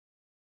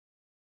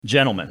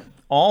Gentlemen,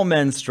 all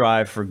men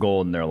strive for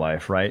gold in their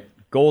life, right?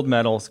 Gold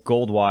medals,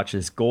 gold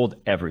watches, gold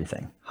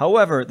everything.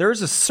 However, there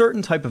is a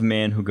certain type of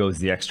man who goes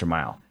the extra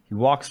mile. He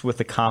walks with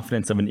the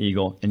confidence of an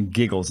eagle and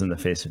giggles in the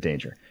face of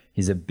danger.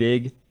 He's a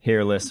big,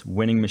 hairless,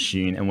 winning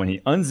machine, and when he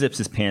unzips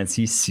his pants,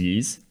 he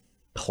sees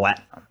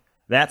platinum.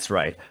 That's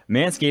right.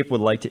 Manscaped would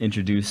like to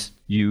introduce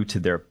you to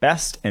their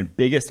best and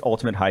biggest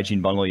ultimate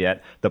hygiene bundle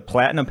yet, the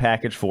Platinum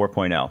Package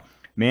 4.0.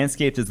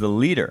 Manscaped is the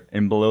leader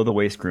in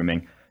below-the-waist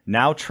grooming.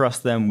 Now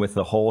trust them with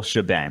the whole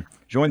shebang.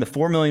 Join the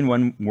 4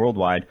 million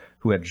worldwide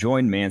who have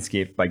joined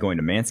Manscaped by going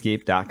to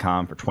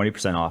manscaped.com for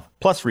 20% off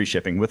plus free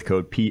shipping with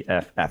code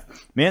PFF.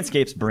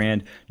 Manscaped's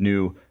brand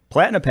new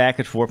Platinum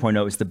Package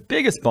 4.0 is the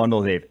biggest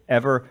bundle they've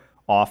ever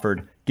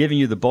offered, giving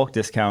you the bulk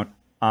discount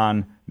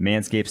on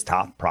Manscaped's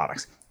top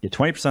products. Get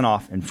 20%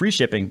 off and free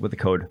shipping with the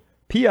code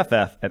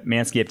PFF at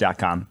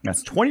manscaped.com.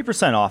 That's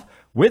 20% off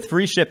with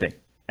free shipping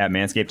at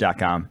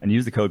manscaped.com and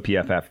use the code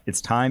PFF.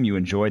 It's time you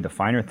enjoy the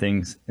finer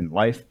things in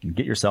life and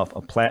get yourself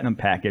a platinum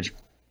package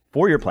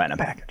for your platinum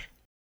package.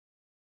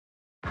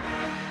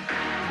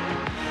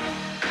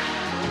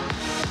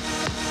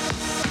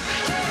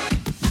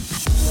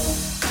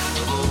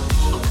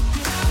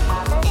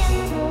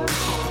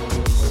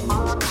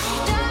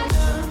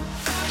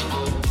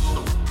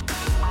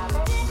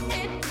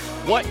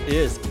 What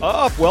is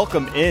up?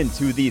 Welcome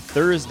into the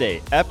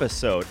Thursday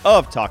episode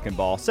of Talking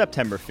Ball,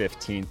 September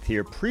 15th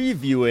here,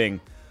 previewing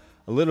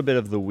a little bit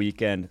of the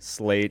weekend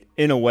slate.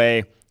 In a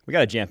way, we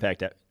got a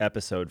jam-packed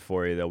episode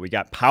for you, though. We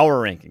got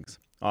power rankings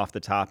off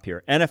the top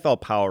here. NFL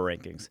power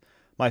rankings,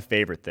 my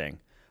favorite thing.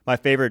 My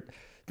favorite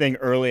thing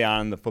early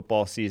on in the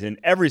football season,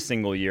 every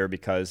single year,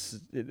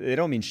 because they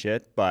don't mean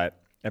shit,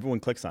 but everyone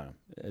clicks on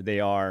them. They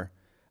are,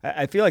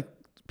 I feel like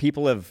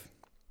people have,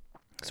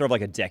 sort of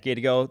like a decade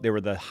ago, they were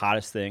the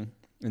hottest thing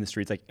in the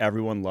streets. Like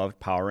everyone loved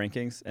power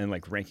rankings and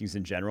like rankings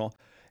in general.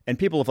 And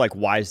people have like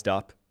wised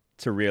up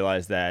to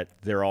realize that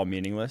they're all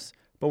meaningless,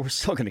 but we're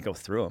still going to go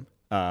through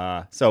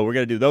them. So we're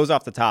going to do those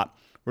off the top.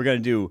 We're going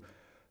to do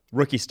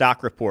rookie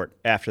stock report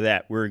after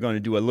that. We're going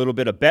to do a little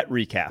bit of bet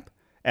recap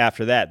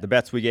after that. The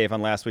bets we gave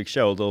on last week's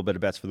show, a little bit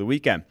of bets for the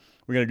weekend.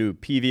 We're going to do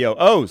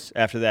PVOs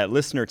after that.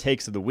 Listener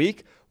takes of the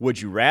week.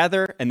 Would you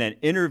rather? And then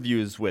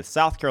interviews with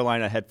South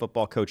Carolina head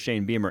football coach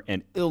Shane Beamer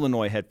and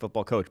Illinois head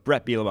football coach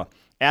Brett Bielema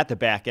at the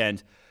back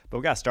end. But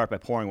we got to start by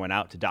pouring one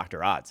out to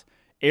Dr. Odds.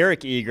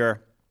 Eric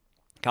Eager,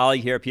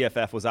 colleague here at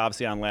PFF, was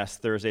obviously on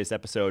last Thursday's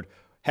episode,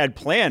 had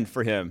planned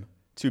for him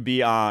to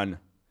be on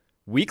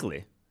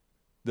weekly,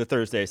 the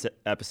Thursday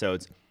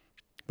episodes,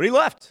 but he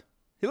left.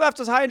 He left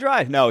us high and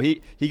dry. No,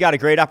 he got a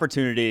great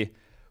opportunity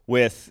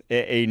with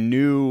a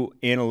new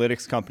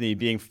analytics company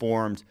being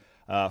formed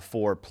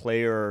for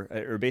player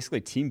or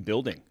basically team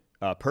building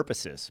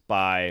purposes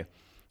by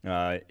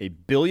a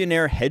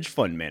billionaire hedge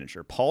fund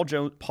manager, Paul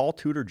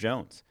Tudor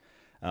Jones.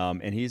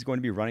 And he's going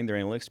to be running their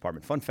analytics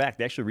department. Fun fact,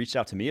 they actually reached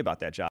out to me about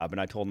that job, and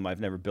I told them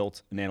I've never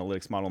built an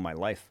analytics model in my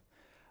life.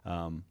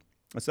 So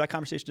that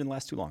conversation didn't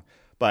last too long.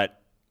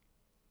 But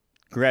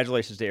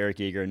congratulations to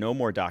Eric Eager. No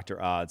more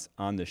Dr. Odds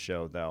on the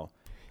show, though.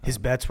 His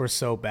bets were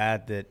so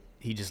bad that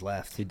he just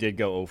left. He did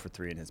go 0 for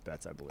 3 in his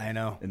bets, I believe. I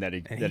know. And that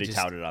he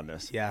touted on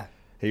this. Yeah.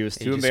 He was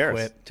too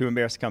embarrassed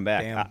to come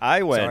back. Damn.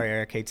 I went. Sorry,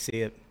 Eric. Hate to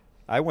see it.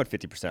 I went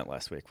 50%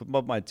 last week.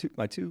 But my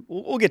two.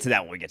 We'll get to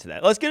that when we get to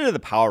that. Let's get into the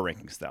power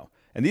rankings, though.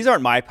 And these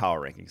aren't my power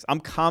rankings.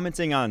 I'm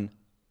commenting on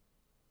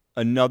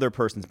another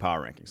person's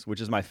power rankings, which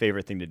is my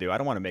favorite thing to do. I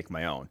don't want to make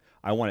my own.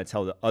 I want to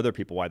tell the other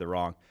people why they're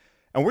wrong.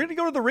 And we're going to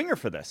go to the Ringer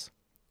for this.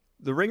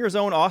 The Ringer's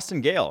own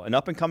Austin Gale, an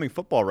up-and-coming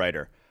football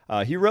writer.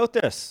 He wrote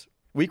this,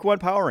 Week 1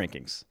 power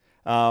rankings.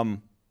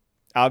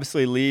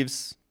 Obviously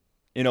leaves,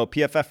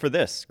 PFF for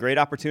this. Great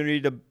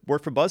opportunity to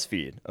work for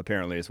BuzzFeed,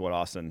 apparently, is what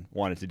Austin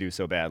wanted to do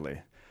so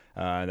badly.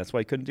 That's why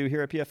he couldn't do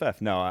here at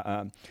PFF. No,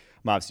 I'm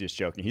obviously just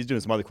joking. He's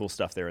doing some other cool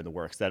stuff there in the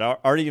works that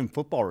aren't even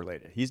football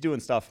related. He's doing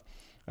stuff.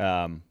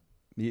 I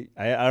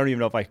don't even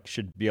know if I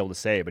should be able to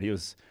say, but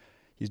he's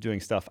doing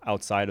stuff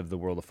outside of the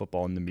world of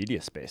football in the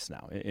media space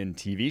now, in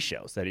TV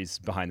shows that he's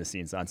behind the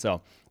scenes on.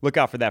 So look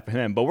out for that for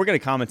him. But we're going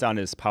to comment on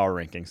his power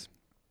rankings.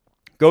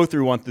 Go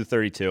through 1 through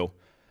 32.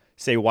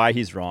 Say why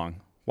he's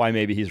wrong, why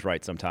maybe he's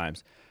right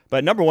sometimes.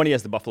 But number 1, he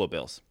has the Buffalo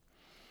Bills.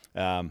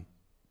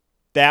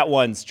 That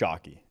one's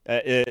chalky.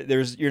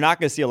 You're not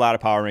going to see a lot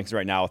of power rankings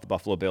right now with the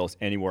Buffalo Bills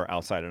anywhere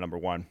outside of number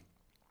 1.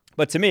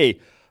 But to me,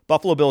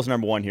 Buffalo Bills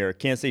number 1 here,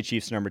 Kansas City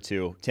Chiefs number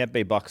 2, Tampa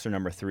Bay Bucks are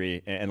number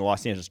 3, and the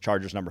Los Angeles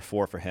Chargers number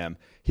 4 for him.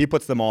 He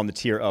puts them all in the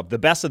tier of the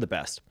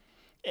best.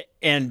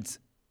 And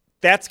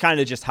that's kind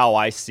of just how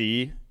I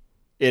see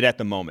it at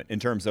the moment in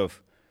terms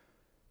of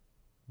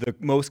the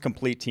most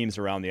complete teams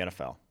around the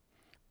NFL.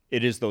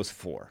 It is those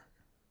 4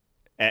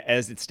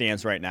 as it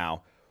stands right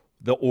now.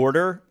 The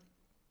order,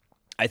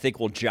 I think,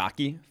 will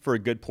jockey for a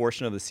good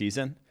portion of the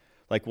season.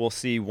 Like, we'll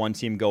see one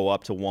team go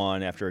up to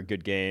 1 after a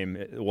good game.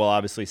 We'll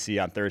obviously see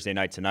on Thursday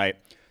night tonight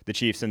the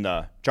Chiefs and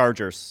the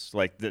Chargers.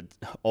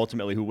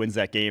 Ultimately, who wins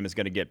that game is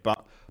going to get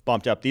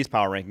bumped up these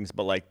power rankings.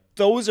 But,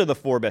 those are the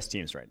 4 best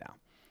teams right now.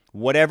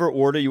 Whatever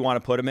order you want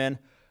to put them in,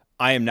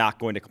 I am not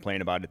going to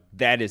complain about it.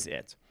 That is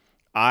it.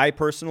 I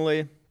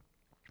personally,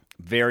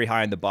 very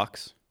high in the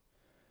Bucks.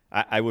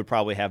 I would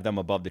probably have them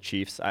above the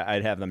Chiefs.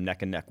 I'd have them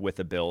neck and neck with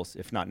the Bills,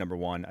 if not number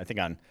one. I think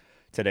on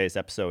today's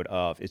episode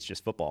of It's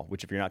Just Football,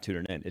 which if you're not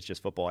tuning in, It's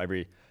Just Football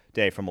every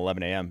day from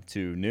 11 a.m.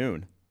 to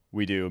noon.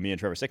 Me and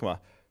Trevor Sikkema,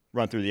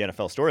 run through the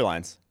NFL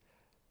storylines.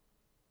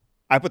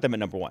 I put them at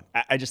number one.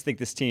 I just think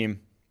this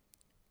team,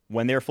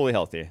 when they're fully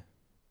healthy,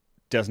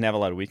 doesn't have a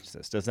lot of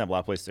weaknesses, doesn't have a lot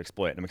of places to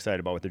exploit. And I'm excited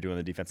about what they're doing on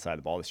the defensive side of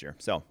the ball this year.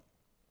 So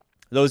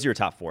those are your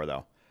top four,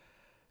 though.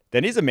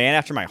 Then he's a man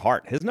after my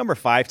heart. His number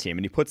 5 team,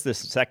 and he puts this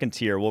second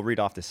tier, we'll read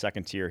off the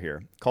second tier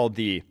here, called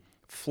the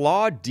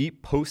Flawed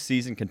Deep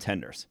Postseason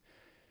Contenders.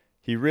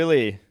 He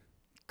really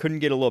couldn't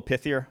get a little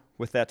pithier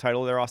with that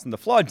title there, Austin. The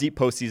Flawed Deep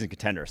Postseason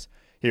Contenders.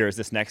 Here is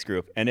this next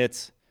group, and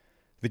it's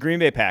the Green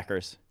Bay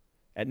Packers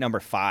at number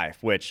 5,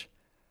 which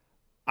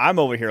I'm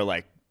over here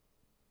like,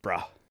 bro,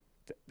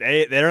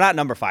 they're not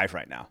number 5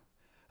 right now.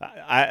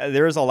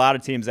 There's a lot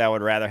of teams I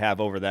would rather have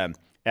over them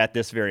at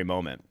this very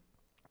moment.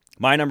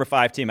 My number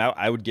 5 team,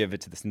 I would give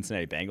it to the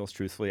Cincinnati Bengals,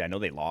 truthfully. I know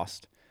they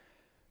lost,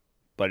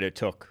 but it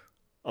took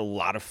a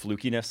lot of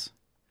flukiness,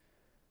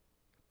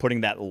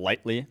 putting that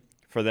lightly,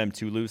 for them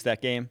to lose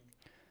that game.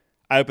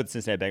 I would put the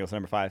Cincinnati Bengals at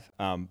number 5.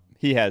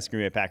 He has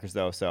Green Bay Packers,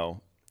 though,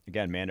 so,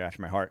 again, man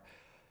after my heart.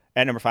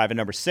 At number 5. And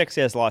number 6,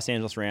 he has Los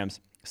Angeles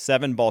Rams,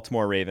 7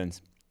 Baltimore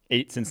Ravens,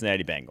 8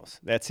 Cincinnati Bengals.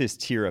 That's his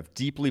tier of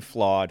deeply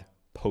flawed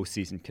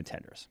postseason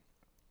contenders,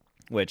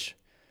 which,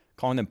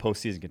 calling them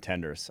postseason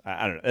contenders,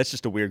 I don't know. That's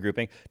just a weird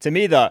grouping. To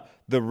me, the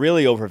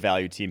really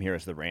overvalued team here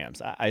is the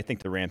Rams. I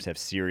think the Rams have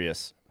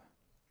serious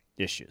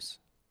issues.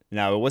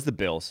 Now, it was the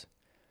Bills.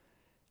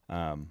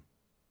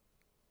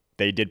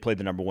 They did play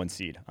the number 1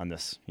 seed on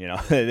this. You know,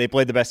 they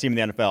played the best team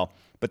in the NFL,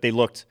 but they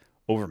looked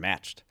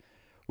overmatched,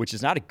 which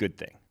is not a good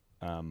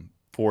thing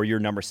for your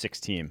number 6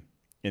 team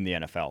in the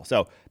NFL.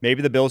 So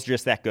maybe the Bills are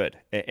just that good,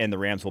 and the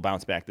Rams will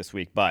bounce back this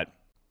week. But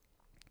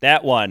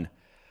that one,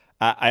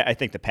 I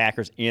think the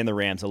Packers and the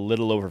Rams a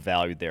little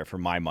overvalued there for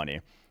my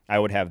money. I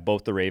would have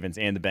both the Ravens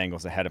and the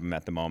Bengals ahead of them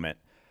at the moment.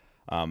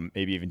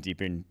 Maybe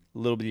even a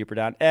little bit deeper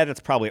down. And that's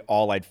probably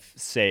all I'd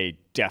say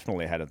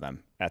definitely ahead of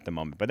them at the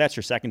moment. But that's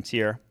your second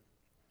tier.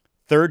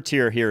 Third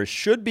tier here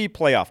should be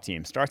playoff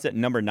team. Starts at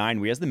number 9.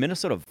 We have the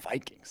Minnesota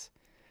Vikings.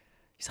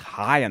 He's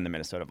high on the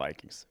Minnesota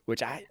Vikings,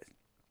 which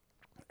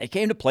it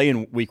came to play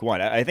in week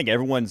 1. I think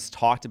everyone's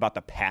talked about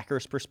the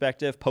Packers'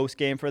 perspective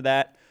post-game for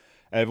that.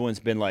 Everyone's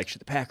been like,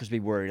 should the Packers be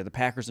worried? Are the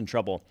Packers in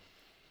trouble?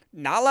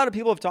 Not a lot of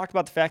people have talked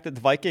about the fact that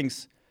the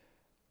Vikings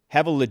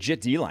have a legit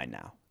D-line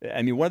now.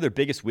 I mean, one of their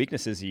biggest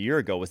weaknesses a year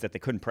ago was that they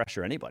couldn't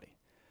pressure anybody.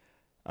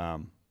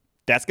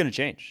 That's going to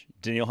change.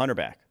 Danielle Hunter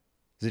back.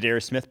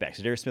 Zadarius Smith back.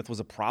 Zadarius Smith was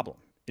a problem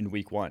in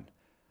week 1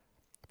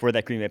 for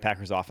that Green Bay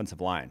Packers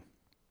offensive line.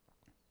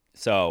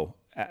 So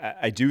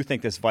I do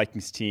think this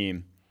Vikings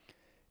team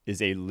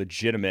is a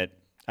legitimate,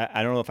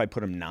 I don't know if I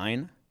put them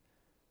 9,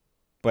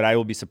 but I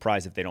will be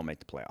surprised if they don't make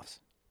the playoffs,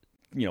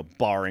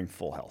 barring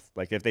full health.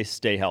 Like, if they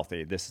stay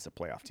healthy, this is a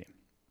playoff team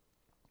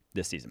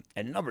this season.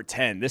 And number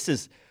 10,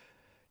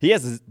 he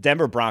has the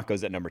Denver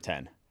Broncos at number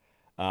 10.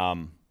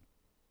 Yeah,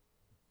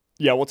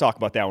 we'll talk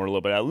about that one a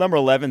little bit. At number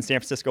 11, San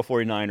Francisco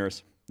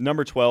 49ers.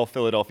 Number 12,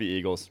 Philadelphia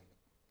Eagles.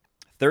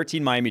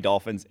 13, Miami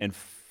Dolphins. And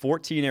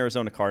 14,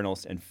 Arizona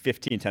Cardinals. And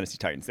 15, Tennessee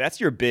Titans. That's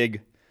your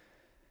big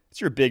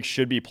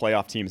should-be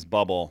playoff teams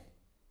bubble.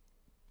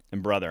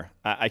 And, brother,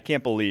 I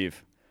can't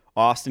believe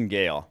Austin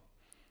Gale,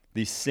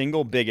 the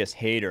single biggest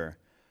hater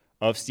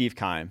of Steve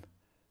Keim,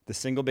 the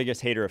single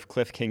biggest hater of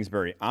Cliff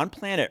Kingsbury on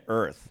planet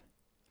Earth,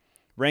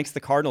 ranks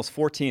the Cardinals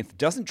 14th,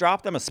 doesn't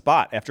drop them a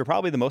spot after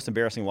probably the most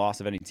embarrassing loss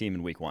of any team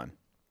in week 1.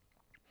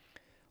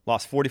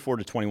 Lost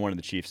 44-21 to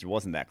the Chiefs. It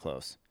wasn't that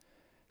close.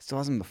 Still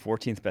has them the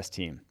 14th best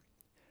team.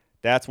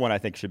 That's one I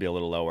think should be a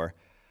little lower.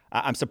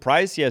 I'm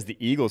surprised he has the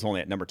Eagles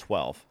only at number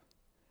 12.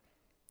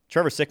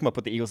 Trevor Sikkema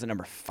put the Eagles at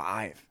number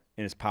 5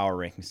 in his power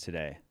rankings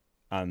today.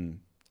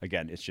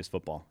 Again, it's just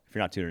football. If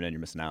you're not tuning in, you're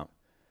missing out.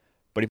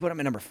 But he put them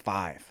at number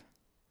 5.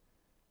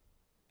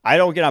 I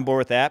don't get on board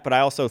with that, but I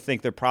also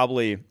think they're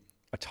probably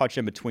a touch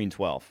in between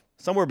 12.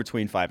 Somewhere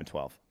between 5 and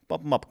 12.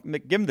 Bump them up.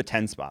 Give them the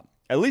 10 spot.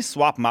 At least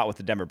swap them out with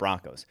the Denver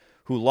Broncos,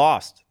 who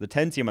lost, the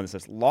 10 team on this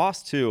list,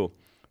 lost to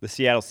the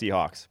Seattle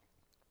Seahawks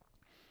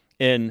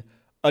in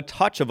a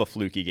touch of a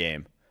fluky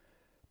game,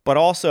 but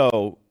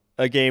also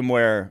a game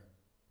where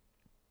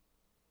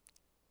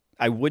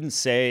I wouldn't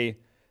say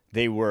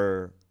they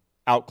were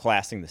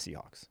outclassing the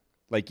Seahawks.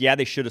 Like, yeah,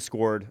 they should have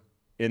scored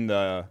at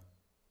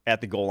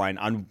the goal line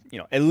on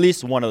at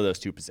least one of those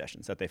 2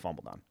 possessions that they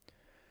fumbled on.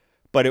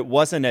 But it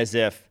wasn't as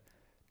if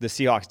the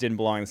Seahawks didn't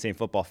belong in the same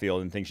football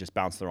field and things just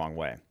bounced the wrong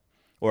way.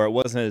 Or it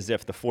wasn't as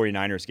if the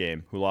 49ers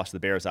game, who lost to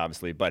the Bears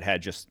obviously, but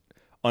had just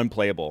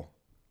unplayable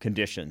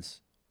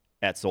conditions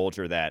at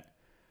Soldier that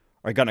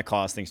are going to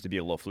cause things to be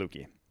a little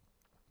fluky.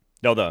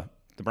 No, the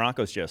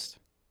Broncos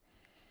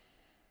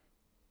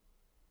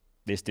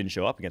they just didn't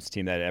show up against a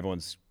team that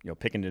everyone's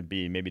picking to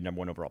be maybe number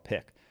 1 overall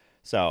pick.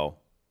 So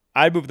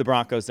I'd move the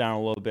Broncos down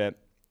a little bit.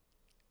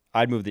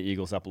 I'd move the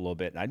Eagles up a little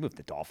bit, and I'd move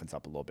the Dolphins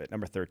up a little bit.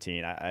 Number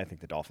 13, I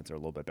think the Dolphins are a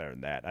little bit better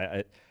than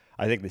that.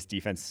 I think this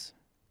defense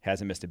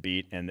hasn't missed a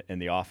beat, and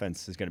the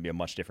offense is going to be a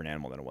much different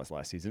animal than it was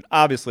last season.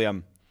 Obviously,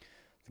 the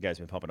guy's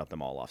been pumping up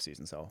them all off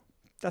season, so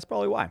that's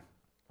probably why.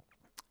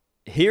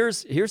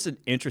 Here's an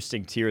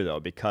interesting tier, though,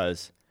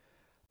 because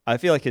I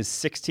feel like his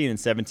 16 and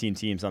 17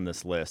 teams on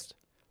this list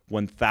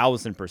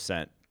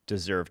 1,000%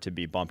 deserve to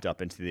be bumped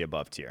up into the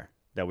above tier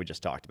that we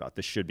just talked about.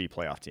 This should be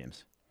playoff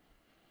teams.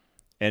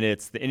 And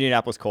it's the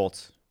Indianapolis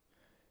Colts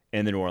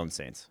and the New Orleans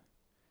Saints.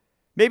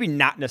 Maybe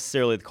not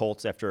necessarily the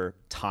Colts after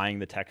tying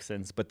the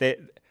Texans, but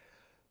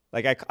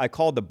I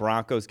called the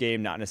Broncos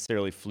game not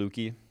necessarily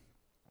fluky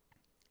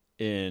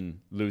in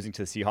losing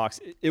to the Seahawks.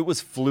 It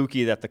was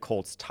fluky that the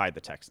Colts tied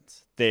the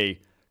Texans. They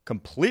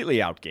completely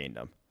outgained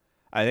them.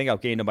 I think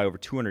outgained them by over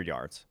 200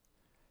 yards.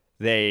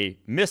 They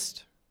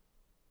missed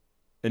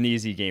an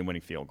easy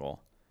game-winning field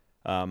goal.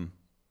 I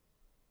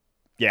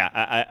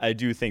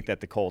do think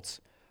that the Colts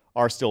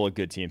are still a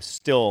good team,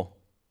 still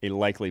a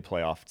likely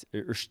playoff,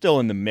 or still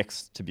in the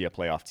mix to be a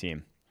playoff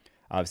team.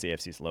 Obviously,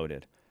 AFC's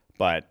loaded,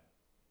 but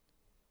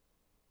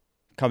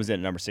comes in at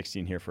number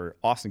 16 here for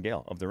Austin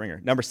Gale of The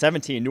Ringer. Number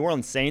 17, New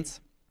Orleans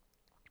Saints.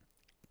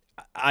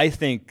 I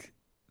think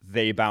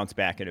they bounce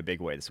back in a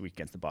big way this week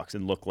against the Bucs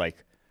and look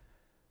like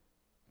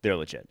they're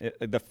legit.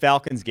 The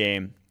Falcons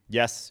game,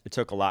 yes, it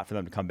took a lot for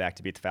them to come back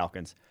to beat the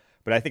Falcons,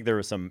 but I think there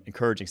were some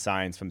encouraging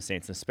signs from the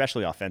Saints,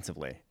 especially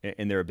offensively,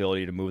 in their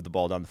ability to move the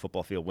ball down the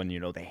football field when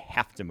they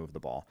have to move the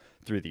ball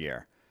through the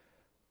air.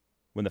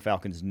 When the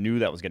Falcons knew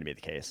that was going to be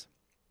the case,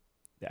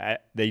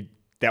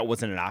 that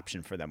wasn't an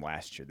option for them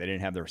last year. They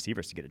didn't have the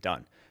receivers to get it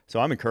done.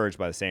 So I'm encouraged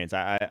by the Saints.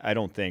 I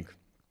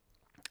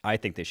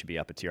think they should be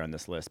up a tier on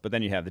this list. But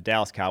then you have the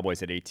Dallas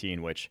Cowboys at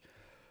 18, which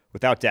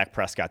without Dak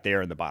Prescott,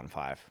 they're in the bottom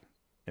 5,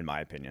 in my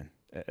opinion.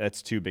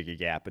 That's too big a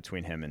gap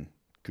between him and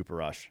Cooper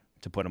Rush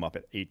to put him up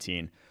at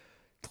 18.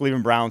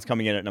 Cleveland Browns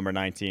coming in at number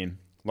 19.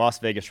 Las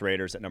Vegas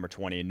Raiders at number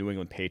 20. And New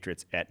England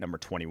Patriots at number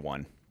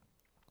 21.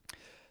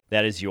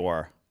 That is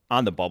your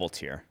on the bubble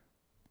tier.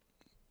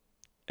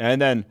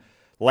 And then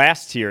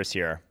last tier is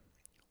here.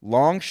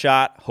 Long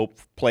shot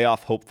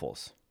playoff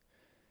hopefuls.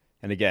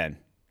 And again,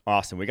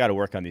 Austin, we got to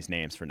work on these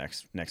names for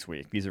next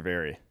week. These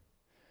are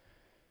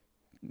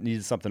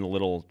needs something a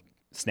little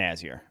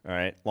snazzier, all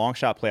right? Long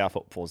shot playoff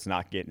hopefuls is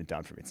not getting it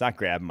done for me. It's not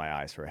grabbing my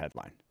eyes for a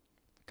headline.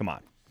 Come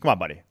on,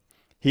 buddy.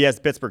 He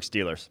has Pittsburgh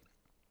Steelers,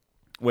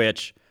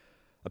 which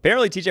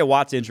apparently TJ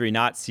Watt's injury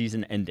not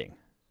season ending.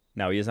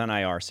 Now he is on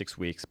IR 6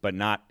 weeks, but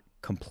not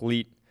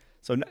complete.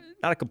 So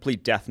not a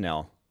complete death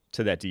knell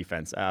to that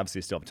defense.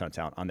 Obviously, still have a ton of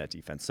talent on that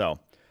defense. So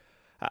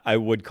I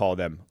would call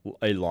them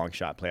a long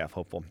shot playoff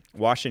hopeful.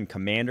 Washington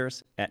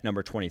Commanders at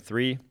number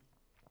 23.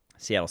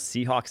 Seattle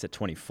Seahawks at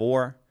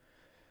 24.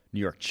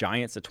 New York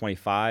Giants at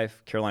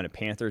 25. Carolina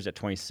Panthers at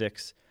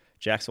 26.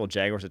 Jacksonville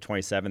Jaguars at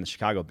 27. The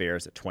Chicago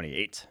Bears at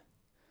 28.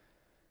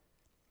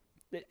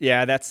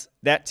 Yeah,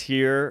 that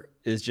tier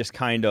is just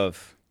kind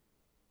of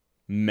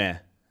meh.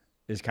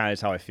 Is kind of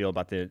how I feel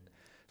about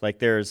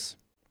there's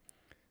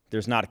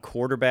not a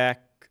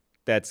quarterback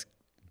that's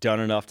done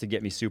enough to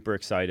get me super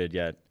excited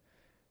yet.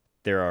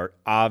 There are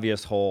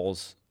obvious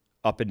holes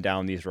up and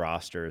down these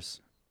rosters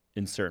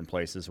in certain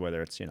places,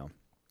 whether it's,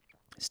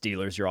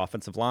 Steelers, your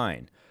offensive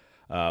line,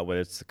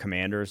 whether it's the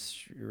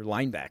Commanders, your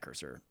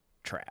linebackers are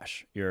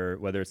trash.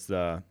 Whether it's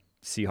the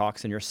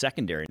Seahawks and your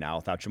secondary now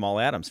without Jamal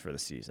Adams for the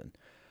season.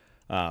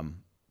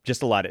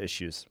 Just a lot of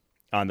issues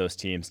on those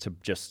teams to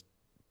just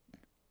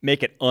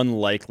make it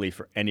unlikely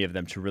for any of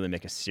them to really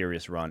make a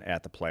serious run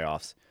at the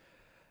playoffs.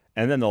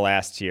 And then the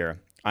last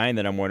tier, I am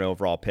the number 1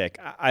 overall pick.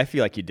 I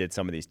feel like he did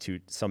some of these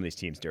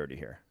teams dirty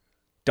here.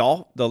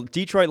 The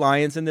Detroit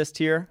Lions in this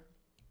tier,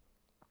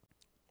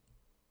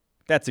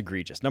 that's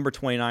egregious. Number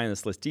 29 on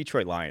this list,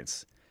 Detroit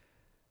Lions.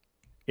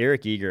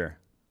 Eric Eager,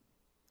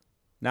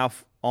 now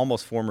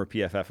almost former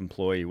PFF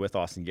employee with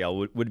Austin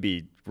Gale, would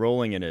be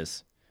rolling in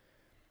his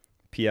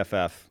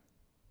PFF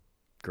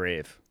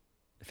grave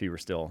if he were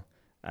still.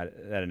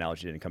 That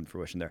analogy didn't come to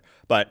fruition there,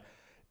 but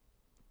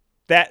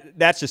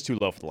that's just too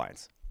low for the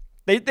Lions.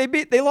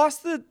 They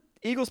lost the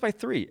Eagles by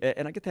 3,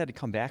 and I get they had to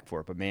come back for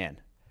it, but man,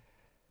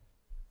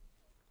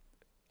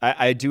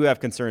 I do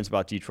have concerns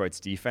about Detroit's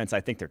defense.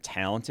 I think they're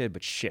talented,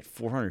 but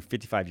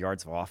 455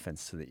 yards of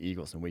offense to the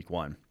Eagles in week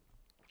 1.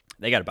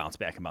 They got to bounce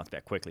back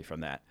quickly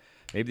from that.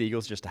 Maybe the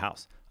Eagles are just a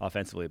house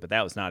offensively, but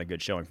that was not a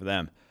good showing for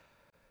them.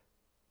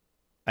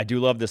 I do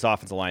love this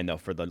offensive line, though,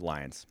 for the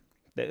Lions.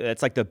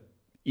 That's like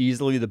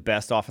easily the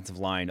best offensive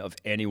line of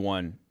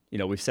anyone.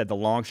 We've said the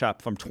long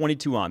shot from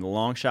 22 on, the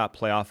long shot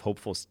playoff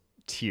hopefuls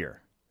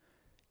tier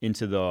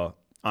into the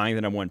eyeing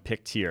the number 1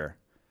 pick tier.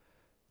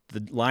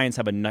 The Lions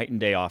have a night and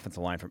day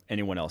offensive line from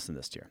anyone else in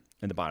this tier,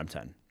 in the bottom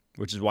 10,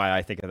 which is why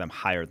I think of them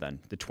higher than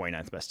the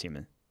 29th best team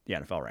in the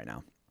NFL right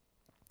now.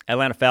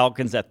 Atlanta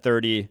Falcons at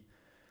 30.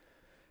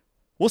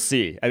 We'll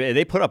see. I mean,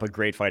 they put up a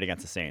great fight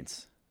against the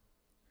Saints.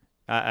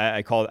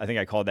 I think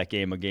I called that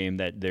game a game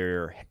that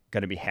they're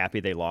going to be happy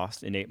they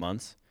lost in 8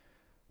 months.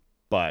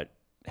 But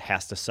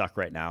has to suck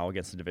right now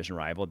against a division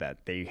rival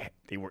that they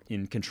were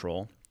in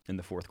control in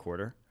the fourth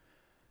quarter.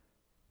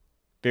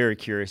 Very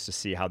curious to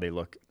see how they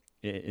look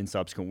in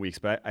subsequent weeks.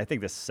 But I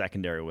think the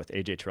secondary with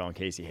A.J. Terrell and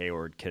Casey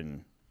Hayward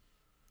can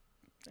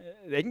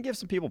give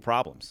some people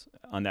problems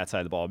on that side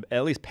of the ball,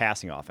 at least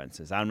passing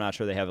offenses. I'm not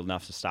sure they have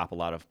enough to stop a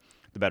lot of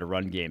the better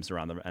run games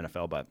around the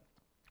NFL, but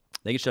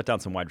they can shut down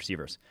some wide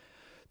receivers.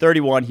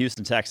 31,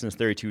 Houston Texans,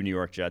 32, New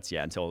York Jets.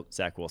 Yeah, until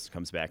Zach Wilson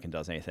comes back and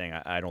does anything,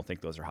 I don't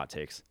think those are hot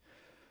takes.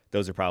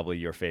 Those are probably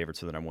your favorites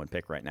for the number one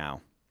pick right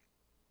now.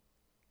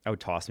 I would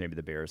toss maybe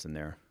the Bears in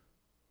there.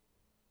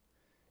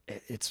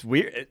 It's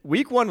weird.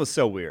 Week 1 was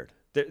so weird.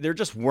 There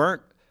just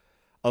weren't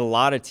a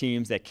lot of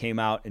teams that came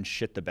out and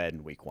shit the bed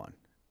in week 1,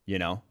 you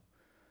know?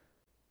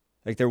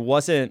 Like there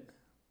wasn't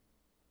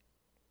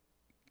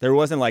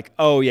like,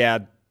 oh yeah,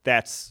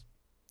 that's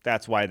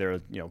why they're,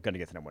 going to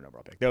get the number one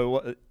overall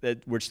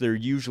pick, which there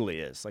usually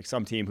is. Like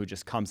some team who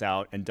just comes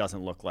out and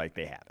doesn't look like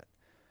they have it.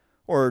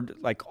 Or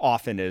like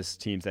often is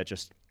teams that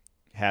just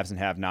haves and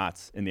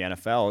have-nots in the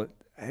NFL.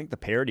 I think the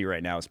parity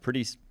right now is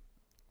pretty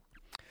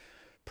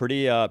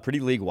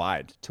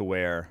league-wide to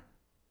where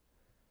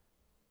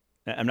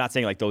I'm not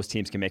saying like those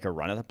teams can make a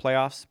run at the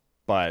playoffs,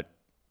 but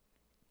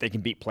they can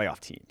beat playoff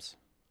teams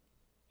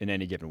in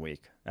any given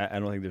week. I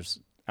don't think there's,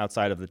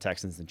 outside of the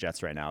Texans and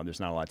Jets right now, there's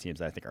not a lot of teams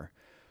that I think are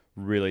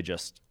really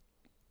just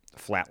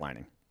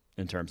flatlining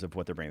in terms of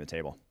what they're bringing to the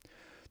table.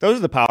 Those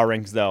are the power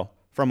rankings, though,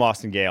 from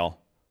Austin Gale.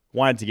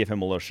 Wanted to give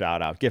him a little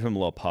shout-out, give him a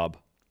little pub.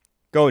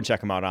 Go and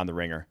check him out on The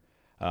Ringer.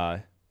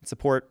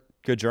 Support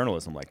good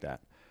journalism like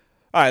that.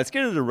 All right, let's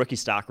get into the rookie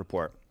stock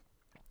report.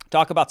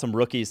 Talk about some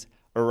rookies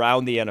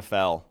around the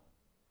NFL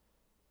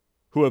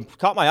who have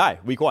caught my eye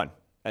week 1.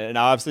 And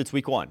obviously it's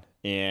week 1.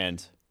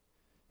 And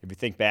if you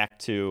think back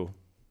to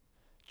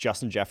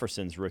Justin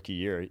Jefferson's rookie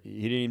year,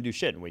 he didn't even do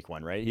shit in week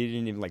 1, right? He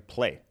didn't even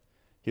play.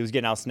 He was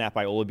getting out-snapped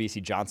by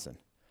Olabisi Johnson.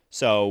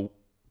 So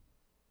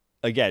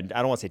again, I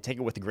don't want to say take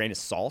it with a grain of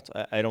salt.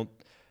 I don't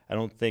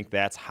think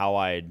that's how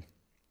I'd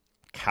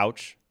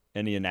couch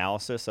any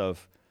analysis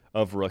of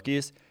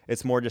rookies.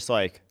 It's more just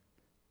like,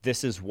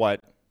 this is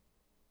what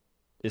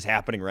is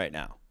happening right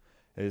now.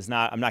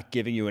 I'm not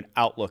giving you an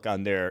outlook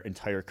on their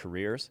entire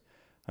careers.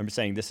 I'm just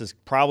saying this is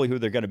probably who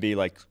they're going to be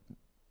like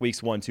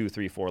weeks 1, 2,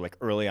 3, 4, like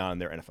early on in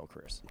their NFL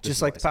careers.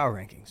 Just like the power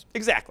rankings.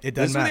 Exactly. It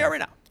doesn't matter. This is who they are right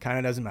now. Kind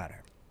of doesn't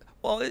matter.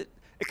 Well, it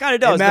kind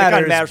of does. It kind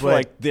of matters for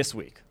like this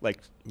week,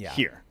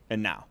 here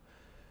and now.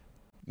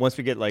 Once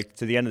we get like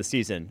to the end of the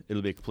season,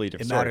 it'll be a completely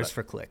different story. It matters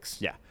for clicks.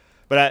 Yeah.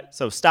 But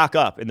so stock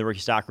up in the rookie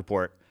stock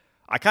report.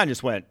 I kind of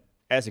just went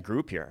as a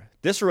group here.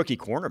 This rookie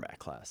cornerback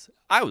class,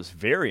 I was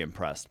very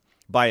impressed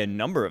by a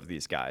number of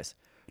these guys.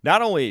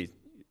 Not only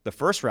the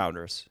first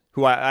rounders,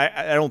 who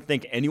I don't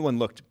think anyone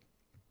looked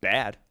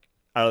bad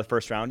out of the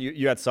first round.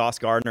 You had Sauce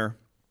Gardner,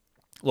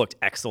 looked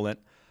excellent.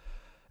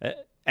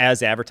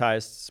 As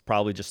advertised, it's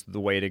probably just the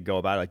way to go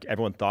about it. Like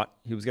everyone thought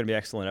he was going to be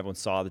excellent. Everyone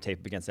saw the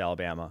tape against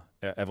Alabama.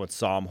 Everyone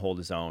saw him hold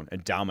his own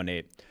and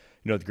dominate,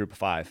 the group of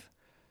 5,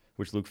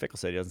 which Luke Fickell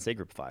said he doesn't say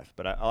group of 5,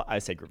 but I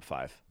say group of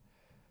 5.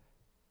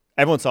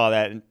 Everyone saw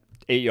that,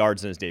 8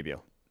 yards in his debut.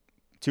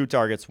 2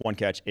 targets, 1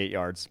 catch, 8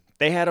 yards.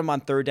 They had him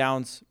on third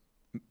downs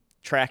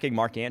tracking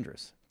Mark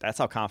Andrews. That's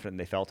how confident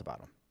they felt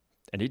about him.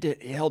 And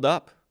he held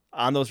up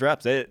on those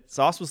reps.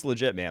 Sauce was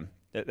legit, man.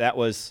 That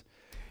was...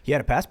 He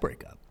had a pass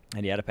breakup.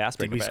 And he had a pass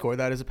breakup. Did we score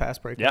that as a pass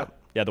breakup?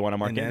 Yeah, the one on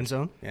Mark Andrews. In the end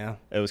zone? Yeah.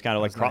 It was kind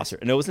of like crosser.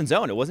 Nice. And it was in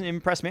zone. It wasn't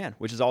even press man,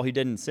 which is all he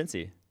did in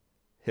Cincy.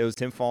 It was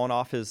him falling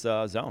off his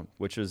zone,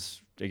 which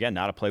was, again,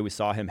 not a play we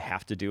saw him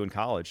have to do in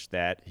college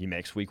that he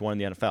makes week 1 in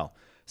the NFL.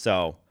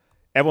 So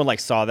everyone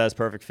saw that as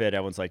perfect fit.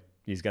 Everyone's like,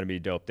 he's going to be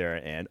dope there.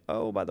 And,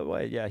 oh, by the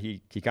way, yeah, he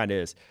kind of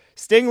is.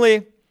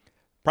 Stingley,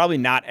 probably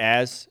not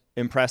as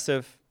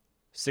impressive.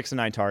 6 and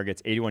 9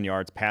 targets, 81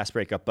 yards, pass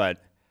breakup.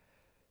 But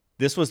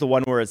this was the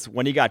one where it's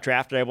when he got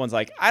drafted, everyone's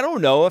like, I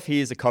don't know if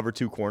he's a cover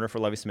 2 corner for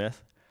Lovie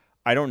Smith.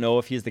 I don't know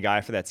if he's the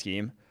guy for that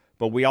scheme.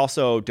 But we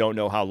also don't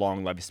know how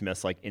long Lovie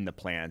Smith's in the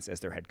plans as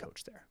their head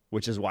coach there,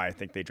 which is why I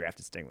think they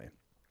drafted Stingley.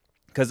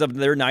 Because of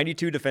their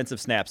 92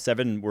 defensive snaps,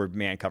 7 were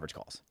man coverage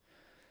calls.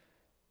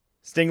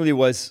 Stingley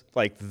was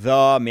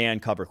the man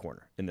cover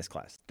corner in this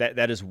class.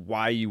 That is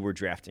why you were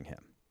drafting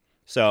him.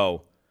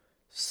 So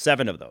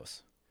 7 of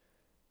those.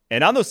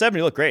 And on those 7,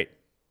 he looked great.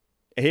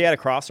 He had a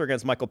crosser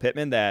against Michael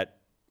Pittman that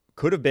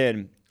could have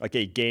been a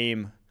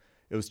game.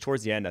 It was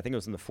towards the end. I think it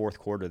was in the fourth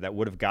quarter that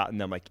would have gotten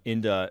them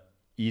into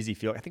easy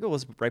field. I think it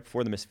was right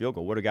before the missed field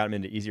goal. Would have gotten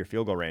him into easier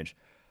field goal range.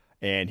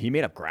 And he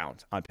made up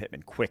ground on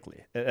Pittman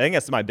quickly. I think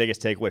that's my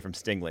biggest takeaway from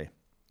Stingley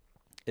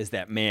is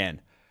that,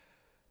 man,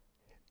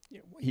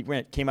 he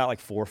came out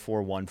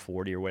 4.4,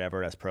 140 or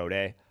whatever as pro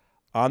day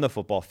on the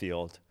football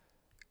field,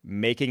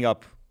 making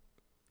up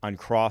on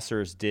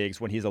crossers,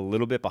 digs when he's a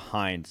little bit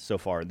behind so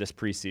far this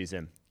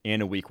preseason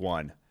and in week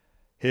 1.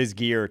 His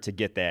gear to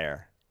get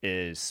there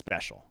is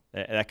special.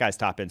 That guy's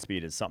top end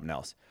speed is something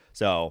else.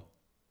 So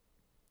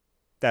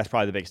that's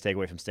probably the biggest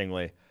takeaway from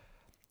Stingley.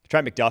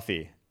 Trent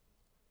McDuffie,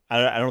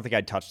 I don't think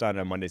I touched on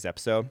it on Monday's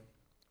episode.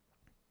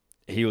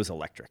 He was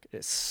electric.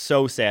 It's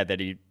so sad that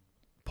he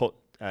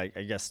I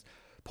guess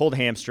pulled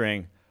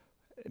hamstring,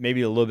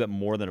 maybe a little bit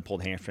more than a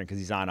pulled hamstring because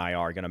he's on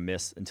IR, going to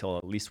miss until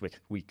at least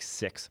week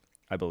 6,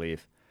 I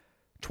believe.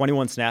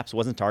 21 snaps,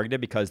 wasn't targeted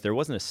because there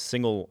wasn't a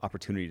single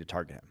opportunity to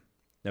target him.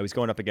 Now he's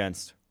going up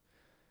against,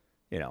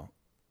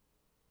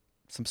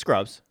 some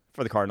scrubs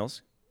for the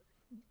Cardinals.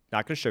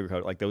 Not going to sugarcoat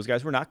it. Like, those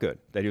guys were not good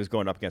that he was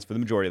going up against for the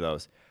majority of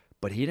those.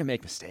 But he didn't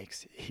make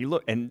mistakes. He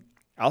looked, and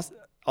I'll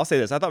say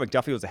this. I thought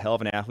McDuffie was a hell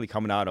of an athlete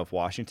coming out of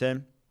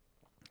Washington,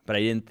 but I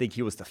didn't think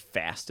he was the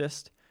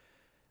fastest.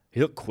 He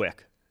looked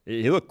quick.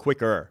 He looked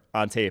quicker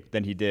on tape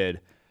than he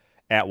did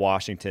at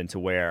Washington, to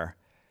where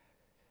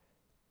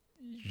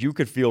you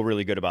could feel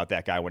really good about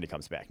that guy when he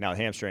comes back. Now, the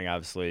hamstring,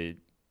 obviously,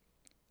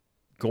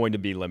 going to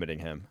be limiting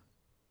him,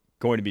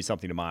 going to be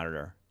something to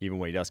monitor even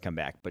when he does come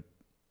back. But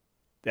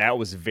that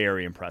was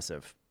very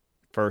impressive.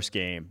 First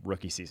game,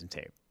 rookie season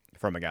tape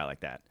from a guy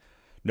like that.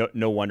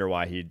 No wonder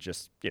why he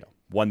just,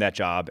 won that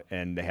job,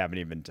 and they haven't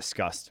even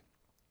discussed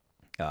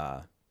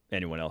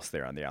anyone else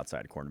there on the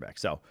outside cornerback.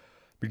 So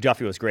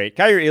McDuffie was great.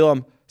 Kaiir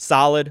Elam,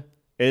 solid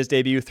in his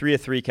debut. 3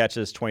 of 3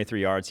 catches,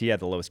 23 yards. He had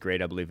the lowest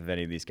grade, I believe, of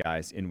any of these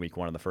guys in week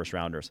 1 of the first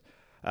rounders.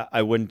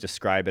 I wouldn't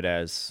describe it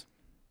as,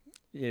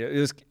 it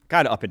was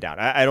kind of up and down.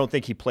 I don't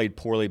think he played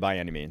poorly by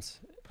any means.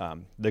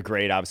 The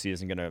grade obviously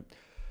isn't going to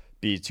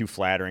be too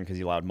flattering because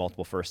he allowed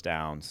multiple first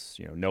downs,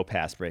 no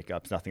pass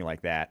breakups, nothing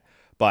like that.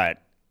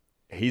 But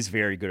he's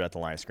very good at the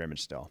line of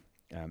scrimmage still.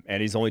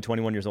 And he's only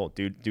 21 years old.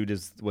 Dude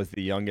was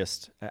the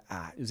youngest. It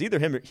was either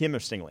him or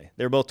Stingley.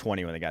 They were both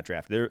 20 when they got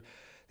drafted.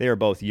 They are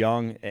both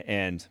young,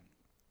 and to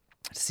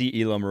see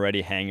Elam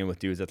already hanging with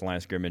dudes at the line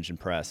of scrimmage and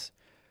press,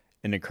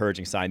 an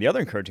encouraging sign. The other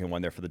encouraging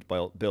one there for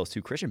the Bills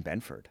too, Christian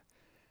Benford,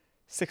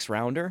 6th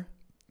rounder,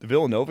 the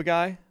Villanova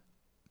guy.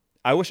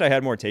 I wish I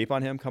had more tape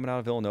on him coming out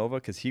of Villanova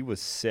because he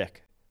was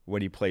sick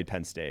when he played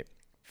Penn State.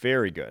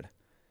 Very good.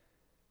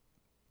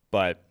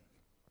 But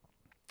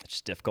it's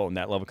just difficult in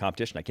that level of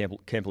competition. I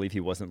can't believe he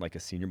wasn't like a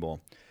Senior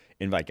Bowl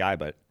invite guy.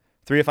 But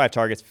 3 of 5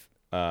 targets,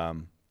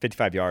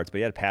 55 yards, but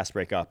he had a pass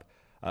breakup.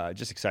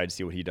 Just excited to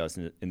see what he does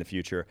in the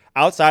future.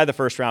 Outside the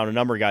first round, a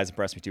number of guys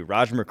impressed me too.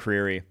 Roger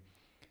McCreary,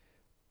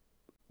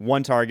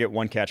 1 target,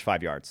 1 catch,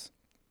 5 yards.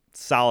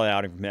 Solid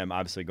outing from him,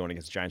 obviously going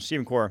against the Giants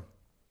receiving corps.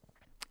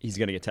 He's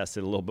going to get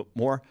tested a little bit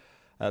more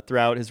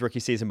throughout his rookie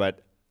season,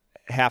 but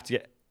have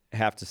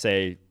to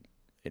say,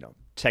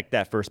 check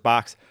that first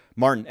box.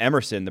 Martin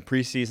Emerson, the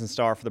preseason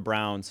star for the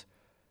Browns.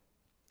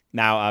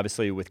 Now,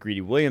 obviously, with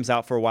Greedy Williams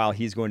out for a while,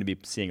 he's going to be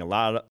seeing a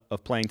lot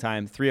of playing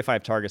time. 3 of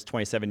 5 targets,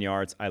 27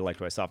 yards. I liked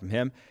what I saw from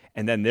him.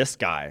 And then this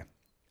guy,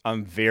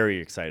 I'm very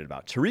excited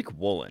about. Tariq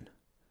Woolen.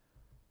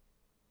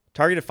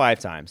 Targeted 5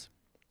 times.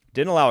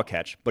 Didn't allow a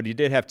catch, but he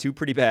did have 2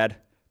 pretty bad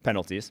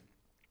penalties.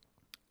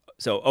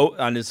 So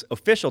on his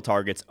official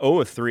targets,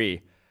 0 of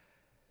 3.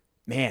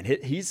 Man,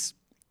 he's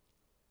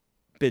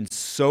been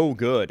so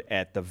good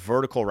at the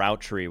vertical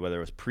route tree, whether it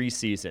was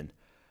preseason,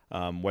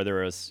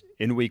 whether it was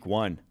in week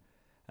 1,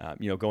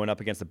 going up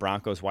against the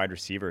Broncos wide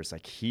receivers.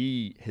 Like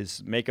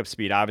his makeup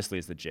speed obviously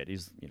is legit.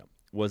 He's,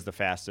 was the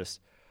fastest,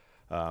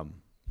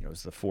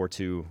 was the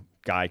 4.2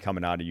 guy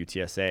coming out of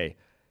UTSA.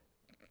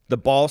 The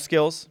ball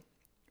skills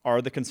are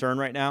the concern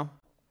right now.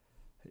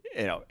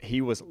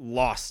 He was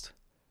lost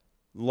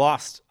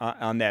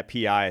on that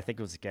PI. I think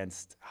it was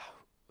against,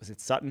 was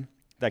it Sutton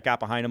that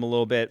got behind him a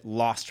little bit,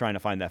 lost trying to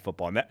find that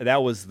football. And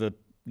that was the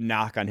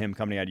knock on him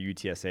coming out of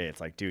UTSA. It's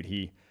like, dude,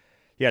 he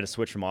had to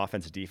switch from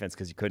offense to defense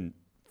because he couldn't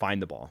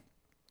find the ball,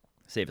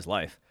 save his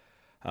life.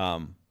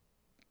 But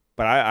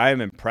I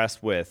am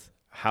impressed with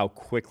how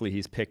quickly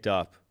he's picked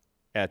up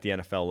at the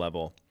NFL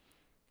level.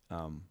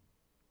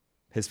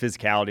 His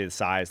physicality, the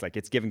size, like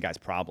it's giving guys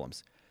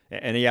problems.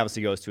 And he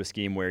obviously goes to a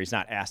scheme where he's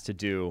not asked to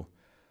do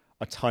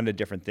a ton of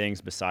different things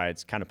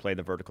besides kind of play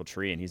the vertical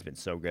tree, and he's been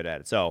so good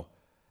at it. So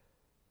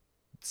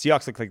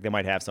Seahawks look like they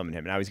might have some in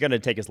him. Now he's going to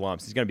take his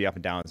lumps. He's going to be up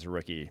and down as a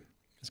rookie.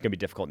 It's going to be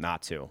difficult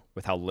not to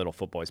with how little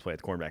football he's played at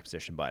the cornerback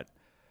position, but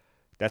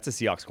that's a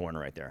Seahawks corner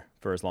right there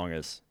for as long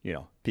as,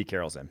 Pete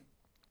Carroll's in.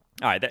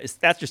 All right,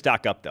 that's your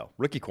stock up, though.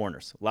 Rookie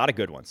corners, a lot of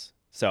good ones.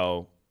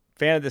 So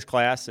fan of this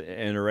class,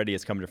 and already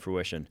it's coming to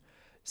fruition.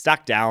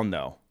 Stock down,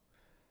 though.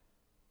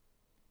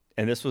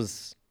 And this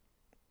was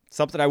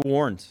something I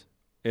warned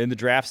in the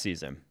draft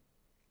season.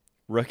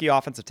 Rookie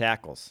offensive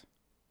tackles.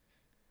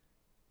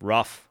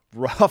 Rough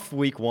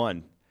week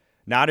 1.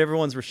 Not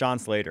everyone's Rashawn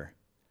Slater.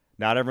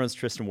 Not everyone's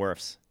Tristan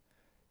Wirfs.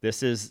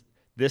 This is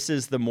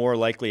the more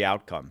likely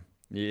outcome.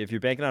 If you're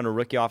banking on a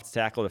rookie offensive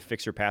tackle to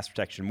fix your pass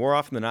protection, more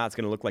often than not, it's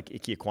going to look like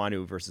Ike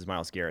Ekwonu versus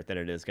Myles Garrett than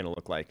it is going to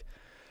look like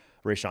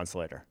Rashawn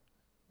Slater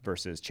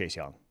versus Chase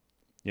Young.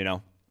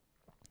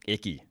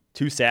 Ike,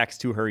 2 sacks,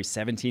 2 hurries,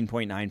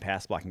 17.9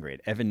 pass blocking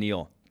grade. Evan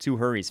Neal, 2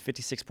 hurries,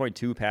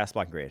 56.2 pass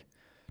blocking grade.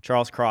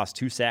 Charles Cross,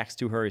 2 sacks,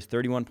 2 hurries,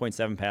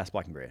 31.7 pass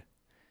blocking grade.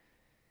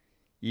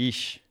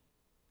 Yeesh.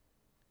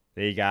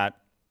 They got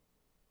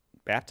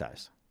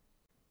baptized.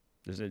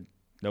 There's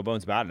no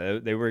bones about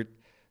it. They were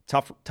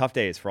tough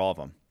days for all of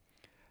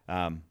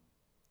them.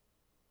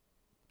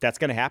 That's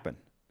going to happen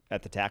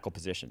at the tackle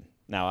position.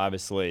 Now,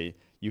 obviously,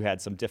 you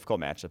had some difficult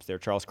matchups there.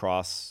 Charles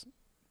Cross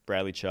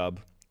Bradley Chubb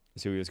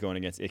is who he was going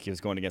against. He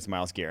was going against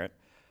Myles Garrett.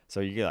 So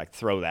you can like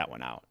throw that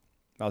one out.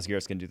 Myles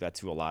Garrett's going to do that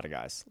to a lot of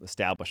guys,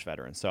 established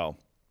veterans. So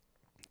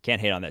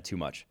can't hate on that too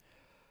much.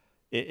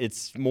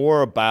 It's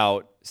more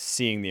about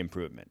seeing the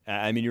improvement.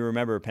 I mean, you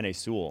remember Penei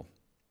Sewell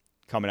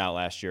coming out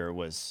last year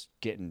was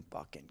getting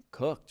fucking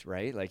cooked,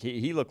 right? Like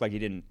he looked like he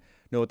didn't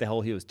know what the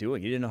hell he was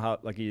doing. He didn't know how,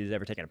 like he was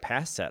ever taking a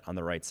pass set on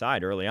the right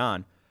side early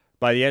on.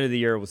 By the end of the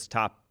year, it was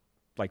top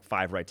like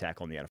 5 right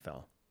tackle in the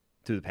NFL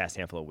through the past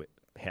handful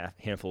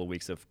of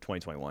weeks of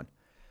 2021.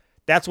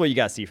 That's what you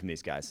got to see from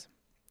these guys.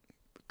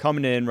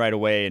 Coming in right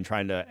away and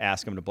trying to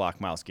ask them to block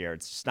Myles Garrett,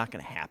 it's just not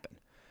going to happen.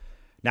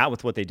 Not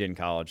with what they did in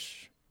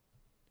college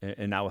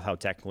and not with how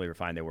technically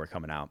refined they were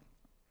coming out.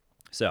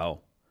 So,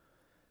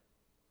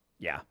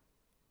 yeah,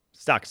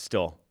 stock's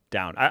still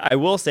down. I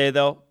will say,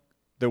 though,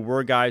 there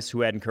were guys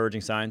who had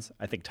encouraging signs.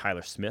 I think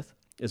Tyler Smith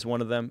is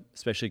one of them,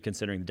 especially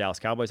considering the Dallas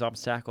Cowboys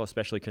offensive tackle,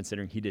 especially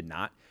considering he did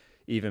not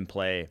even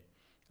play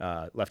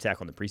left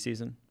tackle in the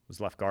preseason.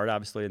 Was left guard,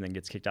 obviously, and then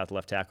gets kicked out to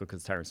left tackle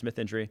because of the Tyron Smith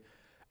injury.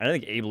 And I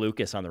think Abe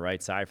Lucas on the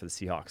right side for the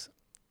Seahawks.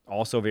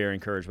 Also very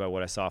encouraged by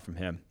what I saw from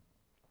him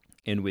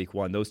in week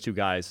 1. Those two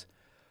guys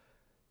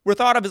were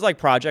thought of as like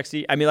projects.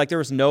 I mean, like there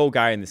was no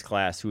guy in this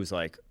class who was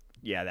like,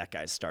 yeah, that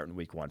guy's starting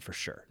week 1 for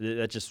sure.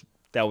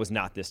 That was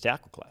not this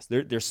tackle class.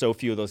 There's so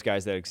few of those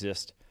guys that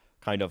exist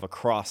kind of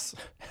across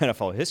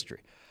NFL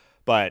history.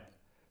 But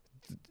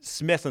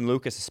Smith and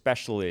Lucas,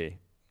 especially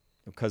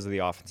because of the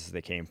offenses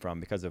they came from,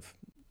 because of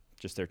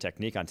just their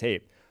technique on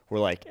tape, were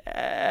like,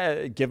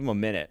 give them a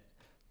minute.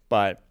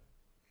 But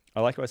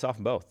I like what I saw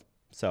from both.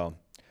 So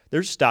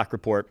there's a stock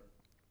report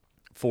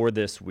for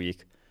this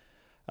week.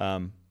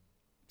 Let's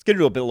get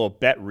into a little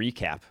bet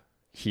recap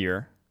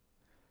here.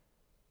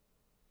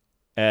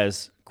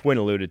 As Quinn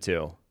alluded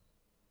to,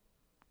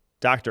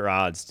 Dr.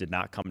 Odds did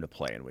not come to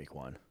play in week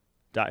 1.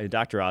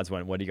 Dr. Odds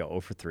went, what did he go, 0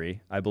 for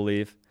 3, I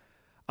believe.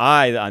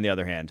 I, on the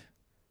other hand,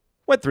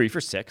 went 3 for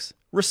 6.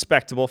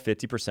 Respectable,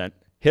 50%.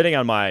 Hitting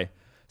on my,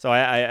 so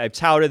I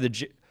touted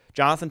the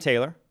Jonathan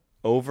Taylor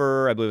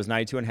over, I believe it was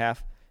 92.5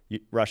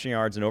 rushing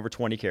yards and over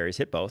 20 carries.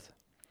 Hit both.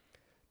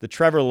 The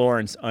Trevor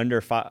Lawrence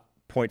under 0.5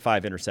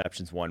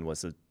 interceptions one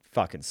was a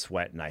fucking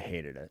sweat, and I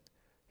hated it.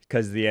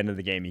 Because at the end of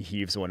the game, he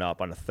heaves one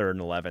up on a 3rd and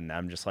 11. And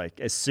I'm just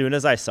like, as soon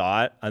as I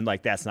saw it, I'm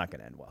like, that's not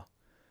going to end well.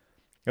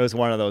 It was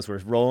one of those where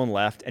it's rolling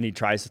left, and he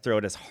tries to throw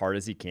it as hard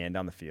as he can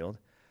down the field.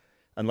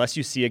 Unless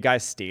you see a guy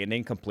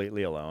standing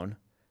completely alone,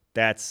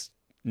 that's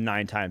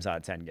 9 times out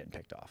of 10 getting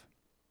picked off.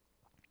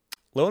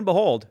 Lo and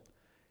behold,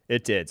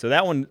 it did. So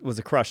that one was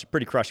a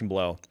pretty crushing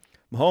blow.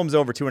 Mahomes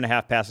over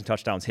 2.5 passing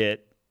touchdowns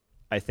hit,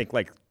 I think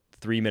like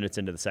 3 minutes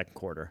into the second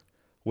quarter,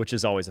 which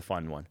is always a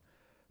fun one.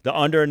 The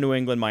under in New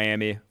England,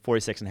 Miami,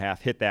 46.5,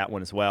 hit that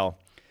one as well.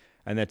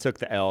 And then took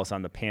the L's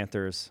on the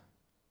Panthers,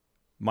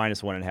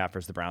 -1.5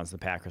 versus the Browns, the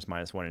Packers,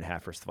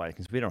 -1.5 versus the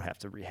Vikings. We don't have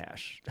to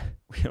rehash.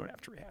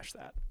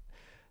 that.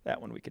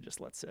 That one we could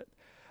just let sit.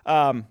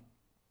 For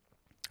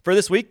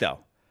this week, though,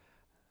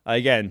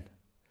 again,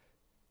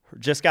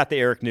 just got the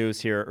Eric news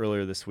here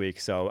earlier this week,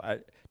 so I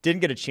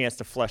didn't get a chance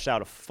to flesh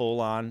out a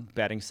full-on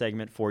betting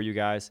segment for you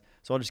guys.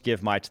 So I'll just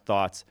give my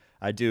thoughts.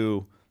 I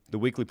do the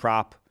weekly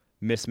prop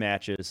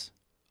mismatches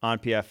on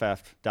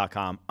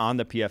PFF.com, on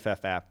the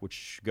PFF app,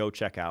 which go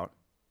check out.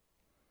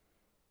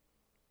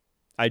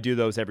 I do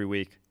those every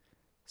week.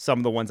 Some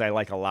of the ones I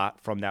like a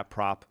lot from that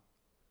prop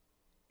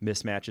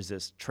mismatches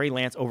is Trey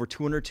Lance over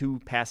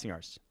 202 passing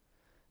yards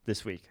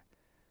this week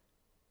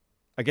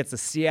against the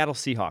Seattle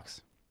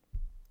Seahawks.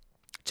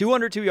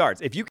 202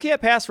 yards. If you can't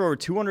pass for over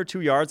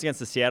 202 yards against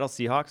the Seattle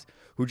Seahawks,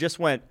 who just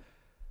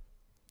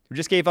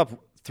gave up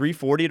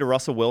 340 to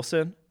Russell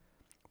Wilson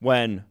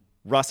when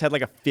Russ had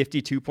like a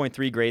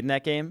 52.3 grade in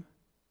that game.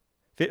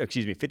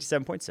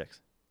 57.6.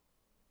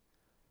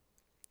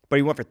 But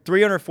he went for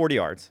 340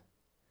 yards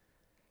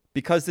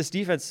because this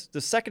defense,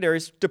 the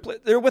secondaries, they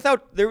were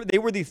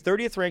the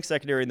 30th ranked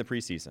secondary in the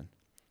preseason.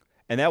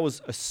 And that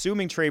was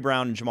assuming Trey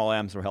Brown and Jamal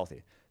Adams were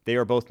healthy. They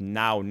are both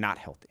now not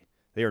healthy.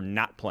 They are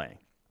not playing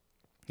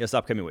this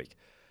upcoming week.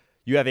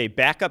 You have a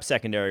backup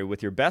secondary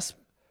with your best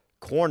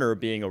corner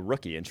being a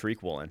rookie in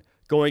Tariq Woolen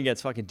going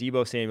against fucking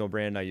Deebo Samuel,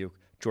 Brandon Ayuk,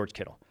 George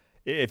Kittle.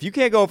 If you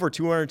can't go for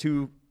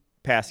 202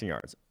 passing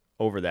yards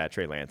over that,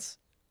 Trey Lance,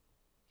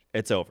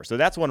 it's over. So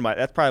that's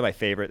that's probably my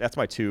favorite. That's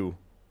my two.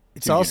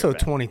 It's also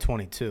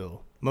 2022.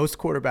 Most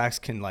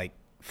quarterbacks can like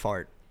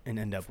fart and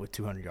end up with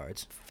 200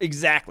 yards.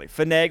 Exactly.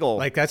 Finagle.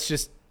 Like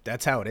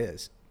that's how it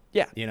is.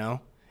 Yeah. You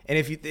know? And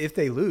if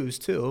they lose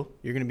too,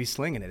 you're going to be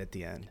slinging it at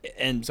the end.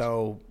 And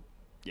so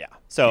yeah.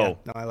 So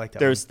no, I like that.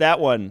 There's that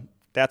one.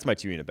 That's my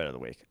 2-unit bet of the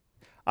week.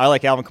 I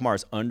like Alvin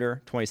Kamara's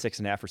under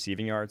 26.5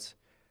 receiving yards.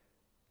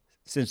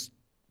 Since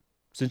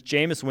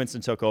Jameis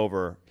Winston took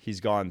over, he's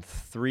gone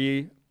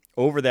 3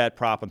 over that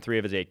prop in 3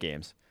 of his 8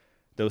 games.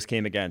 Those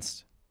came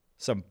against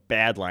some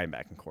bad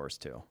linebacking cores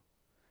too.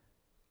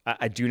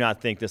 I do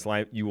not think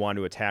you want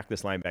to attack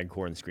this linebacking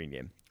core in the screen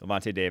game.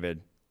 Levante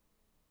David,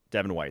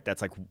 Devin White.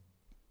 That's like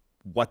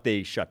what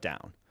they shut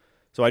down.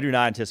 So I do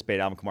not anticipate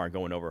Alvin Kamara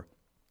going over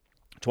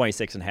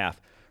 26.5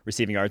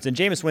 receiving yards. And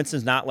Jameis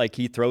Winston's not like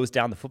he throws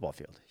down the football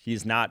field.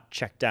 He's not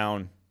checked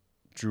down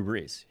Drew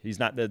Brees. He's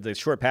not the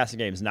short passing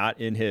game is not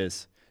in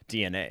his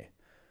DNA.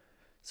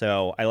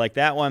 So I like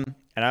that one.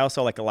 And I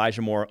also like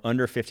Elijah Moore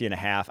under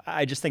 50.5.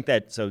 I just think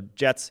that, so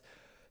Jets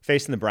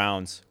facing the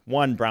Browns,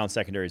 Browns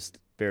secondary is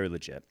very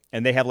legit.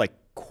 And they have like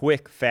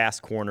quick,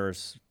 fast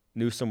corners.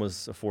 Newsome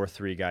was a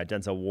 4.3 guy.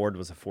 Denzel Ward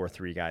was a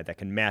 4.3 guy that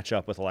can match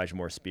up with Elijah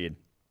Moore's speed.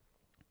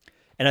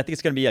 And I think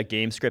it's going to be a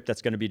game script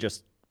that's going to be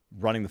just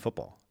running the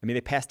football. I mean,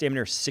 they passed damn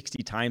near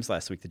 60 times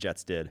last week, the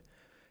Jets did.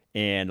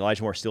 And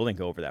Elijah Moore still didn't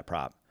go over that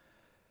prop.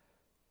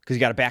 Because you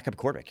got a backup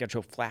quarterback. You got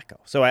Joe Flacco.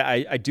 So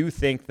I do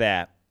think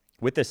that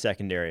with this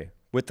secondary,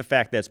 with the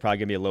fact that it's probably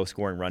going to be a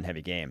low-scoring,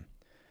 run-heavy game,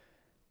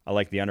 I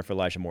like the under for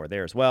Elijah Moore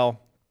there as well.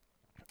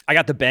 I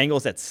got the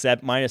Bengals at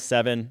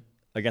 -7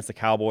 against the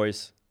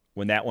Cowboys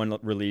when that one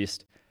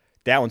released.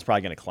 That one's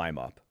probably going to climb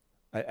up.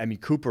 I mean,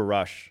 Cooper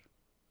Rush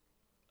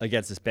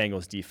against this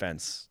Bengals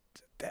defense,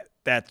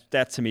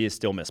 that to me is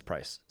still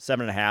mispriced.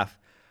 7.5.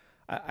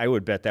 I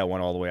would bet that one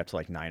all the way up to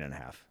like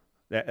 9.5.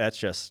 That's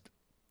just,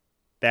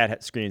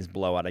 that screams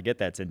blowout. I get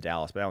that it's in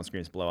Dallas, but that one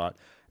screams blowout.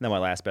 And then my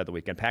last bet of the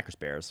weekend,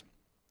 Packers-Bears.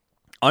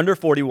 Under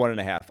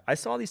 41.5. I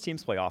saw these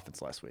teams play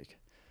offense last week.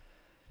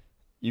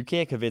 You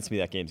can't convince me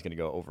that game's going to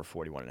go over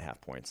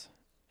 41.5 points.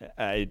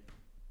 I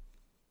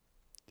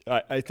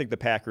think the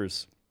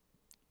Packers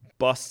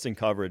busts in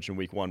coverage in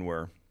week one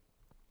were,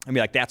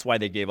 that's why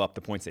they gave up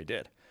the points they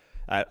did.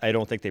 I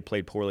don't think they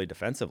played poorly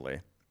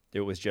defensively.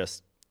 It was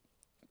just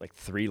like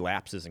 3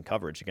 lapses in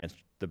coverage against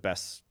the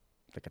best,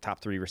 like a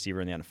top 3 receiver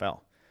in the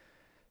NFL.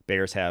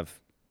 Bears have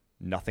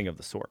nothing of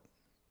the sort.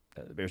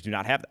 The Bears do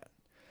not have that.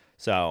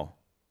 So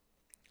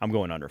I'm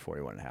going under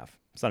 41.5.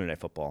 Sunday Night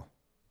Football.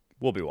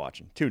 We'll be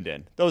watching. Tuned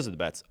in. Those are the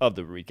bets of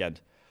the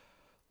weekend.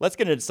 Let's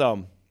get into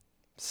some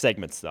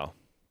segments, though.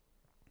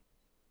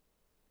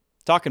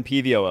 Talking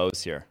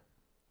PVOOs here.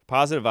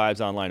 Positive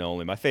Vibes Online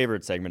Only. My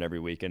favorite segment every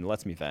weekend.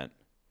 Lets me vent.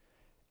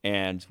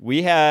 And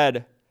we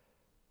had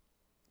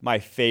my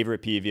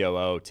favorite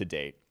PVOO to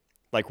date.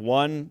 Like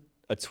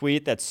a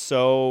tweet that's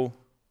so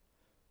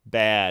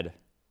bad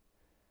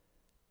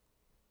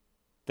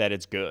that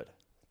it's good.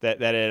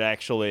 That it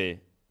actually,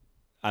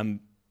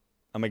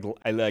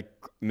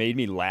 made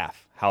me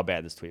laugh how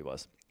bad this tweet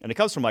was. And it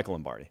comes from Michael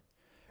Lombardi.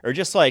 Or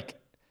just like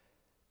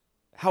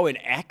how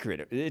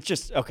inaccurate it's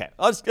just, okay,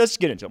 let's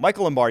get into it.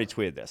 Michael Lombardi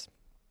tweeted this.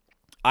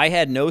 I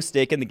had no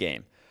stake in the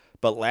game,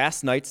 but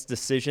last night's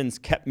decisions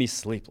kept me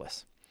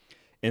sleepless.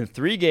 In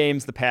 3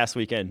 games the past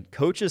weekend,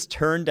 coaches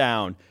turned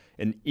down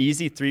an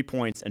easy 3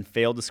 points and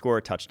failed to score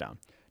a touchdown.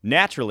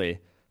 Naturally,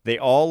 they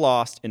all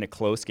lost in a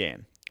close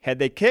game. Had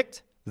they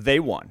kicked, they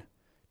won.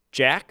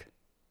 Jack,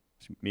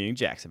 meaning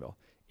Jacksonville,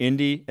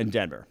 Indy, and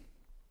Denver.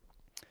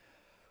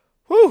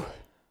 Whew.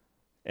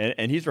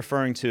 And he's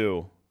referring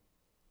to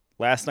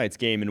last night's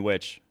game in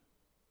which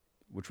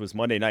was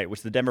Monday night,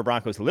 which the Denver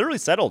Broncos literally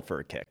settled for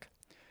a kick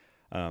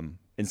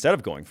instead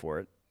of going for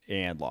it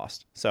and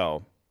lost.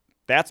 So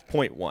that's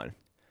point 1.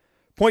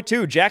 Point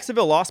 2,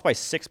 Jacksonville lost by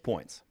 6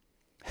 points.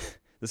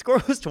 The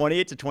score was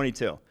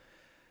 28-22.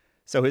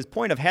 So his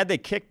point of had they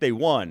kicked, they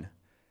won.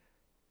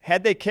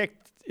 Had they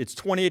kicked, it's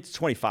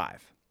 28-25.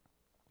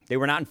 They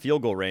were not in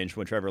field goal range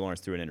when Trevor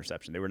Lawrence threw an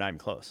interception. They were not even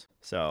close.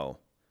 So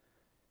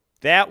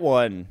that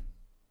one,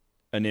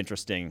 an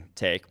interesting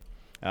take.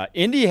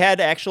 Indy had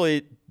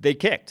actually, they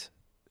kicked,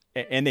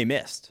 and they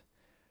missed.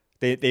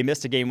 They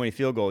missed a game-winning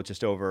field goal with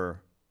just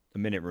over a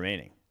minute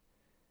remaining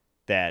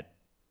that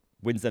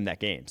wins them that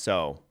game.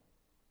 So,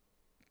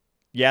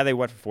 yeah, they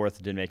went for 4th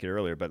and didn't make it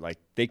earlier, but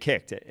they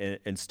kicked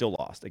and still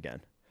lost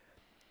again.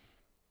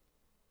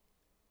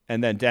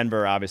 And then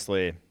Denver,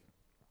 obviously,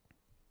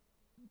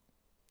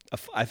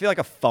 I feel like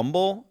a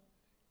fumble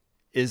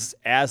is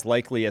as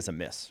likely as a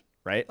miss,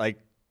 right?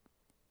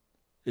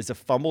 Is a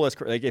fumble as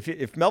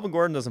if Melvin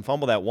Gordon doesn't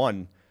fumble that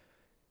one,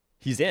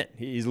 he's in.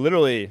 He's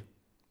literally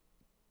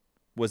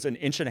was an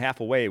inch and a half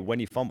away when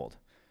he fumbled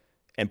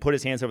and put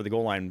his hands over the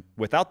goal line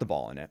without the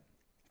ball in it.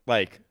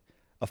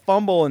 A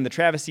fumble and the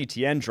Travis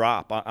Etienne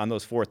drop on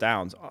those 4th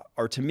downs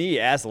are to me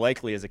as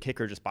likely as a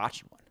kicker just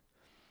botching one.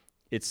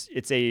 It's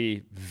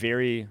a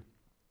very,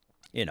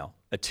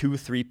 a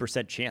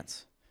 2-3%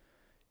 chance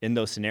in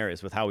those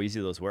scenarios with how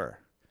easy those were.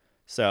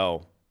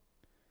 So,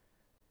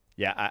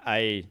 yeah,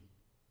 I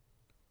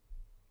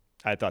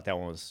thought that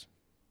one was.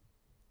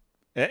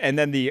 And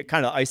then the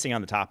kind of icing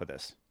on the top of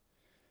this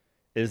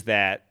is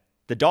that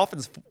the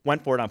Dolphins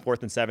went for it on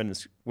 4th and 7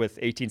 with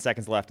 18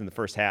 seconds left in the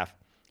first half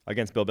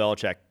against Bill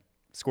Belichick,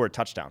 scored a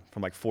touchdown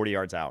from 40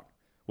 yards out.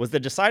 Was a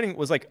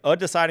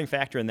deciding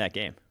factor in that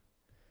game.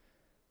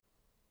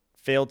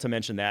 Failed to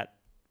mention that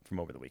from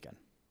over the weekend.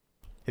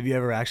 Have you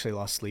ever actually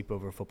lost sleep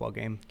over a football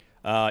game?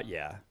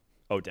 Yeah.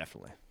 Oh,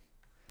 definitely.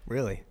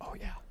 Really? Oh,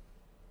 yeah.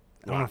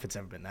 I don't know if it's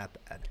ever been that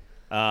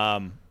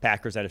bad.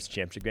 Packers NFC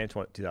Championship game,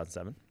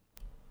 2007.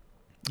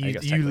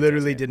 You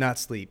literally did not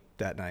sleep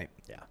that night?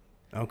 Yeah.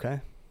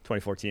 Okay.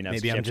 2014 NFC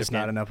Championship Maybe I'm just game.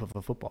 not enough of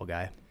a football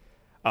guy.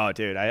 Oh,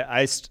 dude.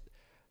 I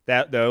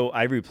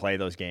replay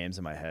those games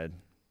in my head.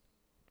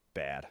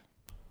 Bad.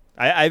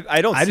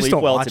 I don't just sleep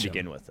don't well watch to them.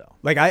 begin with, though.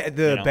 Like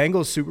the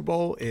Bengals Super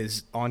Bowl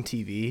is on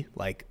TV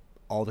like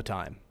all the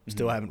time.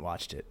 Still haven't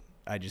watched it.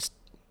 I'm just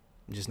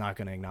not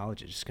going to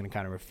acknowledge it. Just going to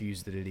kind of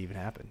refuse that it even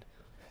happened.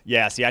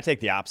 Yeah, see, I take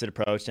the opposite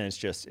approach, and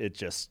it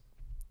just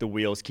the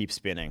wheels keep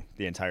spinning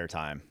the entire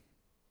time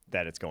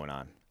that it's going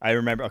on. I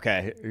remember,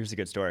 okay, here's a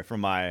good story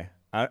from I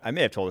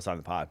may have told this on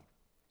the pod,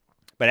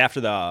 but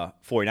after the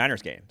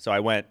 49ers game, so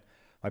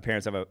my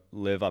parents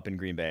live up in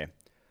Green Bay.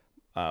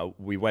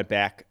 We went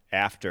back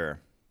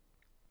after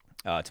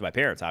to my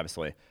parents,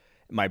 obviously.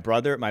 My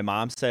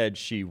mom said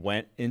she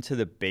went into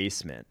the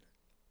basement.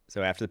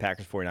 So after the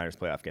Packers 49ers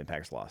playoff game,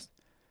 Packers lost.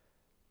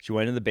 She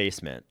went in the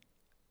basement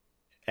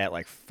at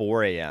like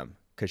 4 a.m.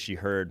 because she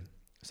heard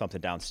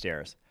something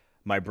downstairs.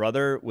 My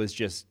brother was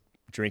just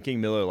drinking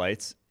Miller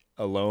Lights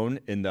alone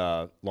in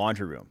the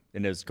laundry room,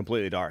 and it was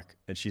completely dark.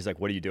 And she's like,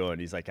 "What are you doing?"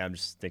 He's like, "I'm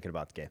just thinking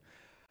about the game."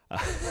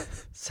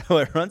 So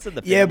it runs in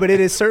the family. Yeah, but at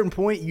a certain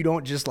point, you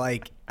don't just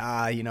like,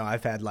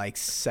 I've had like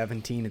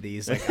 17 of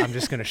these. Like, I'm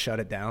just gonna shut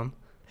it down.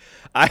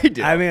 I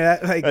do. I mean,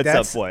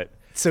 that's some point.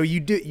 So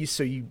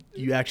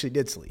you actually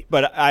did sleep.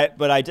 But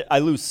I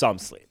lose some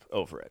sleep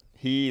over it.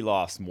 He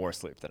lost more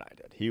sleep than I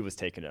did. He was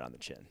taking it on the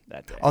chin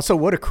that day. Also,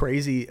 what a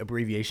crazy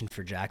abbreviation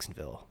for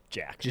Jacksonville.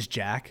 Jack. Just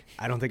Jack.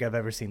 I don't think I've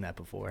ever seen that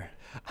before.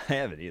 I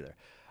haven't either.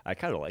 I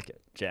kind of like it.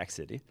 Jack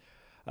City.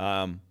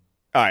 All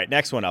right,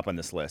 next one up on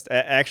this list.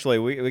 Actually,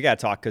 we got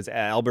to talk because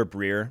Albert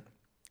Breer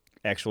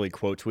actually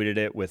quote tweeted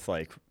it with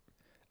like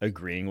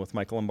agreeing with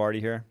Michael Lombardi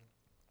here.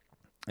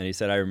 And he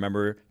said, "I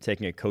remember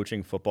taking a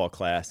coaching football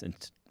class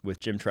with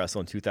Jim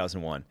Tressel in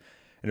 2001.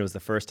 And it was the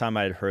first time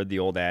I had heard the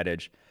old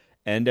adage,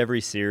 end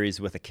every series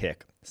with a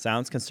kick.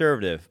 Sounds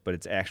conservative, but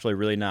it's actually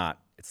really not.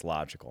 It's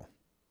logical."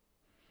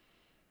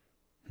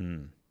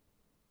 And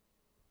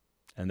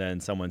then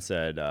someone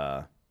said,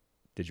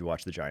 did you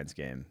watch the Giants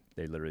game?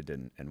 They literally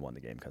didn't and won the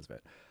game because of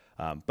it.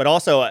 But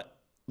also,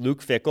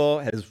 Luke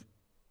Fickell has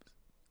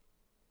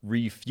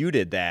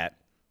refuted that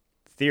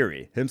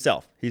theory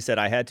himself. He said,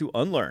 I had to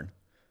unlearn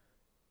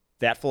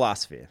that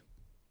philosophy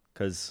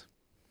because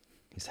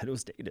he said it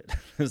was dated.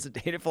 It was a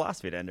dated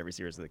philosophy to end every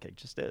series with a kick. It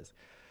just is.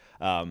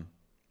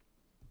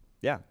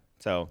 Yeah,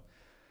 so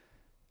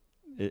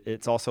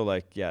it's also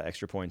like,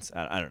 extra points.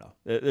 I don't know.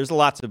 There's a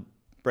lot to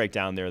break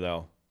down there,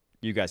 though.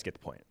 You guys get the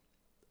point.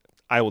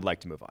 I would like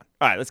to move on.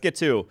 All right, let's get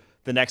to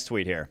the next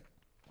tweet here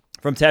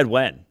from Ted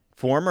Nguyen.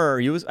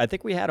 I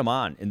think we had him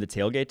on in the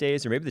tailgate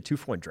days or maybe the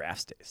 2-for-1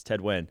 drafts days. Ted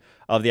Nguyen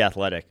of The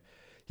Athletic.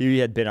 He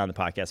had been on the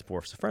podcast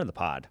before, so friend of the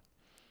pod.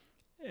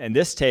 And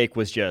this take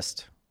was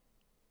just,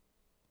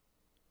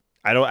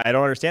 I don't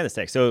understand this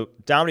take. So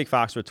Dominique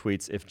Foxworth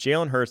tweets, if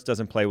Jalen Hurts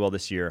doesn't play well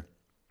this year,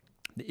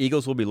 the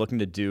Eagles will be looking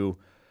to do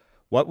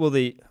what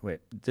the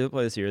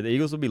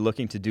Eagles will be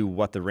looking to do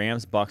what the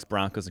Rams, Bucks,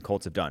 Broncos, and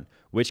Colts have done.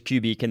 Which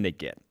QB can they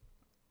get?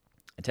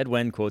 And Ted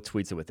Nguyen quote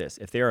tweets it with this.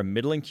 If they are a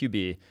middling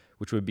QB,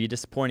 which would be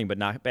disappointing but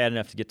not bad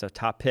enough to get to a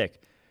top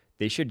pick,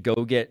 they should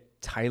go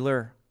get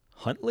Tyler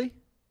Huntley?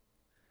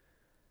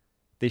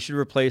 They should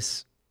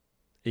replace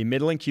a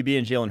middling QB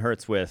in Jalen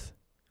Hurts with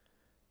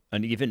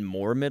an even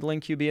more middling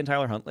QB in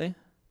Tyler Huntley?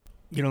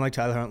 You don't like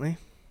Tyler Huntley?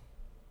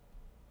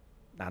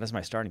 Not as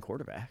my starting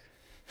quarterback.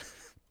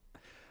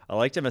 I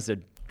liked him as a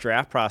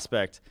draft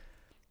prospect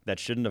that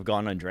shouldn't have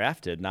gone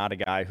undrafted, not a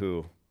guy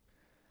who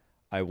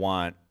I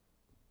want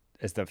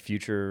as the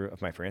future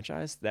of my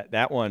franchise.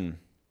 That one,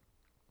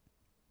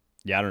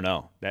 I don't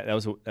know. That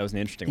was an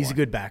interesting one. He's a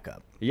good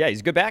backup. Yeah, he's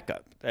a good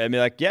backup. I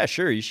mean,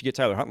 sure, you should get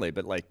Tyler Huntley,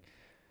 but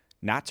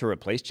not to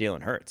replace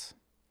Jalen Hurts.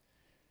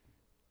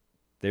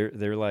 They're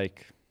very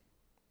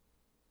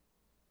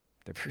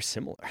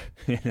similar,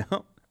 you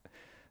know?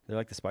 They're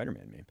like the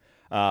Spider-Man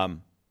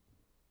meme.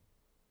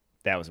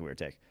 That was a weird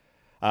take.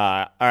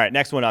 All right,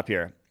 next one up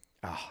here.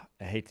 Oh,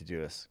 I hate to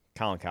do this.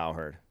 Colin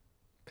Cowherd,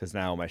 because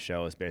now my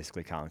show is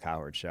basically Colin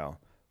Cowherd's show.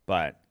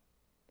 But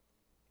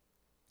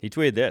he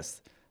tweeted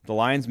this. The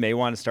Lions may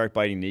want to start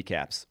biting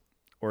kneecaps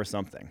or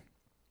something.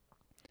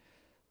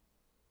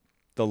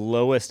 The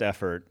lowest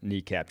effort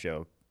kneecap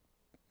joke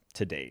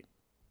to date.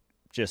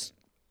 Just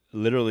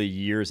literally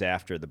years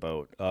after the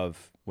boat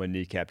of when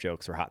kneecap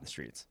jokes were hot in the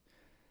streets.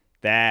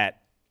 That's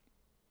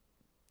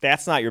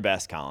not your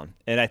best, Colin.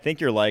 And I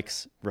think your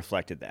likes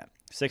reflected that.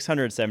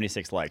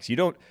 676 likes. He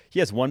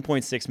has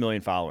 1.6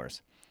 million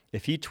followers.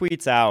 If he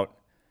tweets out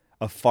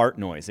a fart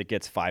noise, it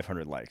gets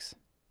 500 likes.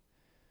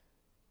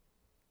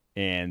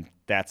 And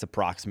that's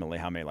approximately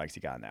how many likes he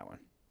got in that one.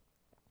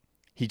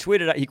 He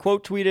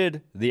quote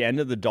tweeted the end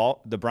of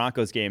the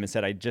Broncos game and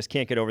said, I just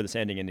can't get over this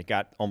ending, and it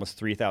got almost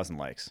 3,000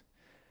 likes.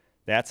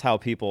 That's how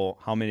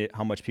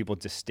much people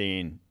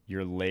disdain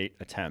your late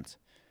attempt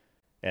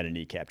at a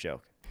kneecap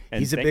joke. And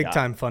he's a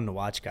big-time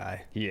fun-to-watch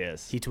guy. He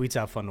is. He tweets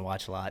out fun to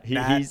watch a lot.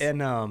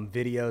 And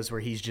videos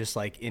where he's just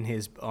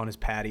on his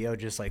patio,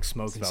 just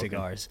smoking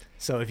cigars.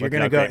 So if you're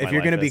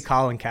gonna be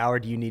Colin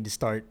Cowherd, you need to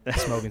start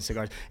smoking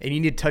cigars, and you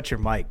need to touch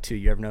your mic too.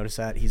 You ever notice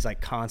that? He's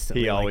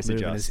constantly. He always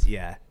adjusts.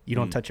 You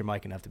don't touch your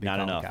mic enough to be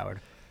Colin Cowherd.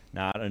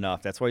 Not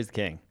enough. That's why he's the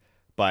king.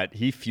 But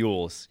he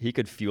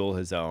could fuel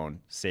his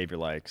own Save Your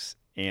Likes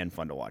and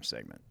fun to watch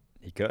segment.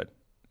 He could.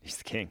 He's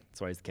the king.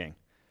 That's why he's the king.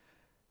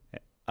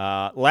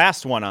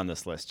 Last one on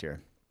this list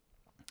here.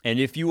 And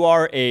if you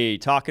are a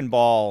Talkin'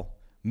 Ball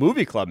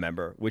Movie Club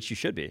member, which you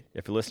should be,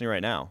 if you're listening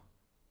right now,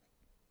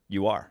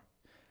 you are,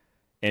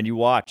 and you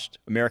watched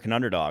American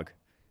Underdog,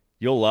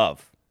 you'll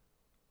love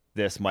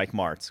this Mike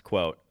Martz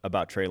quote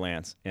about Trey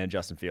Lance and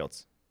Justin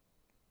Fields.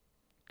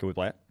 Can we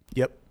play it?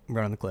 Yep,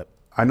 right on the clip.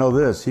 I know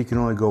this, he can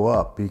only go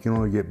up. He can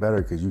only get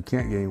better because you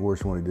can't get any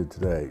worse than what he did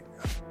today.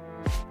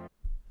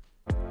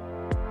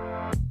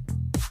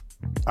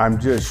 I'm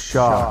just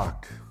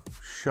shocked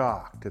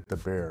at the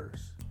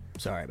Bears.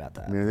 Sorry about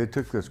that. I mean, they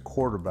took this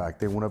quarterback.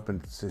 They went up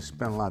and they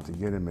spent a lot to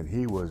get him, and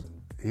he was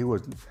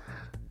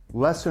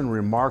less than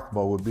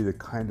remarkable would be the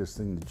kindest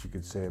thing that you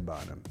could say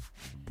about him.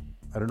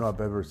 I don't know if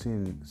I've ever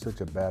seen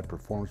such a bad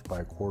performance by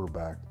a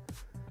quarterback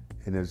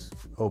in his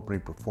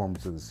opening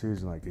performance of the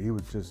season. Like, he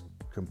was just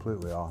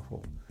completely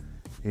awful.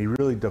 He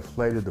really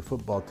deflated the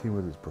football team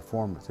with his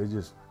performance. They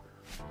just,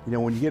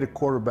 when you get a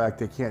quarterback,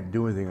 they can't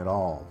do anything at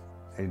all.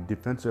 And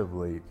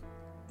defensively,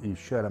 you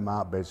shut them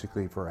out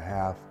basically for a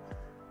half.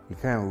 You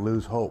kind of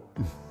lose hope.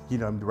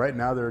 Right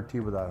now they're a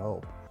team without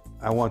hope.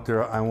 I want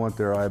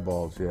their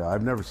eyeballs. Yeah,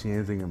 I've never seen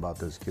anything about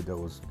this kid that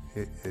was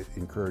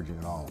encouraging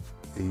at all.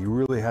 He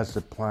really has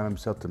to plan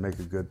himself to make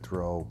a good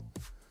throw.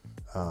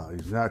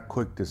 He's not a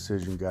quick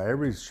decision guy.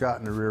 Everybody's shot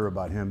in the rear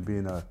about him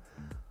being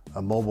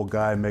a mobile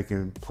guy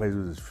making plays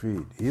with his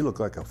feet. He looked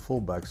like a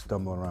fullback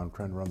stumbling around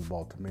trying to run the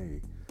ball to me.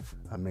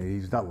 I mean,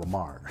 he's not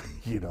Lamar,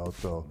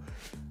 so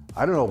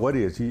I don't know what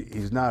he is.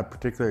 He's not a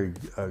particularly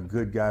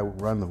good guy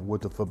running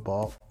with the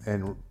football.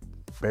 And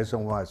based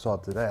on what I saw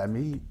today, I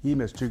mean, he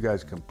missed two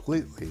guys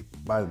completely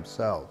by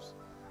themselves.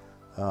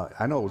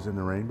 I know it was in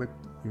the rain, but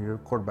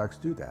quarterbacks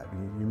do that.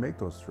 You make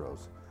those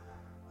throws.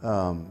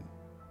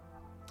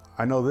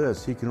 I know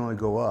this, he can only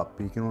go up.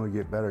 He can only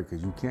get better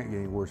because you can't get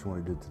any worse than what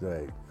he did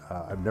today.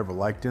 I've never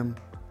liked him.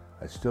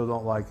 I still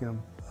don't like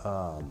him.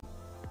 I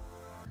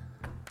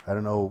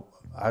don't know.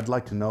 I'd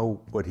like to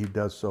know what he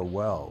does so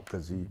well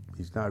because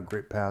he's not a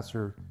great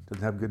passer,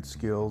 doesn't have good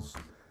skills,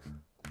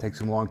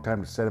 takes him a long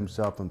time to set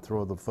himself and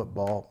throw the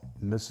football,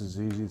 misses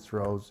easy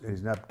throws, and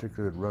he's not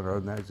particularly a good runner.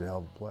 Other than that, he's a hell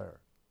of a player.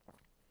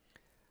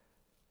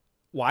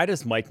 Why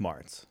does Mike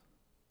Martz,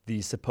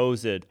 the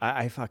supposed,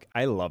 I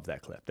love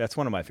that clip. That's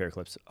one of my favorite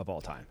clips of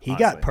all time. He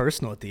got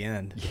personal at the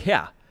end.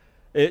 Yeah.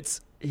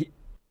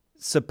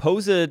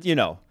 Supposed,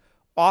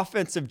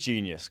 offensive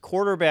genius,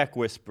 quarterback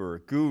whisperer,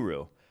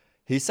 guru.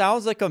 He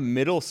sounds like a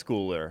middle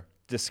schooler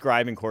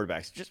describing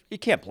quarterbacks. Just, he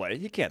can't play.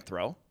 He can't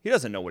throw. He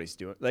doesn't know what he's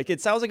doing. Like,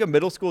 it sounds like a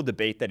middle school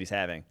debate that he's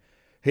having.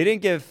 He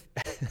didn't give,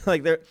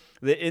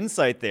 the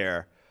insight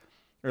there,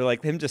 or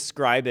like him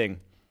describing,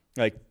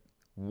 like,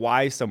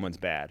 why someone's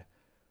bad.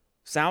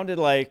 Sounded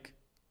like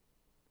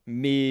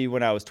me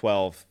when I was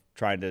 12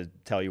 trying to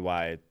tell you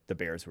why the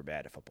Bears were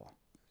bad at football.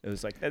 It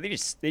was like, they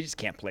just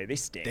can't play. They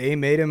stink. They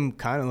made him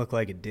kind of look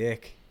like a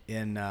dick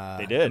in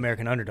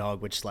American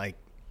Underdog, which, like,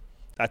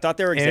 I thought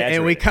they were exaggerating.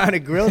 And we kind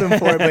of grilled him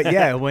for it. But,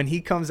 yeah, when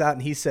he comes out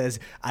and he says,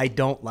 I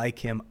don't like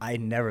him, I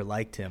never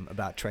liked him,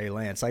 about Trey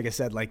Lance. Like I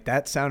said, like,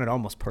 that sounded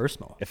almost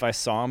personal. If I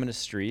saw him in the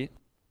street,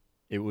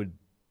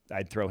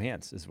 I'd throw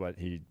hands is what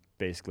he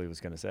basically was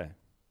going to say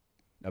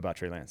about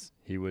Trey Lance.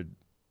 He would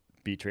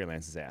beat Trey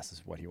Lance's ass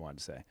is what he wanted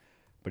to say.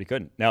 But he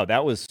couldn't. No,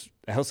 that was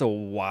a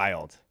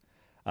wild.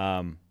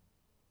 And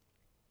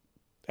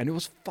it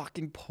was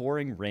fucking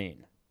pouring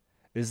rain.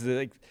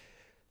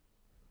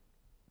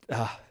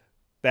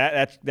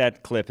 That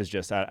clip is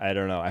just, I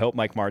don't know. I hope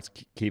Mike Martz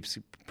keeps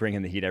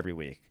bringing the heat every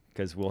week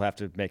because we'll have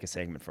to make a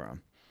segment for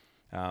him.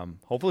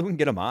 Hopefully we can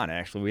get him on,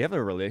 actually. We have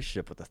a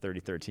relationship with the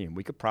 33rd team.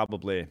 We could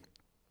probably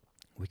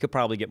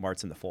get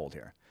Martz in the fold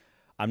here.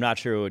 I'm not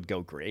sure it would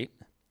go great,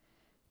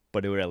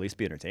 but it would at least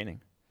be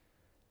entertaining.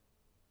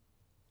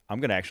 I'm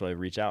going to actually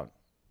reach out.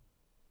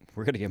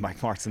 We're going to get Mike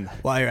Martz in the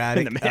While you're at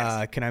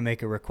it, can I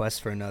make a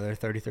request for another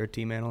 33rd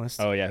team analyst?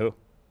 Oh, yeah, who?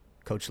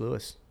 Coach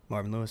Lewis.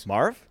 Marvin Lewis.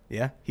 Marv?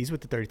 Yeah, he's with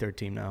the 33rd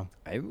team now.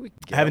 I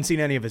haven't seen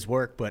any of his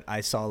work, but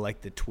I saw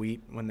like the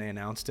tweet when they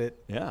announced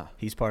it. Yeah.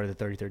 He's part of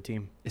the 33rd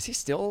team. Is he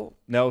still?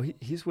 No,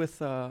 he's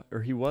with,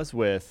 or he was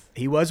with.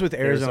 He was with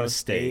Arizona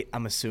State.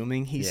 I'm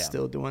assuming he's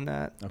still doing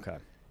that. Okay.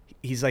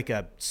 He's like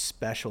a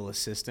special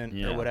assistant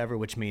or whatever,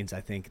 which means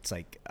I think it's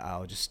like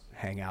I'll just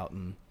hang out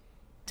in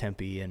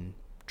Tempe and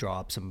draw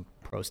up some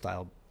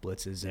pro-style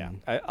blitzes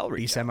and I'll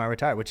be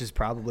semi-retired, which is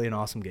probably an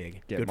awesome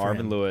gig. Get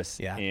Marvin Lewis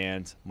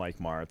and Mike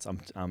Martz.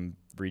 I'm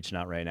reaching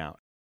out right now.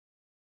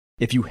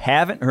 If you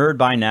haven't heard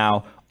by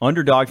now,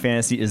 Underdog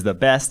Fantasy is the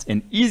best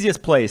and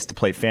easiest place to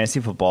play fantasy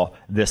football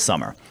this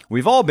summer.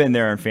 We've all been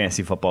there in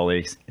fantasy football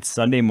leagues. It's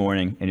Sunday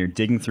morning and you're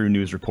digging through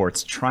news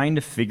reports trying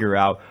to figure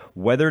out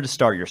whether to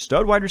start your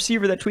stud wide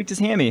receiver that tweaked his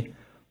hammy,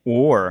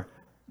 or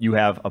you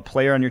have a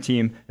player on your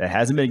team that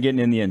hasn't been getting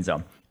in the end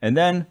zone. And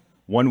then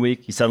one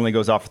week he suddenly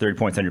goes off for 30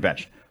 points on your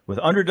bench. With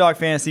Underdog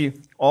Fantasy,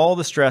 all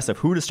the stress of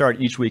who to start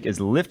each week is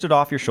lifted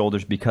off your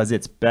shoulders because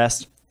it's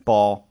best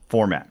ball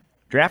format.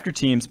 Draft your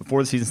teams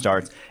before the season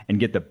starts and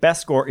get the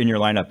best score in your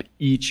lineup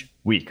each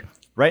week.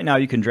 Right now,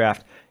 you can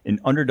draft in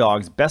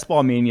Underdog's Best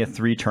Ball Mania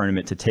 3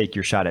 tournament to take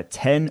your shot at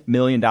 $10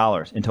 million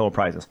in total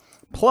prizes.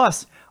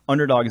 Plus,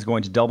 Underdog is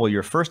going to double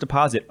your first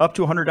deposit up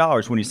to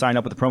 $100 when you sign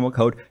up with the promo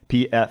code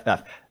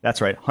PFF.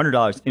 That's right,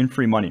 $100 in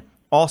free money.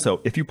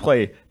 Also, if you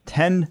play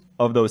 10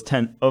 of those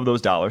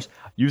dollars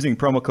using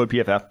promo code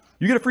PFF,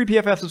 you get a free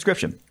PFF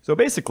subscription. So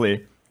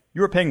basically,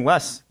 you are paying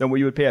less than what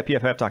you would pay at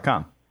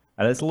PFF.com.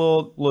 And that's a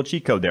little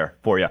cheat code there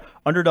for you.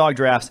 Underdog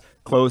drafts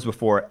close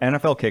before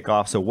NFL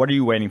kickoff, so what are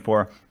you waiting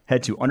for?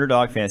 Head to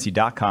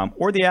UnderdogFantasy.com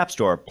or the App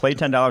Store, play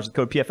 $10 with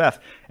code PFF,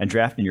 and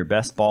draft in your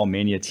Best Ball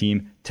Mania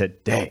team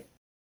today.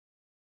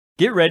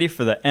 Get ready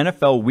for the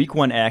NFL Week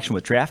 1 action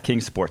with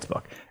DraftKings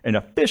Sportsbook, an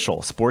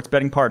official sports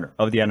betting partner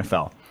of the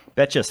NFL.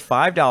 Bet just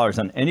 $5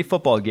 on any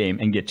football game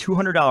and get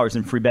 $200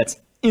 in free bets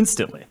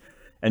instantly.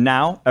 And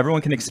now,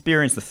 everyone can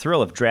experience the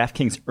thrill of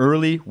DraftKings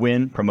early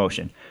win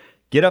promotion.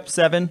 Get up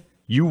 7,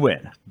 you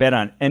win. Bet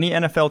on any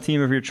NFL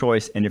team of your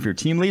choice, and if your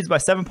team leads by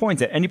 7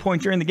 points at any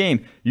point during the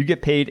game, you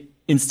get paid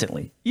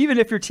instantly, even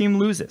if your team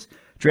loses.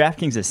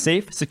 DraftKings is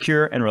safe,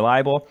 secure, and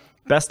reliable.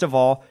 Best of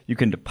all, you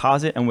can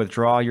deposit and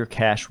withdraw your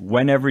cash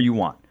whenever you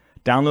want.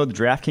 Download the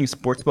DraftKings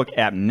Sportsbook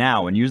app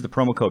now and use the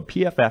promo code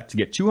PFF to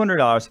get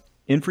 $200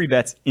 in free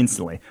bets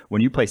instantly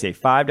when you place a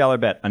 $5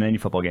 bet on any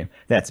football game.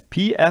 That's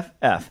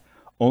PFF,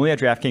 only at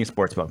DraftKings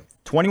Sportsbook.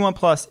 21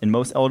 plus in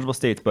most eligible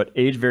states, but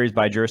age varies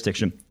by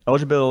jurisdiction.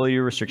 Eligibility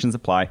restrictions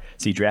apply.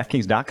 See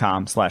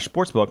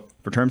DraftKings.com/sportsbook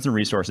for terms and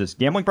resources.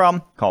 Gambling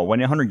problem? Call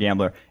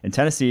 1-800-GAMBLER. In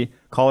Tennessee,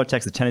 call or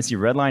text the Tennessee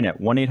Red Line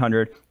at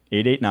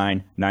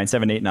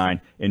 1-800-889-9789.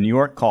 In New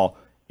York, call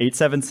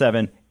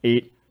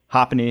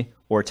 877-8-HOPPANY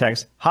or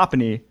text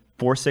HOPPANY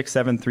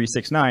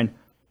 467-369.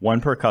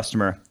 One per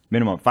customer.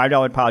 Minimum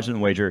 $5 deposit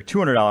and wager,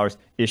 $200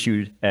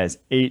 issued as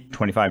 8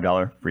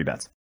 $25 free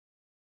bets.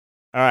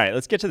 All right,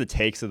 let's get to the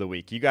takes of the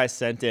week. You guys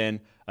sent in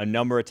a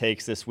number of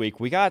takes this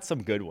week. We got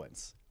some good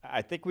ones.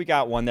 I think we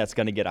got one that's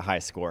going to get a high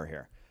score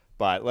here.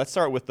 But let's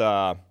start with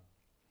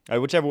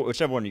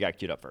whichever one you got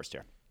queued up first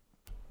here.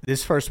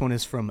 This first one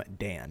is from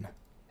Dan.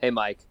 Hey,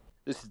 Mike.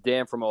 This is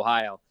Dan from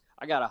Ohio.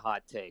 I got a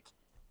hot take.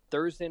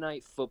 Thursday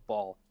night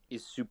football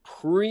is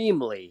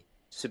supremely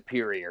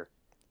superior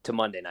to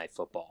Monday night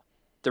football.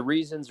 The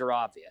reasons are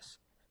obvious.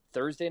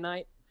 Thursday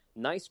night,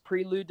 nice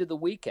prelude to the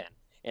weekend.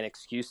 An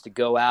excuse to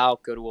go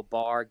out, go to a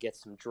bar, get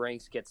some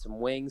drinks, get some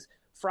wings.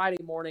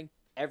 Friday morning,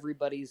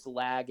 everybody's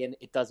lagging.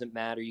 It doesn't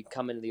matter. You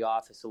come into the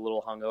office a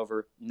little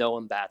hungover. No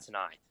one bats an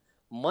eye.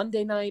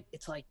 Monday night,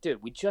 it's like,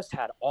 dude, we just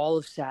had all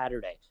of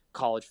Saturday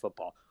college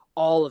football,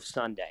 all of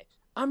Sunday.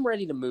 I'm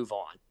ready to move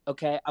on,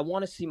 okay? I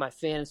want to see my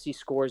fantasy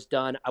scores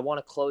done. I want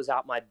to close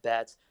out my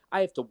bets. I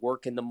have to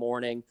work in the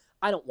morning.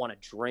 I don't want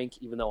to drink,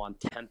 even though I'm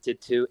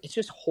tempted to. It's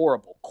just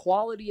horrible.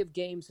 Quality of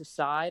games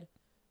aside,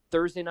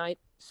 Thursday night,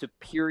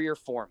 superior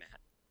format.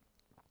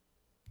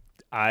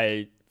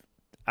 I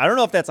don't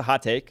know if that's a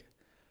hot take.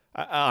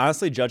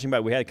 Honestly, judging by,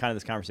 we had kind of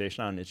this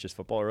conversation on It's Just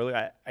Football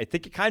earlier, I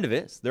think it kind of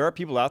is. There are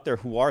people out there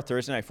who are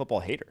Thursday night football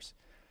haters.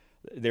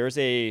 There's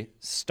a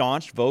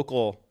staunch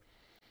vocal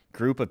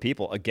group of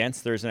people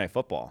against Thursday night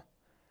football.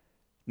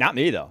 Not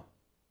me, though.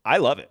 I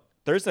love it.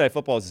 Thursday night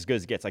football is as good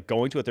as it gets. Like,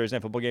 going to a Thursday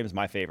night football game is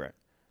my favorite.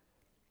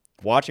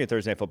 Watching a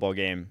Thursday night football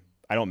game,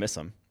 I don't miss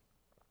them.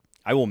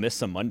 I will miss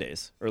some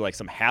Mondays or like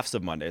some halves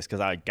of Mondays because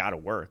I got to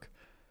work.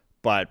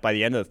 But by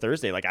the end of the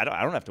Thursday, like I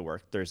don't have to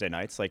work Thursday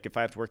nights. Like if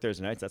I have to work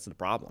Thursday nights, that's the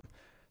problem.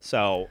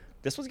 So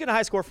this one's getting a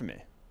high score for me.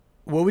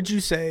 What would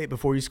you say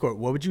before you score?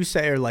 What would you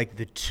say are like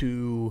the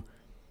two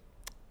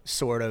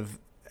sort of,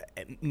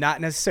 not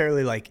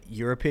necessarily like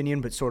your opinion,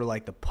 but sort of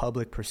like the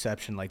public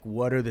perception? Like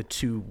what are the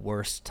two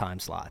worst time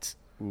slots?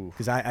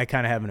 Because I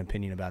kind of have an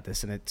opinion about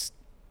this, and it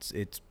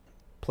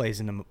plays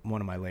into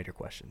one of my later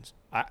questions.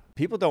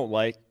 People don't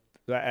like.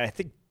 I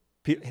think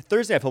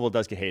Thursday night football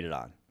does get hated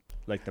on.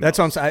 Like that's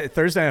most. On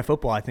Thursday night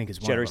football. I think is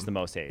one generates the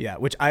most hate. Yeah,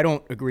 which I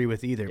don't agree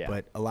with either. Yeah.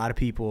 But a lot of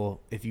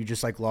people, if you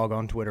just like log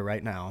on Twitter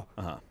right now,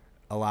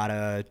 a lot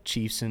of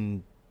Chiefs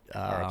and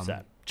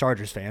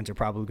Chargers fans are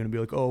probably going to be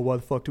like, "Oh, why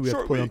the fuck do we have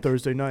to play on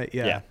Thursday night?"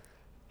 Yeah.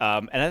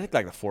 And I think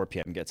like the 4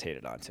 p.m. gets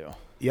hated on too.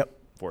 Yep,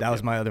 that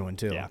was my other one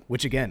too. Yeah.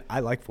 Which again, I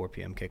like 4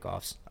 p.m.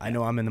 kickoffs. I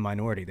know I'm in the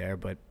minority there,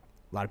 but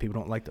a lot of people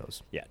don't like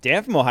those. Yeah.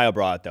 Dan from Ohio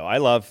brought it, though. I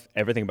love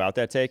everything about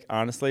that take,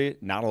 honestly.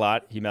 Not a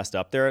lot he messed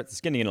up there.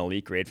 It's getting an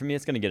elite grade for me.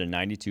 It's going to get a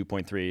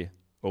 92.3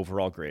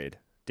 overall grade,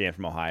 Dan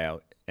from Ohio.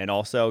 And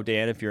also,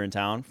 Dan, if you're in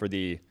town for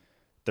the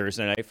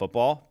Thursday night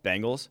football,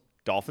 Bengals,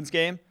 Dolphins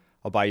game,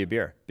 I'll buy you a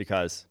beer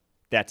because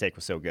that take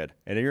was so good.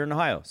 And you're in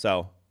Ohio.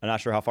 So I'm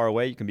not sure how far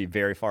away. You can be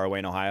very far away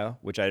in Ohio,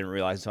 which I didn't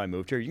realize until I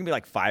moved here. You can be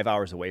like 5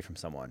 hours away from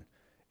someone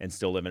and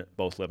still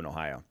both live in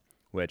Ohio,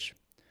 which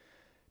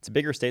it's a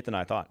bigger state than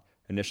I thought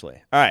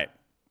initially. All right,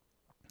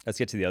 let's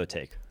get to the other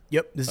take.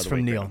 Yep, this is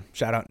from Neil.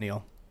 Shout out,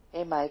 Neil.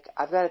 Hey, Mike.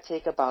 I've got a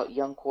take about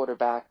young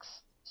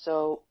quarterbacks.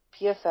 So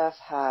PFF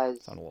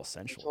has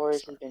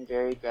notoriously been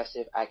very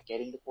aggressive at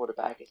getting the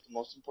quarterback. It's the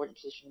most important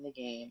position in the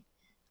game.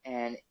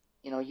 And,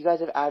 you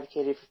guys have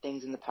advocated for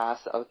things in the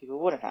past that other people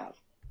wouldn't have.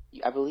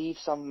 I believe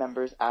some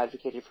members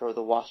advocated for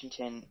the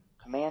Washington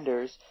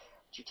Commanders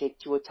to take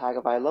Tua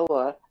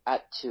Tagovailoa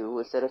at 2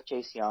 instead of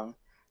Chase Young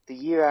the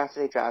year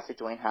after they drafted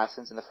Dwayne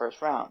Haskins in the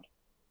first round.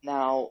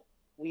 Now,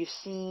 we've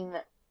seen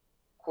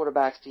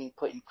quarterbacks being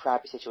put in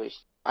crappy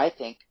situations. I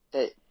think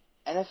that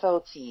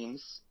NFL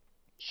teams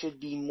should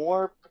be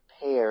more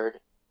prepared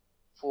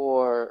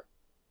for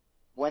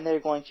when they're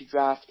going to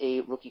draft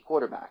a rookie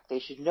quarterback. They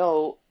should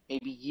know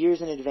maybe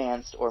years in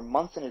advance or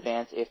months in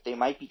advance if they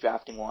might be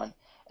drafting one,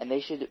 and they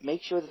should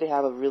make sure that they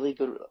have a really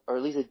good, or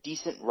at least a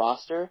decent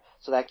roster,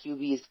 so that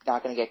QB is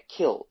not going to get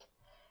killed.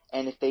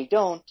 And if they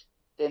don't,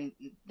 then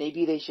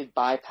maybe they should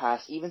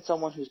bypass even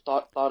someone who's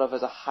thought of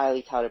as a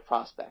highly touted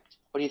prospect.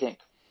 What do you think?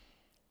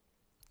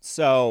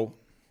 So,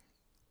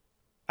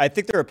 I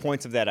think there are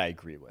points of that I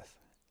agree with,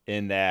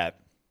 in that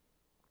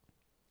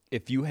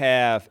if you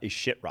have a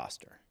shit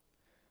roster,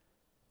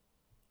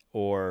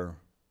 or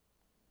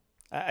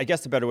I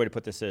guess the better way to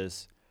put this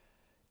is,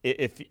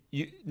 if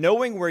you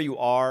knowing where you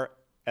are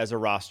as a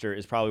roster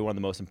is probably one of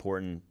the most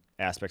important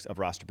aspects of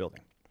roster building.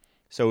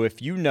 So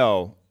if you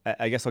know,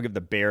 I guess I'll give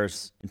the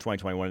Bears in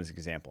 2021 as an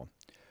example.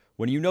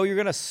 When you know you're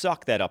going to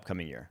suck that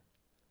upcoming year,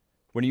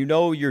 when you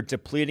know you're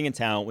depleting in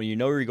talent, when you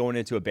know you're going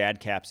into a bad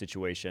cap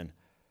situation,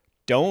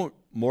 don't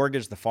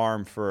mortgage the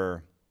farm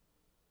for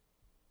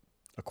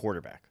a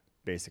quarterback,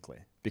 basically,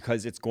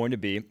 because it's going to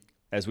be,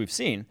 as we've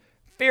seen,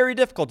 very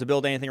difficult to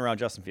build anything around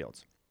Justin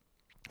Fields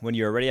when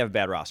you already have a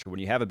bad roster, when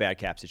you have a bad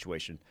cap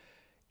situation,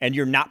 and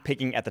you're not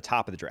picking at the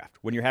top of the draft,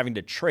 when you're having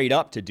to trade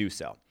up to do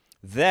so.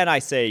 Then I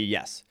say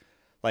yes.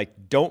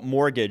 Like, don't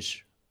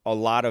mortgage a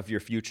lot of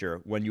your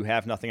future when you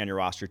have nothing on your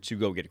roster to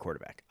go get a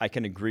quarterback. I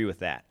can agree with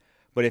that.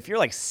 But if you're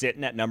like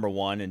sitting at number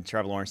 1 and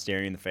Trevor Lawrence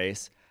staring you in the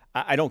face,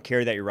 I don't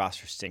care that your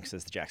roster stinks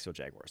as the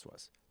Jacksonville Jaguars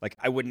was. Like,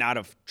 I would not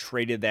have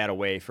traded that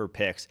away for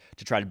picks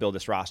to try to build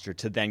this roster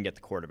to then get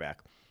the quarterback.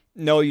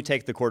 No, you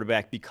take the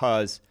quarterback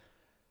because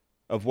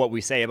of what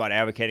we say about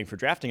advocating for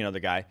drafting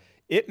another guy.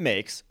 It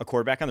makes a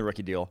quarterback on the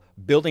rookie deal,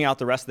 building out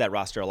the rest of that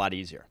roster a lot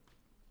easier.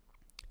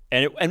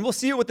 And we'll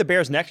see it with the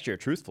Bears next year,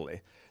 truthfully.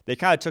 They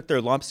kind of took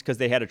their lumps because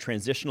they had a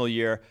transitional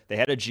year. They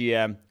had a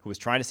GM who was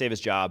trying to save his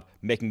job,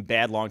 making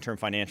bad long-term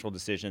financial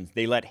decisions.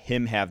 They let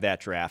him have that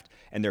draft,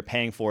 and they're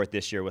paying for it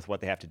this year with what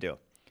they have to do.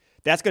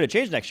 That's going to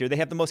change next year. They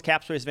have the most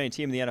cap space of any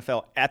team in the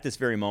NFL at this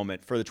very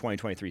moment for the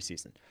 2023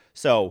 season.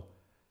 So,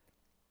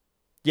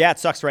 yeah, it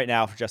sucks right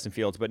now for Justin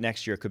Fields, but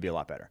next year it could be a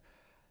lot better.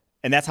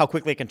 And that's how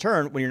quickly it can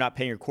turn when you're not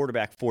paying your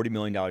quarterback $40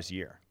 million a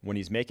year, when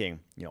he's making,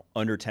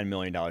 under $10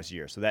 million a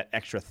year. So that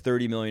extra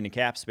 $30 million in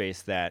cap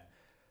space that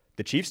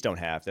the Chiefs don't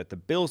have, that the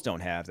Bills don't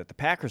have, that the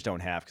Packers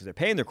don't have because they're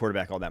paying their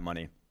quarterback all that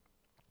money,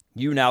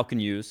 you now can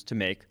use to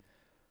make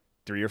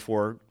 3 or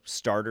 4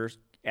 starters,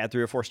 add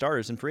 3 or 4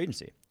 starters in free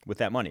agency with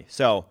that money.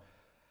 So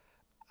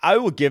I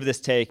will give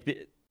this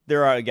take.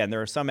 There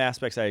are some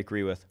aspects I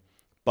agree with,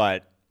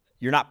 but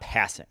you're not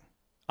passing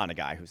on a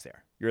guy who's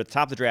there. You're at the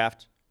top of the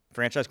draft.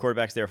 Franchise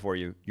quarterback's there for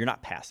you. You're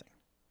not passing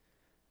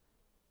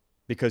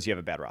because you have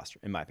a bad roster,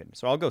 in my opinion.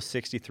 So I'll go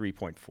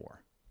 63.4.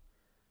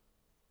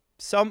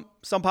 Some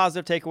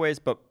positive takeaways,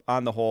 but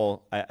on the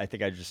whole, I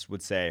think I just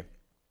would say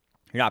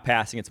you're not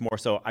passing. It's more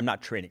so I'm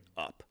not trading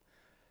up.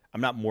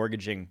 I'm not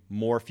mortgaging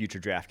more future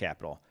draft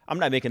capital. I'm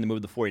not making the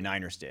move the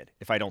 49ers did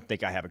if I don't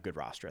think I have a good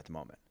roster at the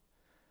moment.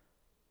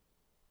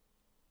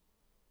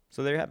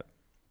 So there you have it.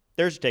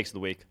 There's your takes of the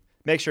week.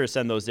 Make sure to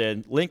send those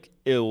in. Link,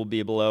 it will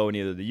be below in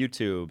either the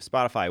YouTube,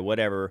 Spotify,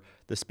 whatever,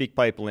 the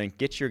SpeakPipe link.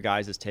 Get your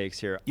guys' takes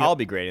here. Yep. I'll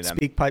be grading them.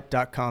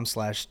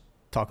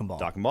 SpeakPipe.com/talkingball.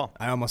 Talking ball.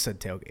 I almost said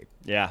tailgate.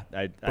 Yeah.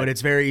 But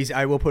it's very easy.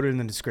 I will put it in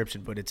the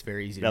description, but it's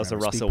very easy to remember. That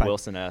was a Russell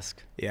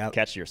Wilson-esque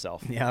catch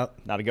yourself. Yeah.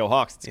 Not to go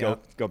Hawks. Let's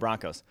go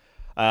Broncos.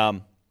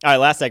 All right,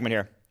 last segment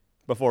here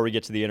before we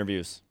get to the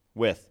interviews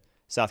with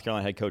South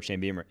Carolina head coach Shane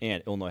Beamer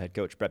and Illinois head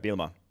coach Brett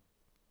Bielema.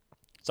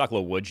 Let's talk a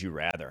little would you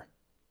rather.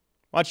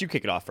 Why don't you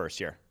kick it off first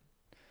here?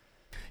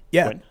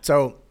 Yeah,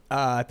 so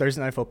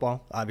Thursday Night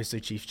Football, obviously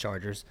Chiefs,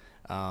 Chargers.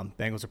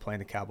 Bengals are playing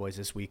the Cowboys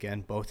this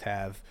weekend. Both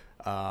have,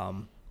 I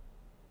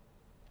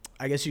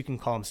guess you can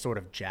call them sort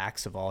of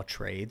jacks of all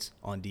trades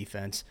on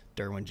defense.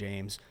 Derwin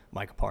James,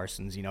 Micah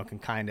Parsons,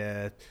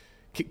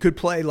 could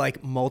play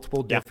like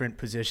multiple different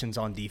positions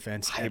on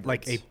defense at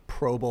like a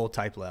Pro Bowl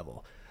type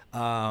level.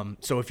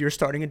 So if you're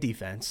starting a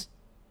defense,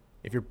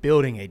 if you're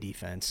building a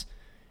defense,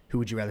 who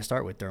would you rather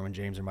start with, Derwin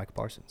James or Micah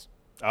Parsons?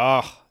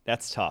 Oh,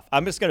 that's tough.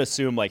 I'm just going to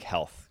assume like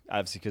health,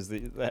 obviously, because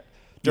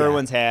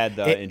Derwin's had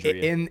the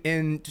injury.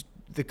 In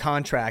the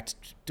contract,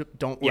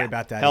 don't worry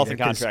about that. Health and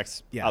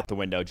contracts out the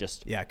window.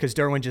 Because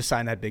Derwin just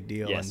signed that big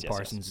deal, and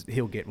Parsons,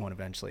 he'll get one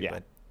eventually. Yeah.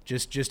 But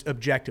just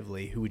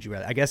objectively, who would you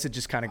rather? I guess it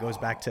just kind of goes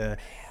back to,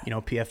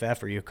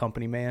 PFF. Are you a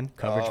company man?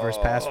 Coverage versus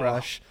pass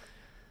rush?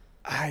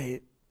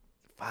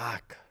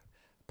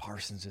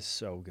 Parsons is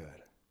so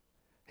good.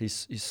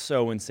 He's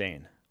so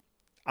insane.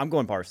 I'm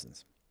going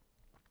Parsons.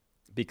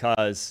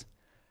 Because,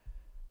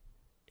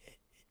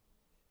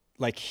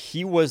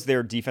 he was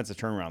their defensive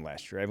turnaround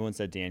last year. Everyone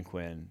said Dan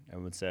Quinn.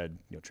 Everyone said,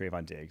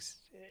 Trayvon Diggs.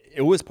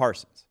 It was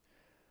Parsons.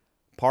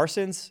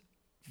 Parsons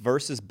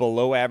versus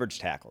below-average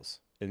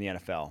tackles in the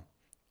NFL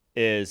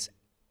is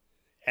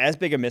as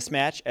big a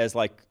mismatch as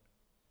like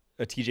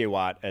a TJ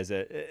Watt, as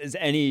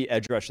any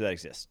edge rusher that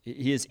exists.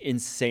 He is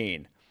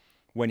insane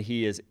when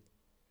he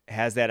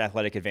has that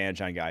athletic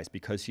advantage on guys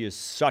because he is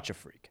such a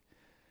freak.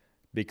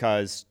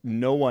 Because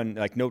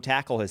no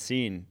tackle has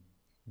seen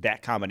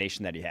that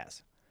combination that he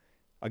has.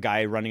 A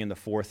guy running in the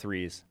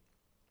 4.3s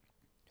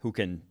who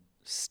can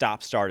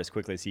start as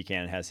quickly as he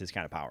can and has his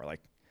kind of power. Like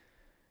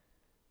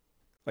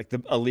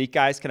the elite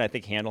guys can, I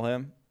think, handle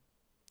him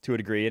to a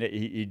degree.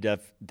 He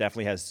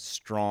definitely has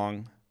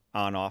strong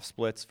on-off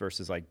splits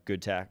versus like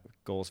good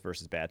tackles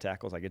versus bad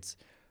tackles. Like it's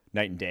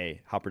night and day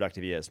how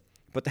productive he is.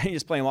 But then you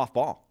just play him off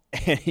ball.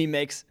 And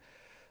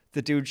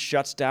the dude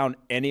shuts down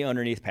any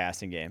underneath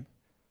passing game.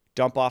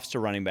 Dump offs to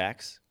running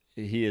backs.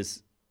 He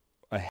is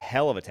a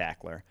hell of a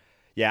tackler.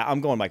 Yeah, I'm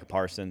going Micah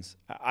Parsons.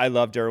 I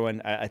love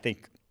Derwin. I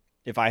think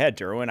if I had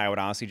Derwin, I would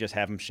honestly just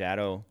have him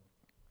shadow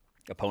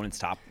opponents'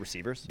 top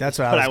receivers. That's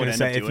what I was going to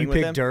say. If you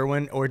pick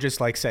Derwin, or just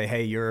like say,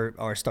 hey, you're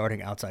our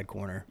starting outside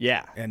corner.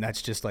 Yeah. And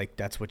that's just like,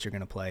 that's what you're going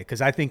to play.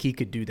 Because I think he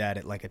could do that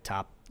at like a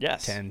top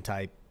 10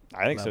 type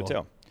I think level.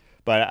 So too.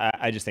 But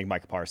I just think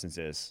Micah Parsons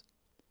is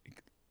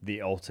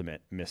the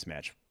ultimate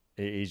mismatch.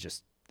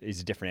 He's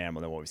a different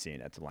animal than what we've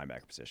seen at the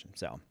linebacker position.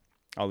 So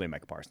I'll leave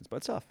Micah Parsons. But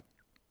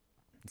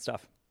it's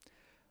tough.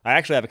 I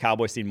actually have a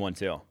Cowboys team one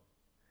too.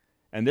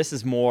 And this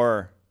is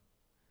more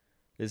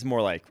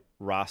like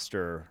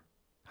roster.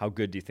 How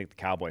good do you think the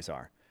Cowboys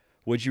are?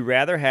 Would you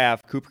rather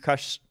have Cooper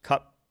Rush,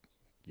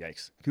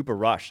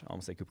 I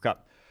almost say Cooper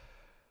Kupp,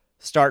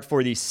 start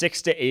for the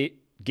 6 to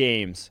 8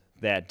 games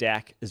that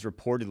Dak is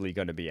reportedly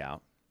going to be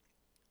out,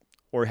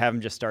 or have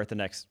him just start the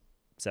next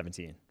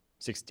 16,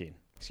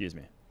 excuse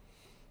me?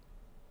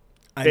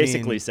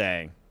 Basically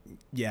saying.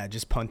 Yeah,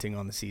 just punting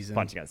on the season.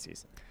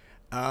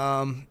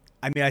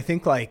 I mean, I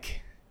think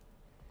like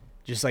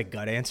just like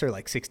gut answer,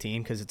 like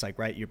 16, because it's like,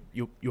 right,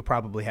 you'll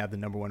probably have the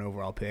number 1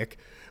 overall pick.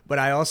 But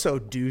I also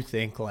do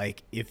think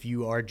like if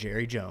you are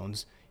Jerry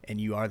Jones and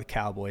you are the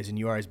Cowboys and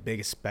you are as big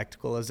a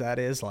spectacle as that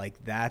is,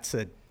 like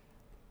that'd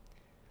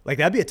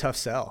be a tough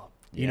sell.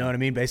 You know what I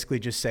mean? Basically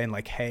just saying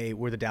like, hey,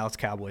 we're the Dallas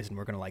Cowboys and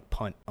we're going to like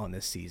punt on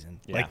this season.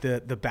 Yeah. Like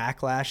the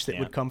backlash that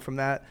would come from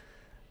that.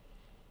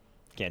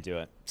 Can't do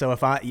it. So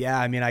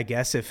I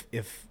guess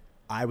if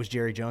I was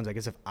Jerry Jones, I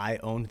guess if I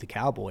owned the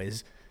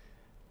Cowboys,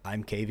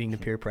 I'm caving to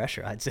peer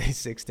pressure. I'd say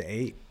 6 to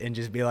 8 and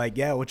just be like,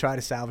 yeah, we'll try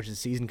to salvage the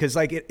season. Because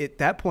like at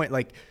that point,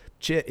 like,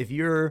 if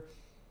you're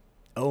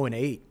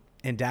 0-8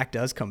 and Dak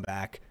does come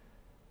back,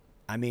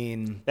 I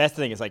mean, that's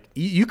the thing. Is like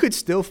you could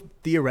still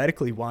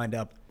theoretically wind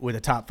up with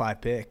a top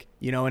 5 pick,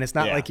 and it's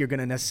not like you're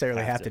going to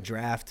necessarily have to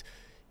draft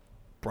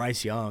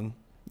Bryce Young,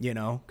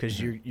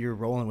 because you're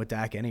rolling with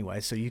Dak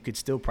anyway. So you could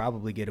still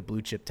probably get a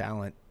blue chip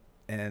talent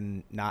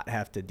and not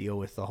have to deal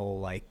with the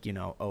whole like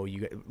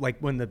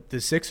when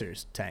the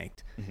Sixers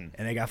tanked and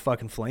they got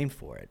fucking flamed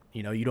for it.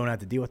 You don't have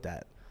to deal with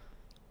that.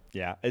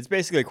 Yeah, it's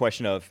basically a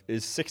question of,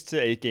 is 6 to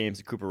 8 games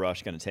of Cooper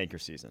Rush going to tank your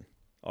season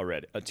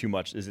already? Too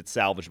much? Is it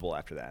salvageable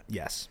after that?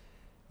 Yes.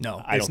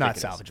 No, it's not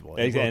salvageable.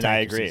 And I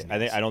agree.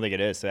 I don't think it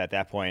is. So at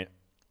that point,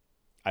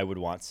 I would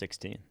want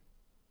 16.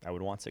 So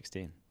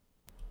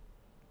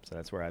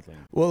that's where I'd lean.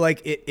 Well,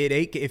 like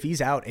if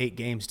he's out 8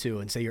 games too,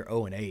 and say you're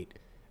 0-8,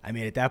 I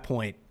mean, at that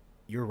point,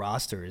 your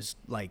roster is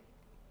like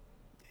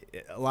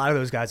a lot of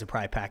those guys have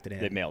probably packed it in.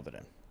 They mailed it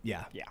in.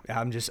 Yeah.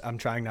 I'm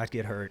trying not to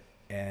get hurt,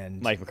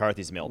 and Mike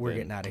McCarthy's mailed we're in.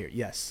 getting out of here.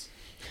 Yes.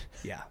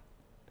 Yeah.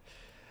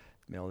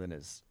 Mailed in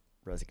his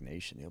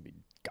resignation. He'll be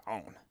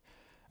gone.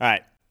 All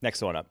right.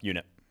 Next one up,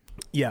 unit.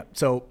 Yeah.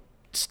 So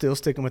still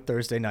sticking with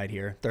Thursday night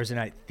here. Thursday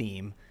night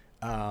theme.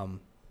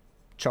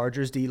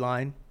 Chargers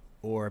D-line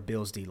or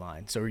Bills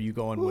D-line. So are you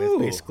going with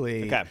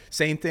basically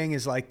same thing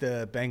as like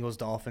the Bengals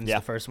Dolphins,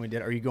 the first one we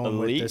did? Are you going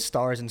with the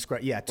stars and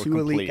scrub? Yeah, 2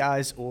 elite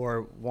guys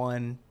or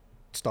 1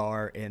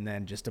 star and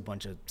then just a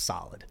bunch of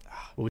solid.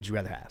 What would you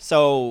rather have?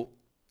 So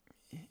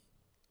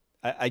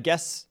I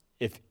guess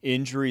if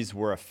injuries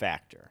were a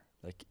factor,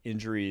 like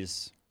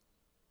injuries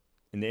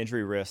in the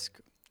injury risk,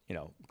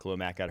 Khalil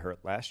Mack got hurt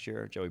last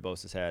year. Joey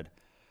Bosa's had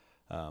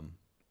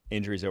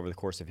injuries over the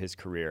course of his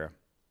career.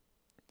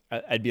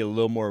 I'd be a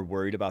little more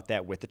worried about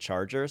that with the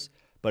Chargers.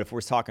 But if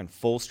we're talking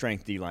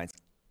full-strength D-lines,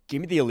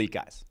 give me the elite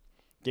guys.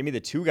 Give me the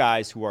 2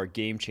 guys who are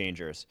game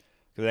changers,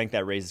 because I think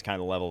that raises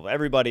kind of the level of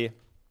everybody.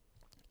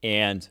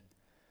 And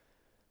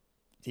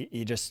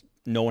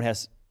no one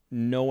has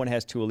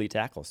 2 elite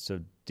tackles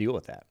to deal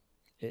with that.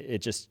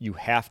 You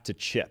have to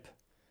chip.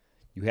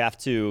 You have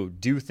to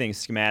do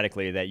things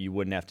schematically that you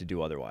wouldn't have to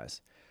do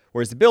otherwise.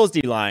 Whereas the Bills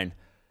D-line,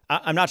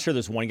 I'm not sure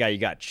there's one guy you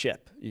got to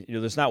chip.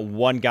 There's not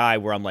one guy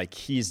where I'm like,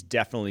 he's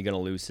definitely going to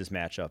lose his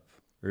matchup,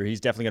 or he's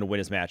definitely going to win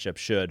his matchup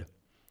should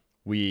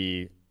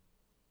we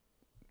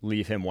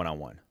leave him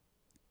one-on-one.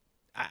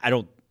 I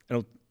don't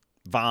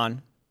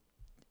Von,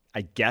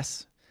 I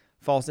guess,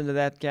 falls into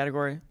that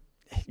category.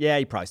 Yeah,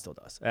 he probably still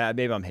does.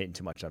 Maybe I'm hating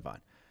too much on Von.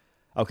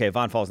 Okay,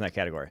 Von falls in that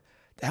category.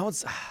 That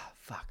one's,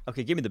 fuck.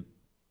 Okay, give me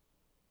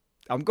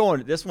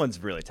this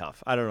one's really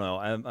tough. I don't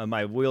know.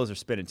 My wheels are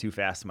spinning too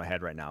fast in my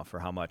head right now for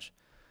how much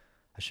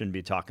I shouldn't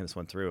be talking this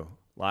one through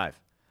live.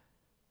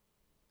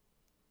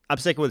 I'm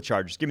sticking with the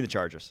Chargers. Give me the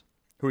Chargers.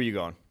 Who are you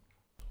going?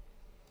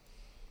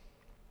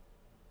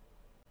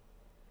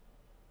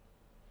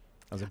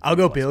 I'll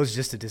go Bills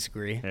just to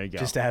disagree. There you go.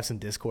 Just to have some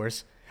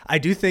discourse. I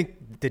do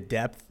think the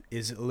depth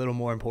is a little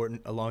more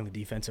important along the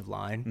defensive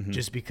line,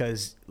 just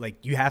because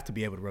like you have to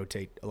be able to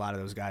rotate a lot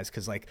of those guys.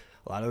 Because like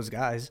a lot of those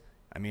guys,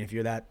 I mean, if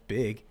you're that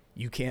big,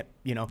 you can't.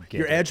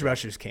 Your edge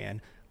rushers can,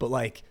 but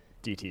like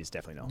DTs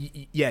definitely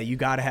no. Yeah, you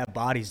got to have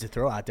bodies to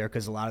throw out there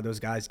because a lot of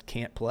those guys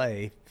can't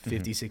play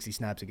 50, 60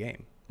 snaps a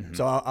game.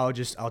 So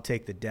I'll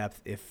take the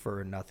depth if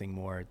for nothing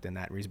more than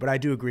that reason. But I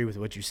do agree with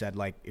what you said.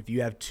 Like if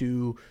you have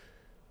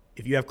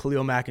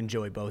Khalil Mack and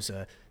Joey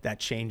Bosa, that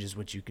changes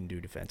what you can do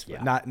defensively.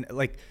 Yeah. Not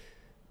like,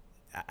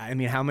 I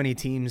mean, how many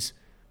teams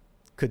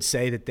could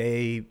say that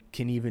they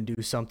can even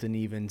do something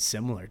even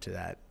similar to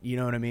that? You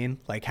know what I mean?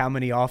 Like how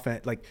many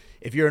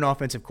if you're an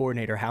offensive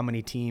coordinator, how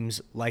many teams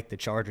like the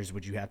Chargers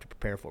would you have to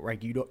prepare for?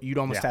 Right? You'd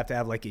almost have to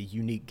have like a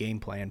unique game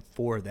plan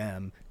for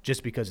them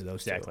just because of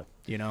those two.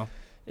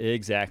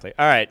 Exactly.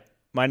 All right.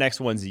 My next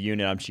one's a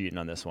unit. I'm cheating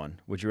on this one.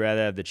 Would you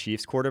rather have the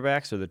Chiefs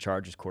quarterbacks or the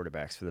Chargers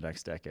quarterbacks for the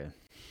next decade?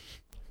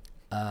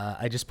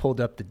 I just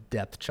pulled up the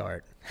depth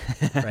chart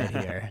right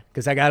here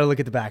because I got to look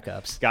at the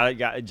backups.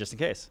 Got it, just in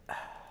case.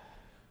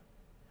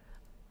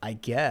 I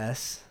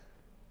guess.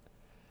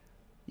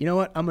 You know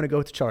what? I'm going to go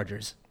with the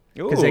Chargers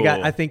because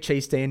I think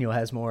Chase Daniel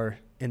has more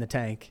in the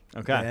tank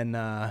than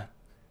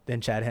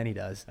Chad Henne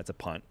does. That's a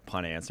punt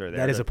answer there.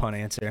 That is a punt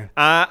answer.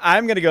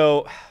 I'm going to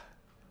go.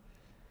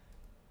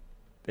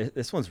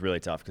 This one's really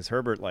tough because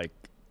Herbert,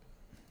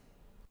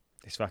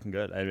 he's fucking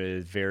good. I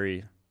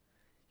mean,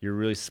 you're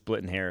really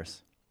splitting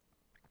hairs.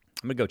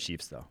 I'm going to go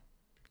Chiefs, though.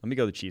 Let me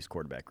go the Chiefs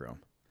quarterback room.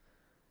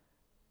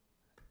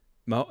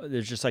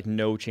 There's just,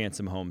 no chance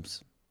of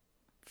Mahomes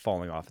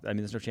falling off. I mean,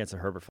 there's no chance of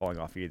Herbert falling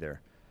off either.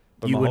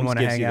 But you Mahomes wouldn't want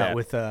to hang out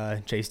with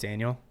Chase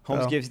Daniel?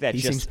 Holmes gives you that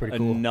just cool.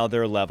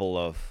 another level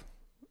of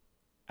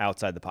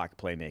outside-the-pocket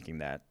playmaking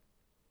that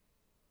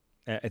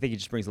I think he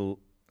just brings a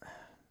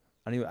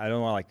I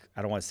don't want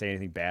to say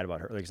anything bad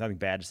about her. There's nothing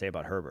bad to say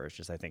about Herbert. It's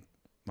just I think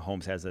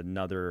Mahomes has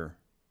another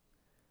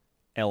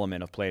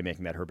element of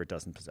playmaking that Herbert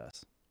doesn't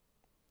possess.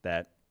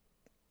 That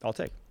I'll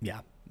take.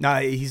 Yeah. No,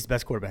 he's the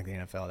best quarterback in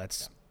the NFL.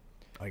 That's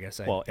all I gotta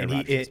say. Well,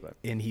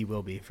 and he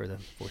will be for the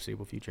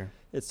foreseeable future.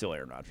 It's still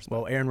Aaron Rodgers.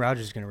 Well, Aaron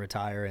Rodgers is going to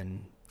retire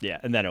and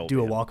then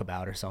do a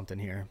walkabout or something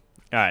here.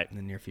 All right. In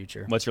the near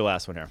future. What's your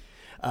last one here?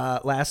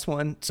 Last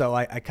one. So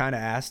I kind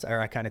of asked, or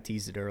I kind of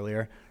teased it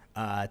earlier.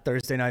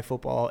 Thursday night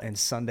football and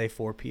Sunday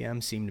 4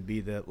 p.m. seem to be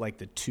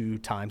the two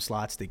time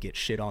slots that get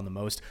shit on the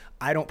most.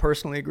 I don't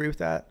personally agree with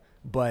that,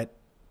 but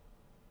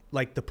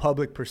the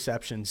public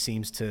perception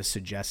seems to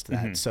suggest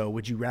that. So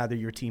would you rather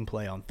your team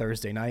play on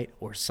Thursday night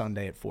or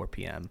Sunday at 4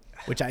 p.m.?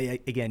 Which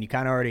again, you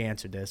kind of already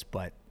answered this,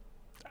 but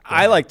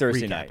I like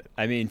Thursday night.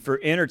 I mean, for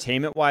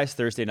entertainment wise,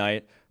 Thursday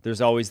night,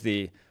 there's always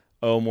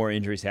more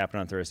injuries happen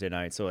on Thursday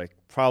night. So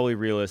probably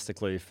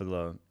realistically for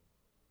the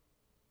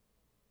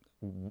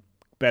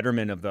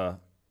betterment of the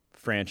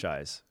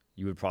franchise,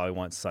 you would probably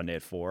want Sunday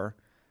at 4.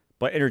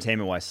 But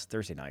entertainment-wise,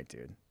 Thursday night,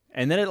 dude.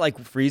 And then it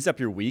frees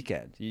up your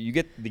weekend. You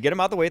get them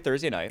out the way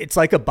Thursday night. It's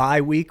like a bye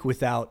week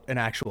without an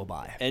actual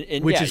bye,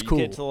 which is cool.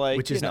 Get to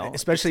which is nice,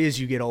 especially as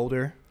you get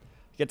older.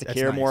 Get to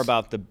care more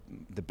about the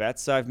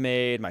bets I've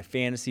made, my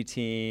fantasy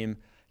team.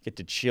 Get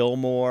to chill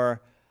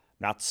more,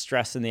 not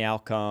stressing the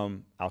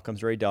outcome.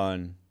 Outcome's already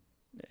done.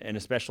 And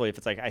especially if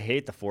it's I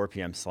hate the 4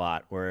 p.m.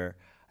 slot where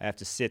I have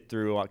to sit